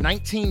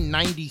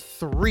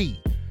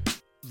 1993.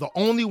 The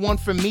Only One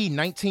for Me,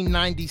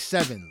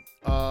 1997.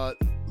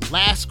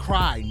 Last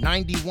Cry,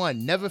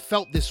 91. Never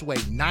Felt This Way,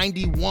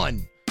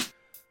 91.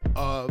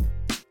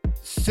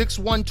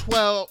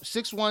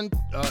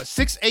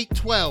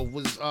 6812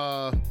 was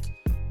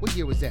what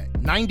year was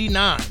that?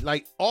 99.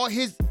 Like all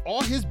his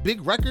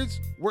big records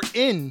were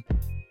in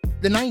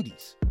the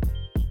 90s.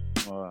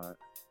 All right.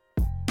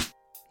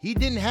 He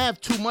didn't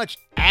have too much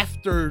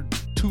after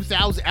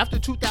 2000. After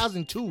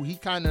 2002, he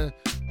kind of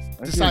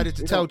decided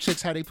to tell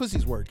chicks how they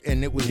pussies work,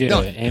 and it was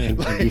done. And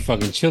do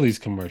fucking Chili's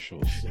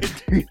commercials.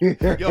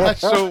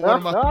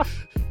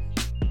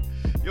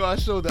 I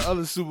showed the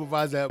other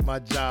supervisor at my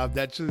job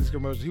that Chili's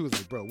commercial. He was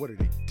like, "Bro, what are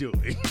they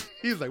doing?"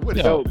 He was like, "What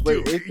are they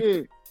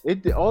doing?"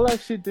 It did. All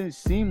that shit didn't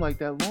seem like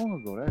that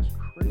long ago. That's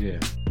crazy. Yeah.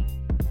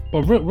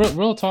 But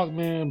real talk,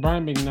 man.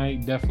 Brian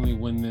McKnight definitely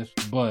win this,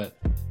 but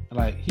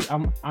like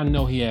I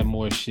know he had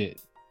more shit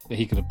that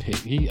he could have picked.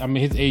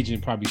 His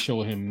agent probably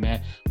showed him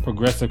mad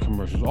progressive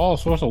commercials, all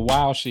sorts of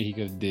wild shit he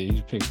could have did. He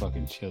just picked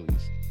fucking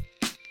Chili's.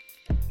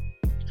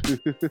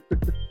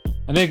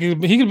 And then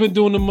he could have been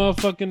doing the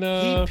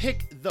motherfucking. He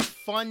picked the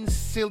fun,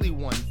 silly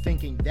one,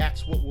 thinking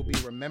that's what will be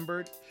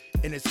remembered,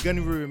 and it's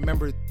gonna be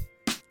remembered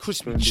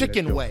crispy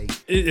chicken way.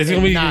 It's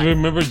gonna be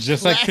remembered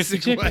just like crispy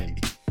chicken. Way.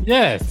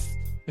 Yes.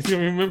 It's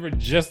gonna be remembered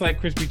just like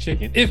crispy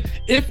chicken. If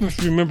it's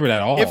remembered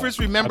at all. If it's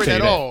remembered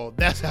at all,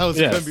 that's how it's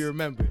gonna be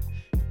remembered.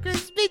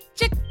 Crispy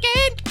chicken,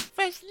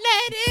 fresh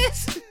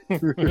lettuce,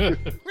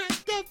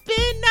 wrapped up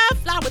in a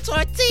flour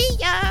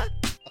tortilla.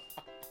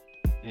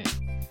 Yeah.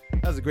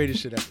 That was the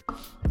greatest shit ever. All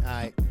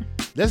right,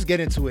 let's get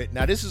into it.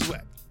 Now, this is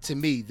what, to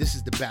me, this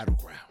is the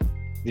battleground.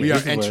 Yeah, we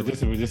are entering.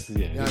 This is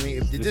you know what I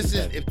mean?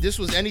 If this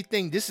was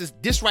anything,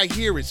 this right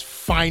here is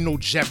Final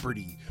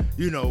Jeopardy.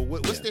 You know,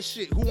 what's that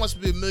shit? Who Wants to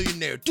Be a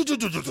Millionaire?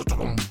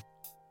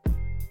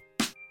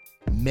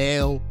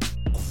 Male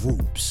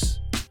groups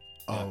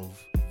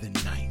of the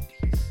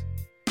 90s.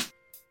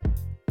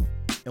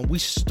 And we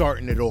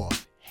starting it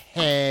off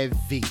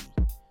heavy.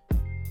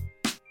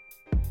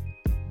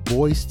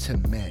 Boys to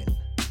Men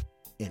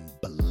in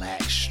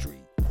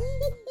Blackstreet.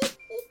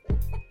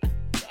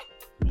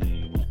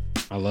 Man,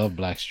 I love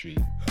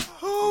Blackstreet.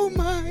 Oh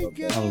my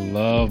God. I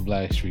love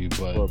Blackstreet,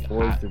 but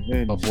Boys to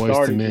Men.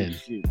 Boys to Men.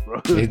 Shit,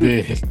 bro. They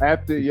did.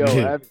 After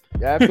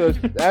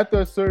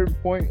a certain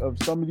point of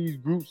some of these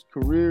groups'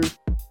 careers,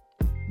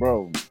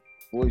 bro, it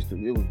was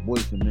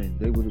Boys to Men.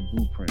 They were the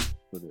blueprint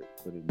for the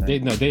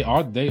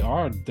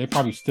 90s. They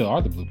probably still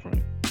are the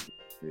blueprint.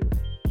 Yeah.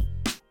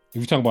 If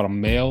you're talking about a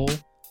male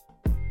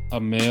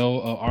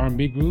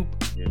RnB group,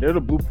 yeah, they're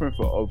the blueprint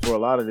for a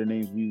lot of the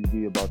names we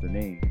hear about the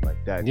name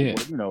like that. Yeah,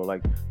 you know,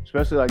 like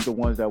especially like the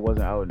ones that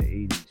wasn't out in the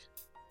 80s.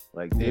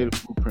 Like they're the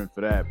blueprint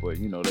for that, but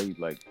you know they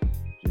like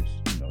just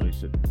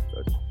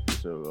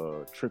it's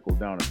a trickle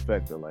down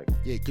effect of like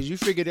because you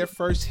figure their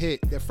first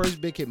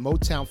big hit,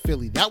 Motown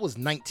Philly, that was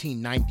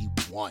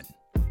 1991.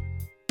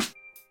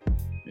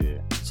 Yeah,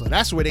 so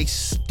that's where they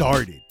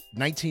started,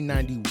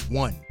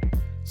 1991.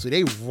 So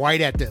they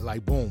right at that,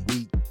 like boom,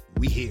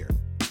 we here.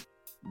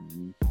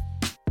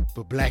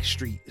 But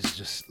Blackstreet is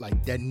just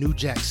like that New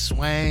Jack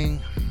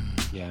Swang.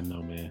 Yeah, I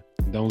know, man.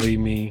 Don't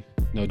Leave Me,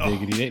 No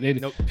Diggity. They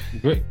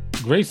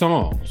great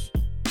songs.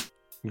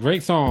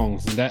 Great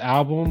songs. And that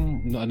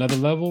album, Another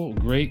Level,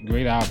 great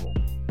album.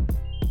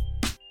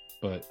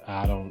 But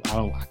I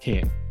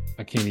can't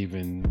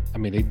even. I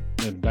mean,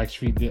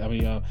 Blackstreet did.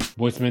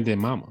 Boyz II Men did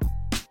Mama.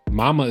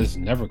 Mama is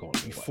never going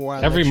to be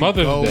every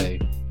Mother's Day.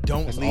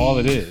 That's leave. All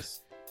it is.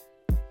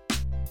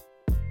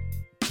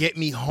 Get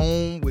Me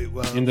Home with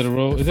End of the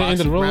Road. Is it End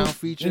of the Road?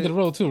 End of the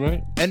Road too,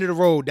 right? End of the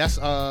Road. That's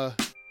Boyz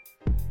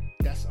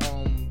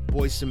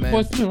II Men.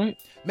 Boyz II Men, right?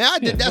 Man, I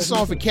did that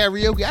song for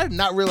karaoke. I did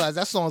not realize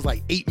that song was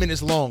like 8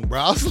 minutes long, bro.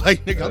 I was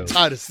like, nigga, I'm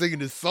tired of singing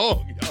this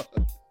song, yo.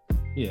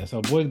 Yeah,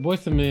 so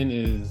Boyz II Men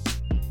is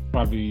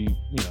probably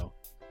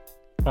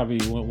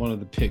one of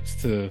the picks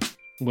to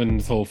win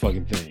this whole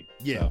fucking thing.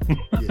 Yeah. So.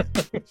 Yeah.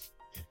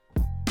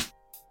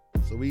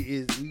 So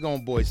we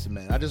going Boyz II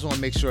Men. I just want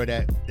to make sure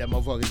that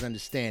motherfuckers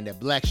understand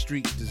that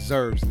Blackstreet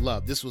deserves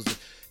love.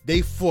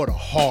 They fought a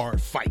hard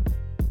fight.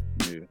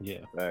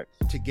 Yeah.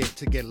 To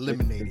get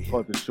eliminated. They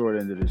caught the short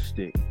end of the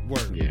stick.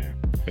 Word. Yeah,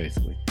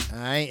 basically. All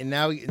right, and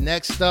now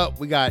next up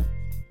we got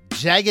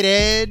Jagged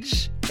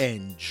Edge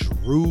and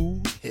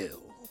Dru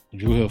Hill.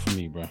 Dru Hill for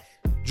me, bro.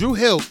 Dru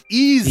Hill,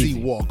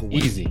 easy walk away.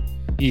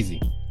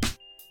 Easy.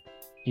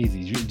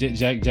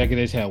 Jagged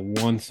Edge had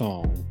one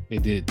song. They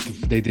did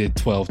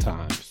 12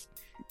 times.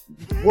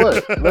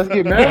 What? Let's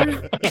Get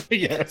Married?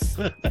 Yes.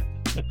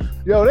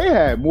 Yo, they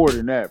had more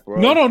than that,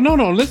 bro. No.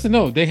 Listen,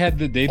 no. They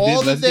did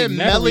all Let's of their Get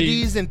Married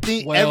melodies and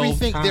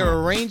everything, times. their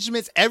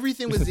arrangements,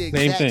 everything was the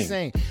exact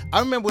same. I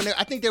remember when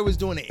I think they was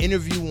doing an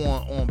interview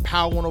on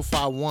Power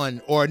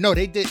 105.1, or no,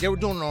 they were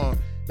doing it on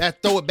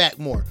that Throw It Back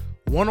More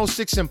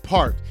 106 in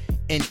Park,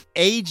 and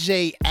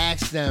AJ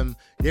asked them.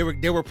 They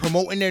were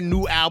promoting their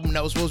new album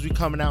that was supposed to be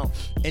coming out,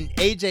 and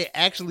AJ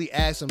actually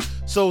asked them,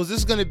 "So is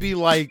this gonna be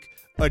like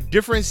a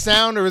different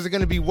sound, or is it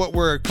going to be what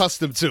we're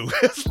accustomed to?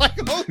 It's like,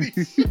 holy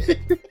shit.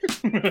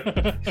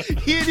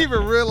 He didn't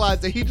even realize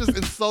that he just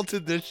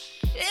insulted the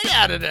shit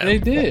out of them. They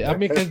did. I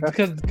mean,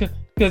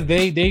 because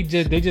they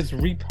just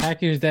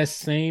repackaged that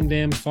same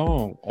damn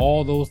song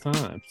all those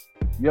times.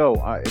 Yo,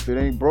 if it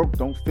ain't broke,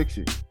 don't fix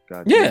it.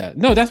 God Yeah, damn.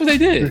 no, that's what they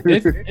did.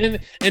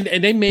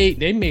 and they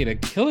made a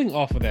killing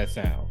off of that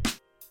sound.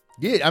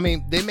 Yeah, I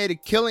mean, they made a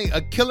killing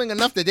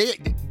enough that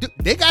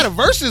they got a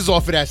verses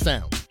off of that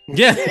sound.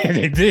 Yeah,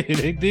 they did.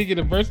 They did get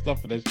a verse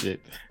off of that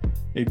shit.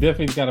 They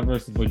definitely got a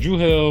verse. But Drew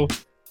Hill,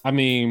 I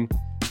mean,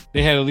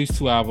 they had at least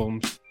 2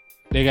 albums.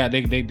 They got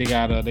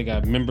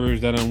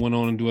members that went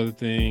on and do other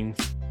things.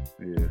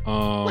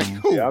 Yeah. Wait,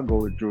 who? Yeah, I'll go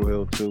with Drew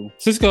Hill too.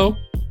 Cisco.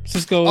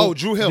 Oh,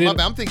 Drew Hill. My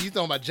bad. I'm thinking you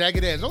talking about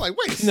Jagged Edge. I'm like,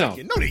 wait a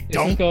second. No, they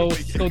don't.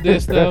 Cisco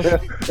did stuff.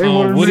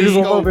 Woody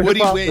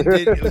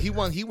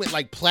went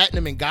like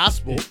platinum in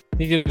gospel.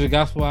 He did the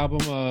gospel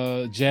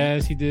album.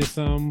 Jazz. He did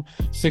some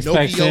Six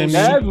Pack Sammy.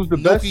 Jazz was the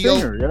best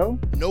singer, yo.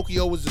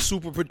 Nokia was a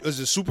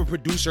super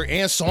producer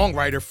and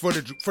songwriter for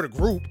the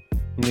group.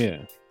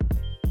 Yeah.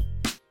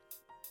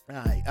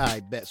 All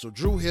right, bet. So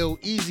Drew Hill,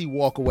 easy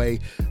walk away.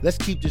 Let's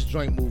keep this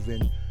joint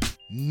moving.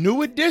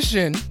 New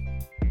Edition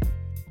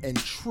and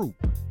Troop.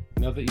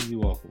 Another easy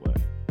walk away.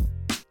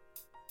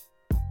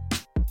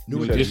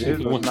 New Edition.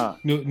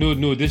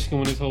 New Edition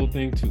on this whole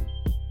thing too.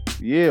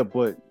 Yeah,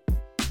 but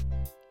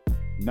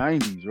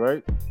 90s,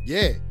 right?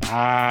 Yeah.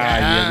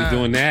 Yeah, we're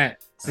doing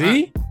that.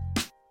 See?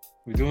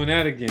 We're doing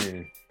that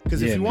again.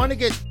 Because if you want to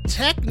get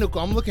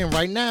technical, I'm looking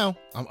right now.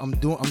 I'm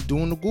doing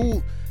the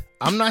Google.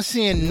 I'm not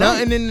seeing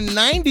nothing in the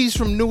 90s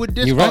from New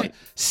Edition. You're right.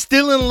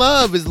 Still in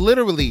Love is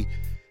literally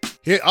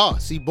here. Oh,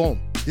 see, boom.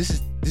 This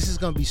is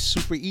gonna be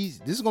super easy.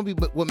 This is gonna be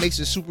what makes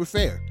it super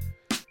fair.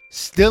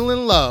 Still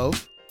in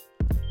Love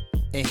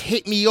and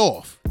Hit Me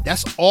Off.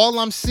 That's all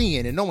I'm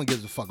seeing, and no one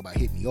gives a fuck about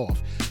Hit Me Off.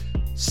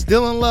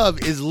 Still in Love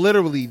is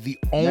literally the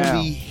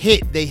only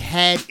hit they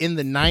had in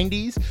the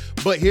 90s.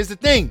 But here's the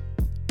thing.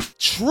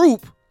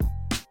 Troop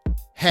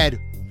had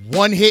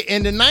one hit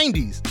in the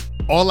 90s.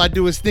 All I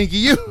Do Is Think of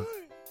You.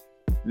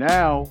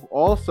 Now,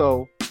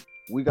 also,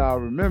 we gotta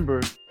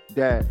remember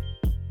that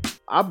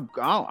I'm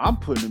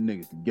putting them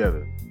niggas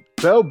together.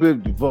 Bell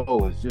Biv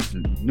DeVoe is just a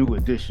New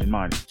Edition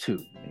 -2.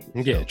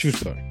 Nigga. Yeah, true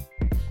story.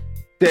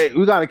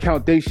 We gotta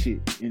count they shit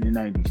in the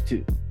 90s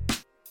too.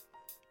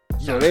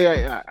 So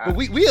but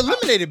we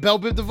eliminated Bell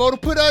Biv DeVoe to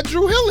put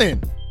Drew Hill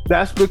in.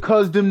 That's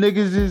because them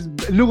niggas is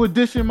New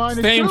Edition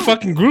 -2. Same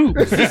fucking group.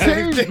 It's the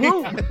same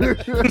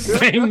group.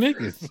 Same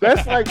niggas.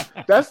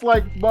 That's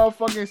like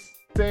motherfucking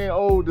saying,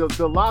 oh,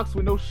 the locks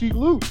with no sheet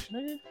loose,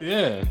 nigga.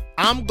 Yeah.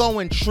 I'm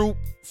going Troop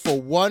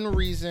for one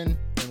reason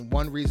and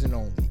one reason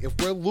only. If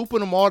we're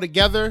looping them all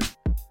together,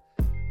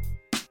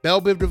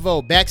 Bell Biv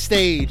DeVoe,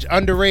 Backstage,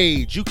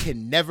 Underage, you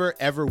can never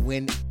ever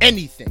win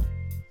anything.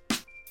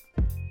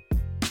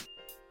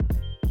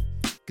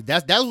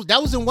 That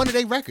was in one of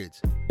their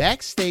records.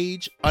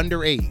 Backstage,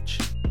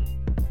 Underage.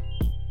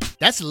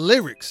 That's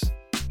lyrics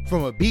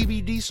from a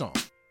BBD song.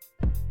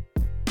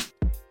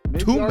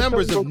 Maybe 2 R.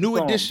 members Kelly of New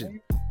wrote the Edition. song.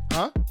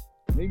 Huh?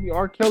 Maybe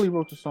R. Kelly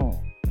wrote the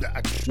song.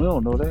 We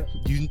don't know that.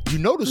 You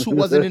notice who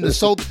wasn't in the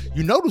solo.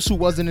 You notice who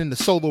wasn't in the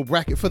solo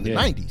bracket for the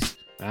 90s.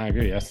 I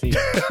agree. I see.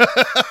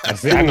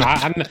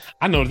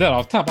 I know that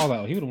off top. I was like,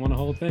 oh, he would have won the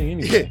whole thing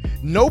anyway. Yeah,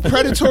 no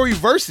predatory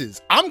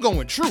verses. I'm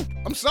going Troop.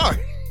 I'm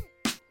sorry.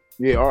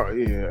 Yeah,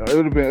 it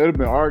would have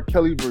been R.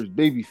 Kelly versus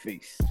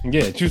Babyface.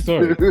 Yeah, true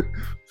story.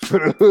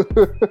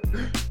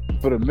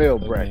 for the male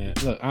Look,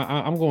 bracket. man, look,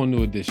 I'm going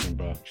New Edition,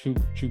 bro. Troop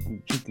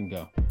can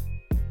go.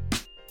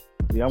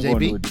 Yeah, I'm JB? going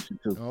New Edition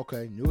too.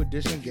 Okay, New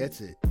Edition gets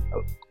it.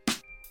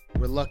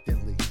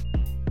 Reluctantly.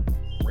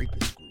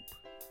 Rapist group.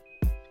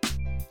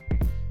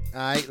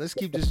 All right, let's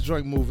keep this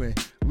joint moving.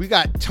 We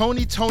got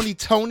Tony,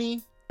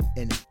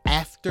 and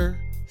After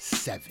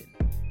 7.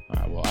 All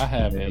right, well, I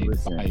have a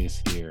listen.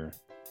 bias here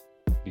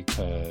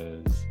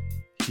because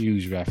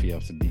huge Raphael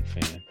Sadiq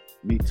fan.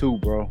 Me too,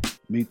 bro.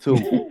 Me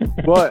too.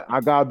 But I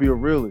gotta be a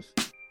realist.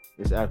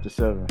 It's After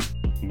 7.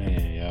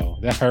 Man, yo,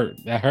 that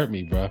hurt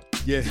me, bro.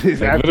 Yeah.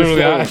 It's Like, After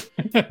literally,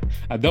 7.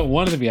 I don't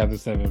want it to be After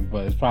 7,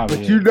 but it's probably.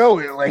 But you know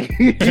it, like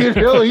you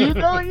know,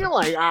 you're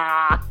like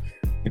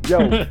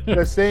Yo,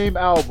 the same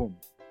album,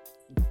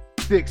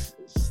 six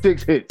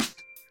hits.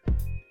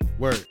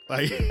 Word.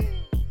 Like,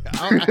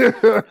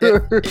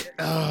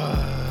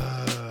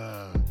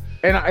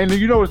 and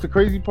you know what's the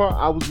crazy part?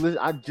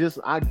 I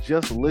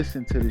just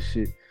listened to this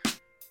shit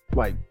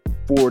like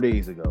 4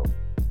 days ago,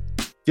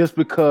 just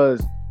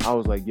because I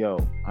was like, yo,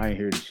 I ain't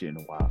heard this shit in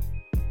a while.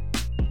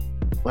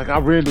 Like I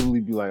randomly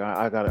be like,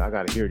 I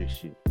gotta hear this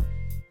shit.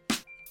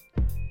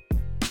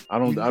 I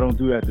don't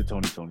do that to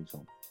Tony.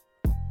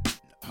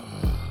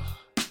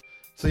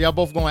 So y'all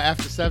both going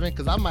After 7?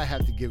 Because I might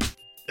have to give.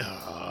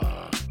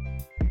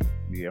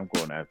 Yeah, I'm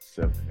going After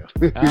 7. Yo.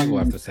 I'll go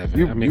After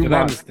 7. I mean, because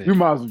I understand. You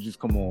might as well just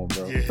come on,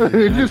 bro. Yeah.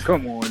 Just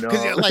come on, dog.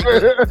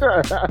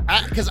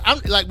 Because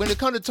I'm like, when it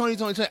comes to Tony,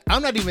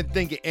 I'm not even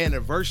thinking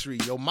anniversary.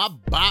 Yo, my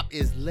bop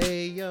is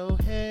lay your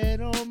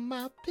head on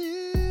my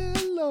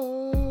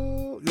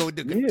pillow. Yo,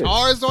 the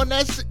guitars on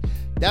that shit,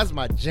 that's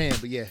my jam.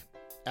 But yeah,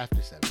 after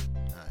 7,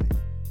 all right.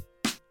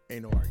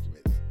 Ain't no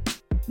arguments.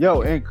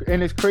 Yo,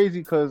 and it's crazy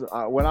because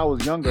when I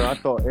was younger, I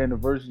thought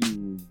Anniversary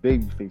was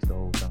Babyface the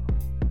whole time.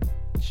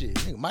 Shit,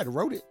 nigga might have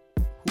wrote it.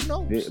 Who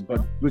knows? Yeah,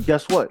 but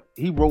guess what?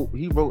 He wrote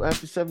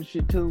After 7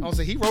 shit too. I'll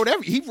say he wrote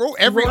every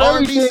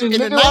R&B in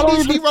the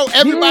 90s. He wrote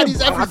everybody's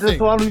everything.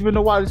 I don't even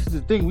know why this is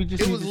the thing. We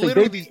just it was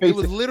literally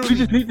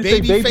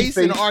Babyface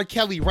and R.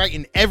 Kelly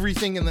writing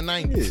everything in the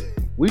 90s. Yeah.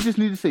 We just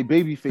need to say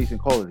Babyface and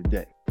call it a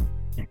day.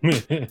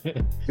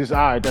 Just all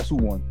right. That's who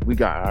won. We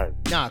got all right.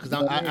 Nah, because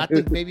I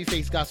think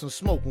Babyface got some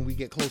smoke when we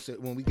get closer.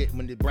 When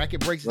the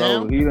bracket breaks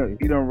down. He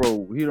done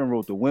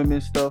wrote the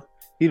women's stuff.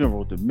 He done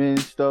wrote the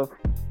men's stuff,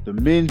 the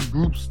men's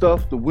group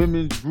stuff, the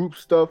women's group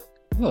stuff.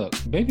 Look,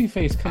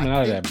 Babyface coming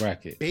out of that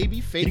bracket.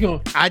 Babyface, he gonna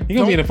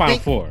be in the Final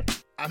Four.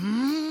 He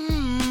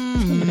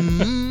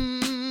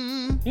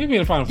gonna be in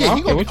the Final Four. Yeah,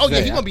 he gonna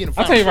be in the Final Four.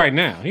 I'll tell you right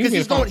now.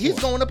 He's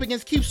going up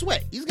against Keith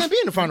Sweat. He's gonna be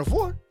in the Final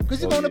Four because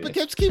he's going up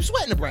against Keith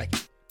Sweat in the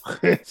bracket.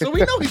 So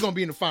we know he's gonna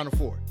be in the Final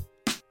Four.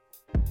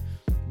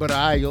 But all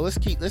right, yo, let's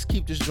keep this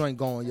joint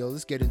going, yo.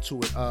 Let's get into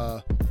it.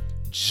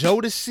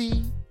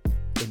 Jodeci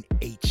and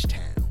H-Town.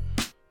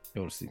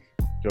 Jodeci.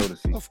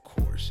 Of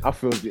course. I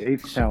feel the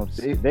H-Town,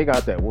 they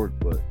got that work,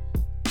 but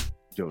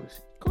Jodeci.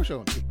 Of course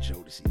you're gonna pick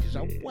Jodeci because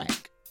I'm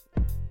whack.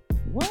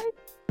 What?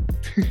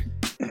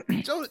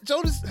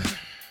 Jodeci.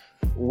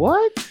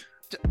 What?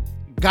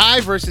 Guy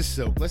versus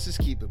Silk. Let's just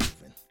keep it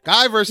moving.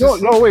 Guy versus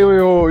Silk. No, wait.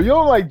 You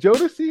don't like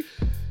Jodeci?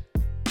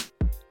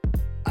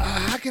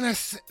 How can I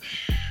say?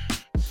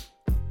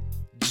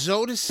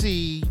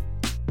 Jodeci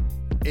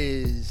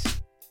is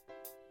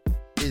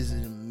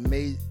an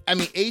amazing. I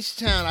mean,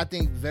 H-Town, I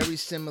think very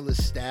similar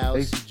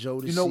styles to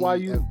Jodeci. You know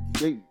why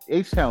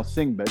H-Town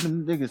sing better?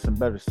 Them niggas some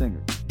better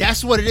singers.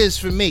 That's what it is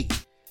for me.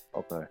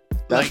 Okay.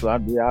 I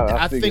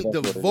think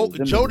the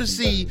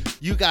Jodeci,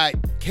 you got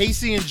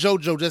Casey and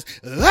JoJo just.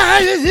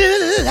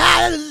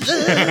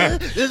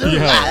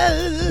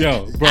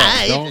 Yo, bro,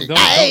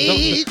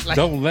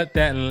 don't let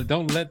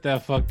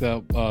that fucked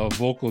up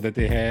vocal that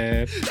they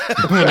had.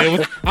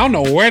 I don't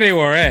know where they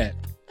were at,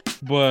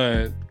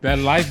 but that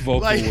life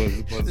vocal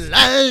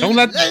was. Don't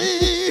let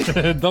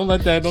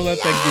that get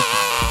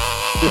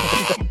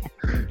you.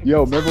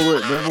 Yo, remember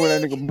when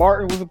that nigga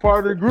Martin was a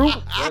part of the group?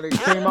 When they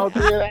came out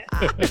there,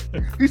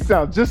 he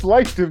sound just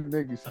like them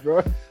niggas,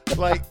 bro.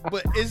 But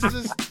it's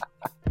just,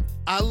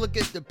 I look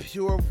at the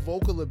pure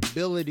vocal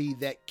ability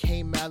that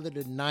came out of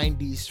the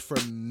 90s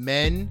from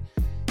men,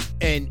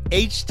 and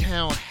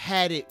H-Town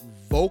had it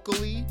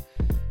vocally.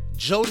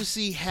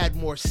 Jodeci had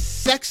more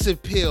sex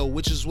appeal,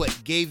 which is what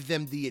gave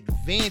them the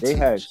advantage. They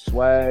had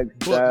swag,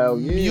 style,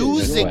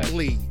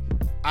 musically,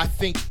 I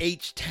think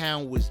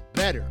H-Town was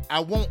better.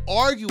 I won't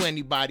argue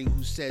anybody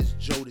who says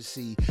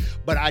Jodeci,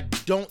 but I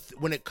don't.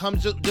 When it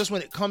comes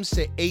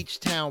to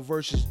H-Town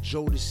versus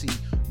Jodeci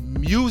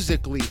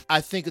musically, I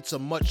think it's a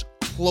much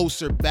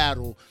closer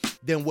battle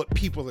than what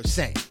people are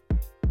saying.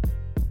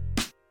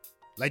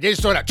 Like they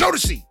just throw out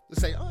Jodeci.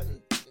 Let's say,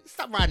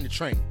 stop riding the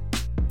train.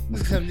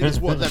 Some niggas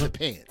wore leather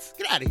pants.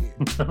 Get out of here.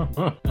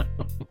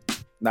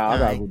 Nah, I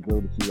gotta go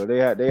Jodeci. Though. They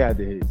had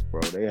the hits,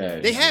 bro.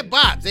 They had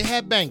bops. They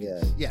had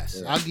bangers. Yeah,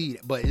 yes, I'll give you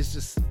that. But it's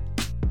just,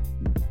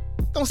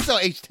 don't sell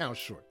H-Town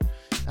short.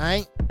 All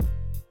right.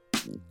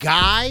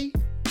 Guy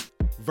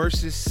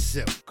versus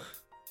Silk.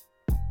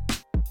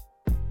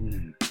 All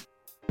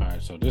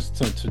right. So this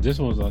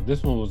one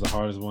was the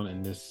hardest one,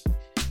 and this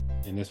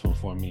one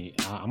for me.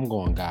 I'm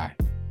going Guy.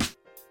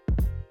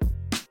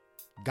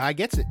 Guy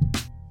gets it.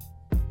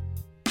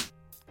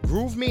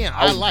 Groove Me and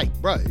I like,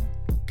 bro.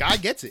 Guy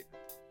gets it.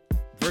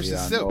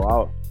 Versus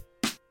Silk.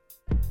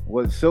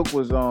 What Silk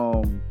was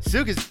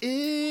Silk is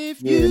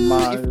if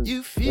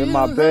you feel in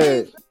my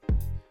bed.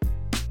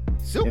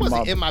 Silk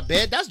wasn't in my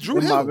bed. That's Drew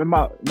Hill.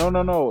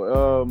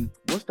 No.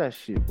 What's that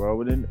shit,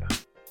 bro?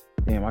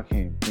 Damn, I can't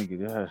even think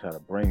of it. I just had a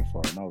brain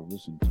fart and I was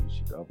listening to this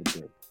shit the other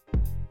day.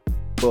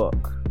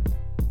 Fuck.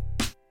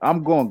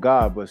 I'm going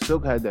God, but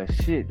Silk had that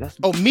shit.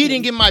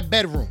 Meeting in my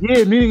bedroom.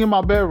 Yeah, Meeting in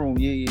my bedroom.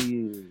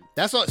 Yeah.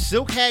 That's what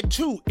Silk had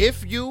too.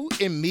 If You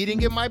and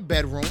Meeting in My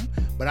Bedroom,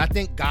 but I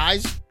think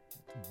Guy's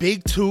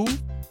big two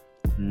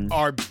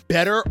are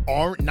better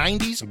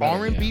 90s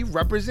R&B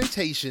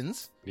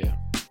representations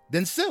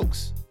than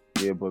Silk's.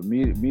 Yeah, but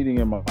Meeting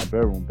in My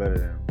Bedroom better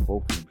than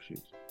both of them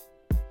shits.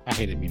 I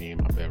hated Meeting in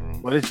My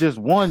Bedroom. But it's just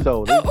one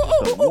though. It's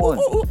just one.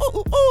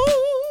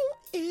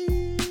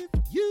 If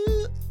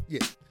you, we're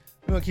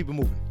gonna keep it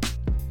moving.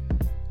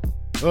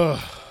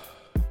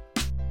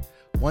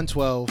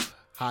 112,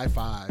 high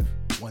five.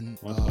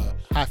 112.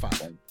 High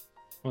five.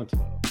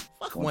 112.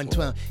 Fuck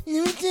 112.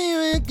 Let me tell you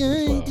what I'm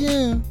gonna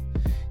do.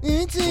 Let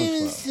me tell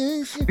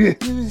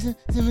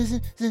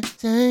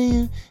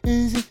you.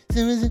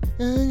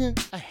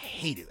 I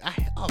hate it.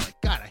 Oh my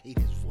God, I hate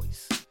his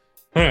voice.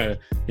 Yeah,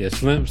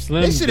 Slim.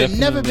 They should have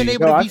never been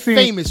able to be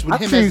famous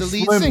with him as the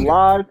lead Slim singer.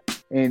 Live,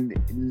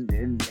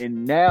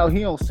 and now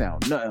he don't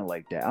sound nothing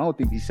like that. I don't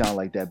think he sounded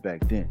like that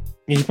back then.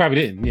 He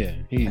probably didn't. Yeah,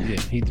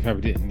 he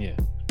probably didn't. Yeah,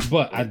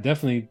 but I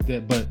definitely.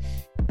 But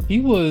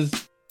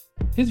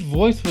his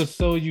voice was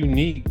so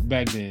unique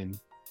back then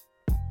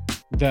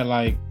that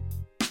like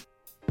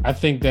I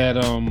think that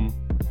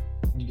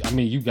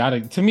you gotta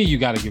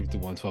give it to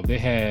 112. They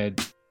had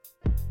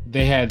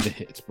the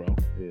hits, bro.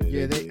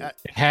 Yeah, they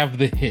have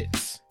the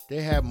hits.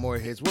 They have more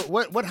hits.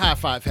 What High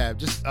Five have?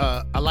 Just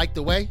I Like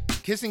the Way,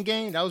 Kissing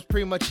Game. That was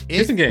pretty much it.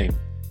 Kissing Game.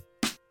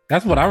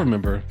 That's what I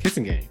remember.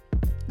 Kissing Game.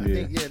 I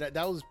think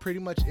that was pretty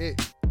much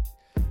it.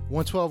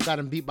 112 got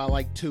him beat by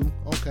like 2.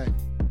 Okay.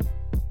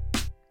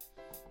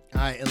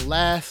 All right, and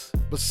last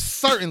but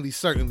certainly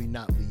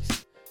not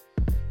least,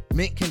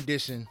 Mint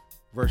Condition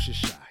versus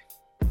Shy.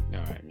 All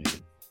right, man.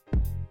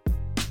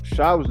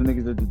 Shy was the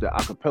niggas that did the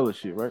acapella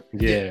shit, right?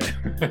 Yeah.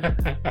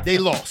 They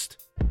lost.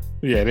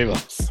 Yeah, they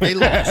lost. They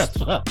lost.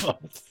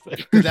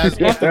 That's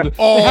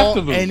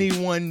all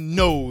anyone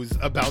knows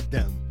about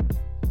them.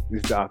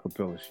 It's the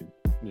acapella shit.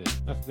 Yeah,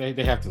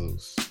 they have to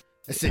lose.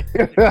 That's it.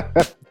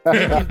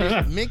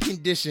 Mint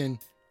Condition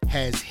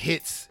has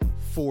hits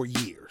for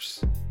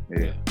years.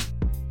 Yeah.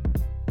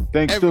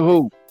 Thanks to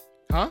who?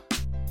 Huh?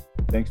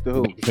 Thanks to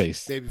who?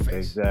 Babyface.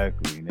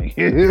 Exactly,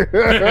 nigga.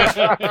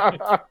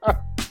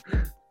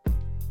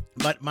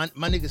 But my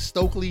nigga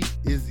Stokely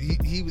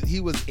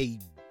he was a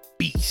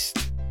beast.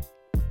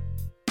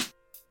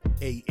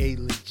 A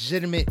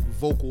legitimate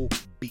vocal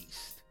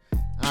beast.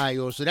 All right,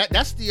 yo. So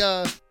that's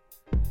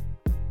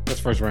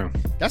first round.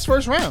 That's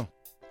first round.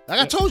 Like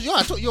I told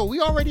you,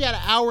 we already had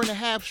an hour and a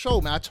half show,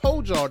 man. I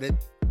told y'all that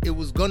it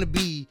wasn't gonna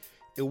be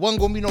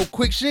no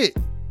quick shit.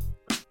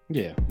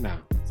 Yeah, nah.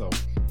 So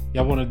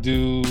y'all wanna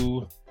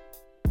do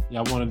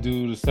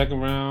the second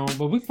round,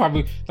 but we can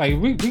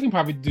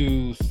probably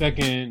do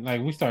second,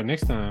 like we start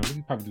next time. We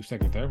can probably do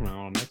second, third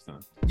round next time.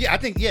 Yeah, I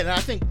think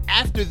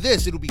after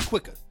this it'll be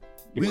quicker.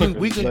 We can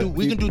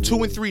do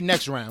 2 and 3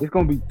 next round. It's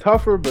gonna be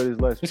tougher, but it's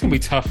less. It's gonna be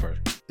tougher.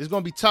 It's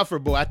gonna be tougher,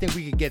 but I think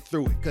we can get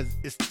through it because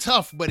it's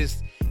tough, but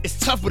it's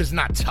tough, but it's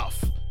not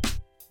tough.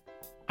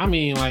 I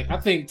mean, like I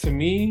think to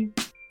me,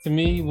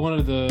 one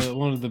of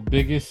the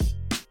biggest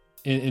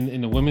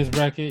in the women's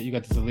bracket, you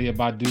got the Aaliyah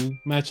Badu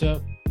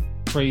matchup,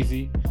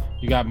 crazy.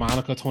 You got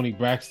Monica Toni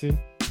Braxton,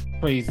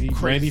 crazy.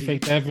 Randy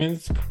Faith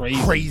Evans,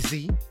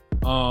 crazy.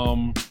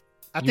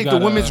 I think the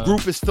women's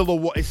group is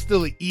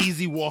still an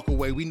easy walk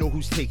away. We know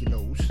who's taking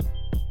those.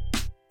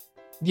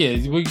 Yeah,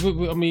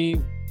 I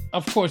mean,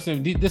 of course,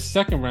 in this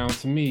second round,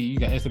 to me, you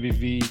got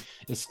SWV,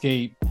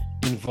 Escape,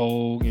 In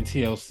Vogue, and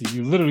TLC.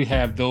 You literally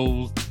have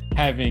those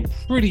having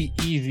pretty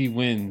easy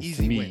wins.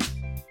 Wins.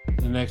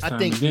 The next time. I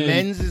think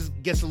men's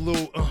gets a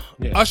little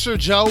Usher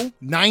Joe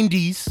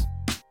 90s.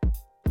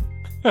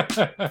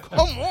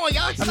 Come on,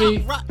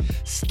 y'all!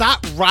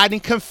 Stop riding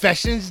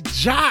Confessions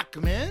jock,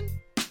 man.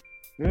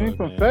 It ain't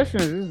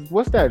Confessions.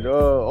 What's that?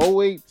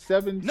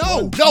 087?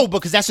 No,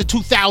 because that's a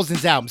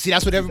 2000s album. See,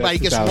 that's what everybody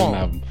gets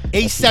wrong.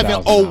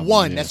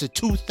 8701. That's a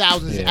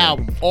 2000s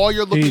album. All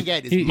you're looking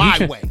at is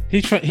My Way.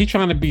 He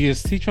trying to be a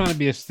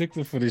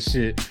stickler for this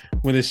shit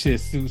when this shit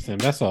suits him.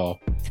 That's all.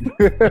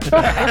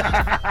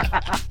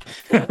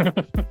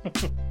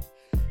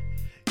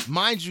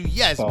 Mind you,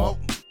 yes,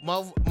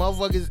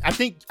 motherfuckers. I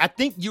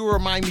think you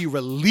remind me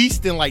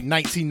released in like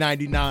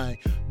 1999,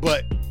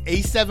 but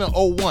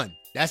 8701.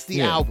 That's the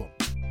album.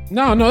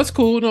 No, it's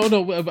cool.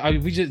 No.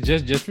 We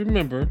just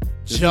remember.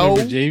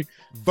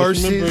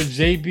 Versus remember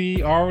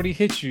JB already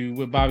hit you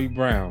with Bobby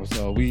Brown,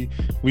 so we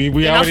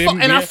already.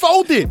 I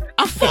folded.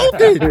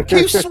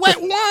 Keith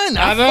Sweat won.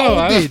 I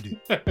folded.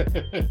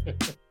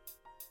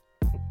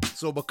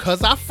 So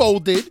because I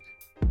folded,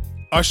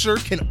 Usher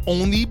can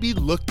only be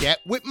looked at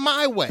with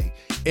My Way,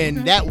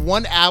 and that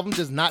one album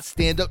does not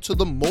stand up to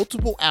the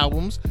multiple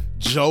albums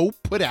Joe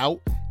put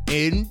out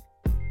in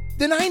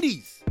the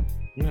 90s.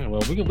 Yeah,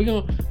 well, we're gonna get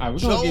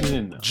it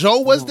in now. Joe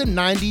was the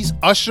 90s.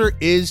 Usher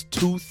is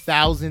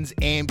 2000s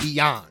and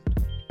beyond.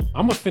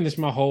 I'm gonna finish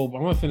my whole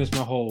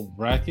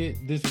bracket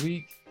this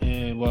week,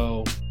 and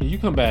well, you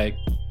come back,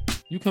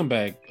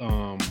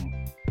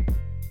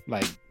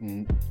 like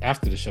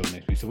after the show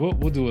next week. So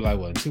we'll do it like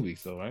in 2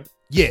 weeks, though, right?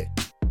 Yeah,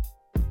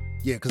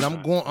 because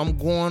I'm going on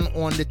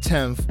the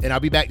 10th, and I'll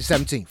be back the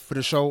 17th for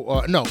the show.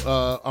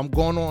 I'm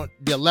going on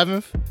the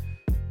 11th.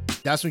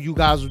 That's when you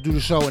guys will do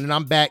the show, and then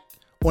I'm back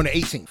on the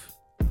 18th.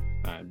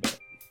 I bet.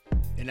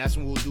 And that's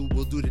when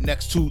we'll do the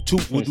next two.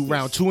 We'll do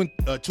round 2 and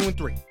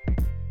 3.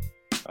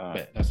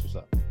 Bet. That's what's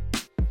up.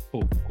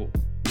 Cool.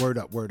 Word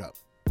up. All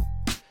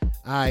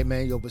right,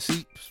 man. Yo, but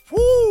see,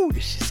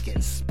 this shit's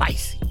getting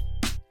spicy.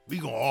 We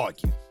gonna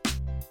argue.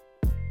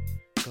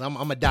 Cause I'm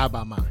gonna die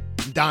by mine.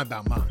 I'm dying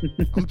by mine.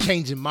 I'm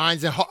changing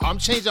minds and I'm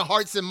changing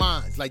hearts and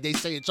minds, like they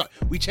say in church.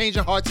 We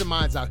changing hearts and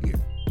minds out here.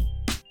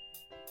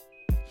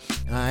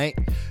 All right.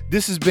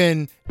 This has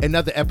been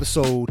another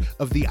episode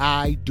of the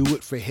I Do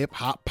It for Hip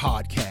Hop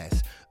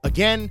podcast.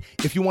 Again,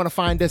 if you want to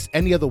find us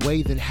any other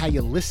way than how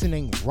you're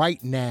listening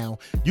right now,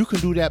 you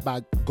can do that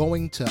by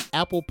going to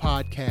Apple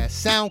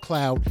Podcasts,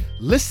 SoundCloud,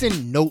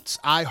 Listen Notes,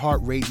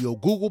 iHeartRadio,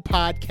 Google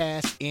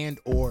Podcasts, and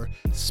or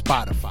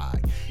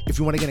Spotify. If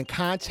you want to get in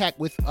contact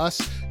with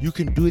us, you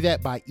can do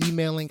that by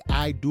emailing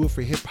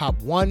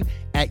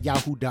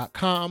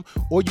idoitforhiphop1@yahoo.com,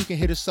 or you can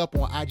hit us up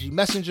on IG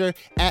Messenger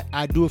at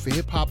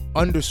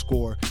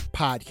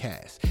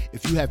idoitforhiphop_podcast.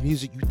 If you have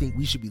music you think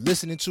we should be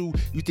listening to,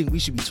 you think we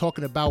should be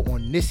talking about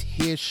on this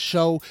here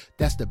show,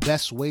 that's the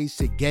best ways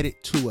to get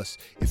it to us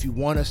if you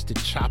want us to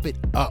chop it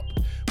up.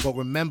 But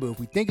remember, if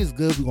we think it's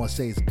good, we're going to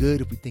say it's good.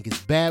 If we think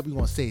it's bad, we're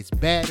going to say it's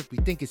bad. If we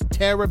think it's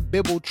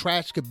terrible,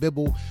 trash,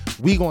 kabibble,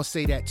 we're going to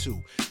say that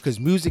too. Because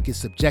music is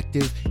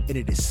subjective and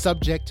it is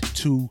subject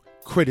to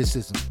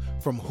criticism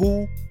from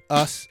who?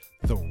 Us,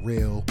 the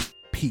real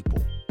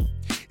people.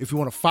 If you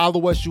want to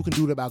follow us, you can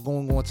do that by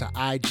going on to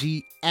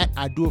IG at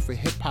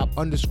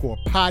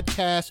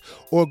idoitforhiphop_podcast,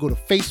 or go to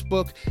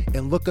Facebook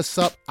and look us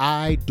up,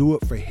 I Do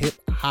It For Hip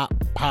Hop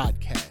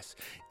Podcast.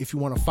 If you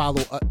want to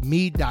follow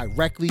me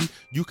directly,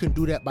 you can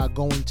do that by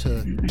going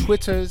to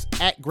Twitter's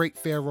at Great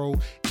Pharaoh,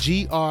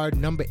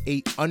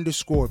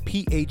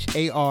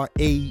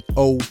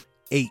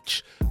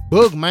 GR8_PHARAOH.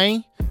 Boog,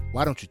 man,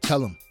 why don't you tell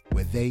them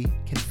where they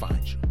can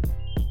find you?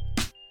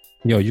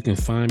 Yo, you can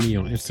find me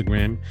on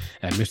Instagram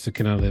at Mr.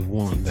 Can I Live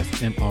 1. That's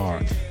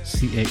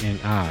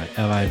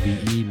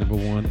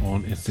MrCanilive1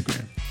 on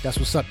Instagram. That's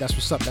what's up.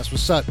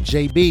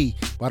 JB,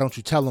 why don't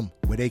you tell them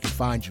where they can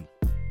find you?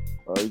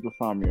 You can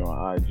find me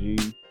on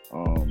IG,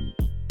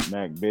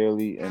 Mac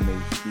Bailey,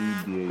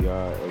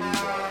 MACBAR.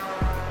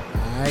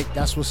 All right,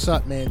 that's what's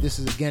up, man. This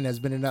is, again, has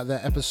been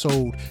another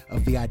episode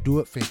of the I Do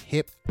It For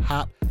Hip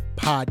Hop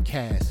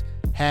Podcast.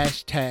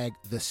 Hashtag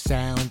the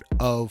sound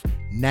of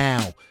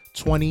now.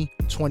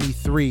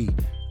 2023.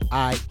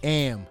 I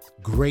am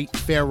Great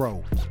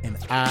Pharaoh, and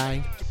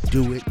I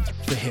do it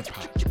for hip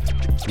hop.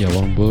 Yo,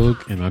 I'm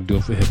Boog, and I do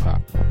it for hip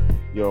hop.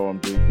 Yo, I'm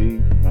JB,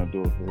 and I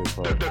do it for hip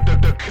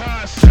hop. The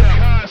concept.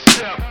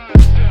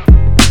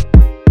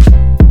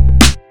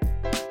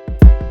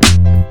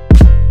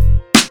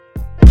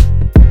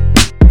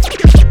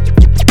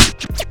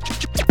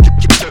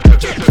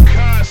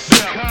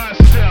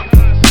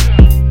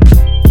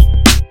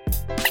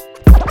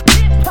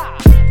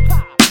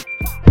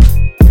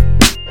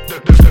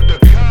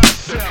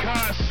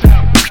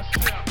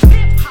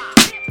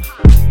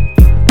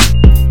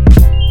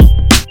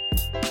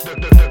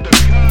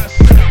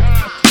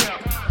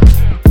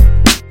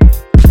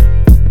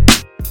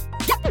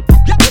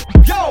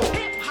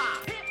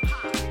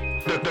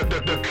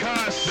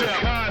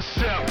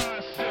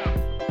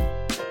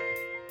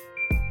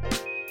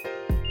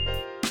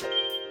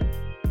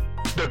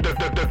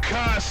 The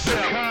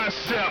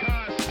concept.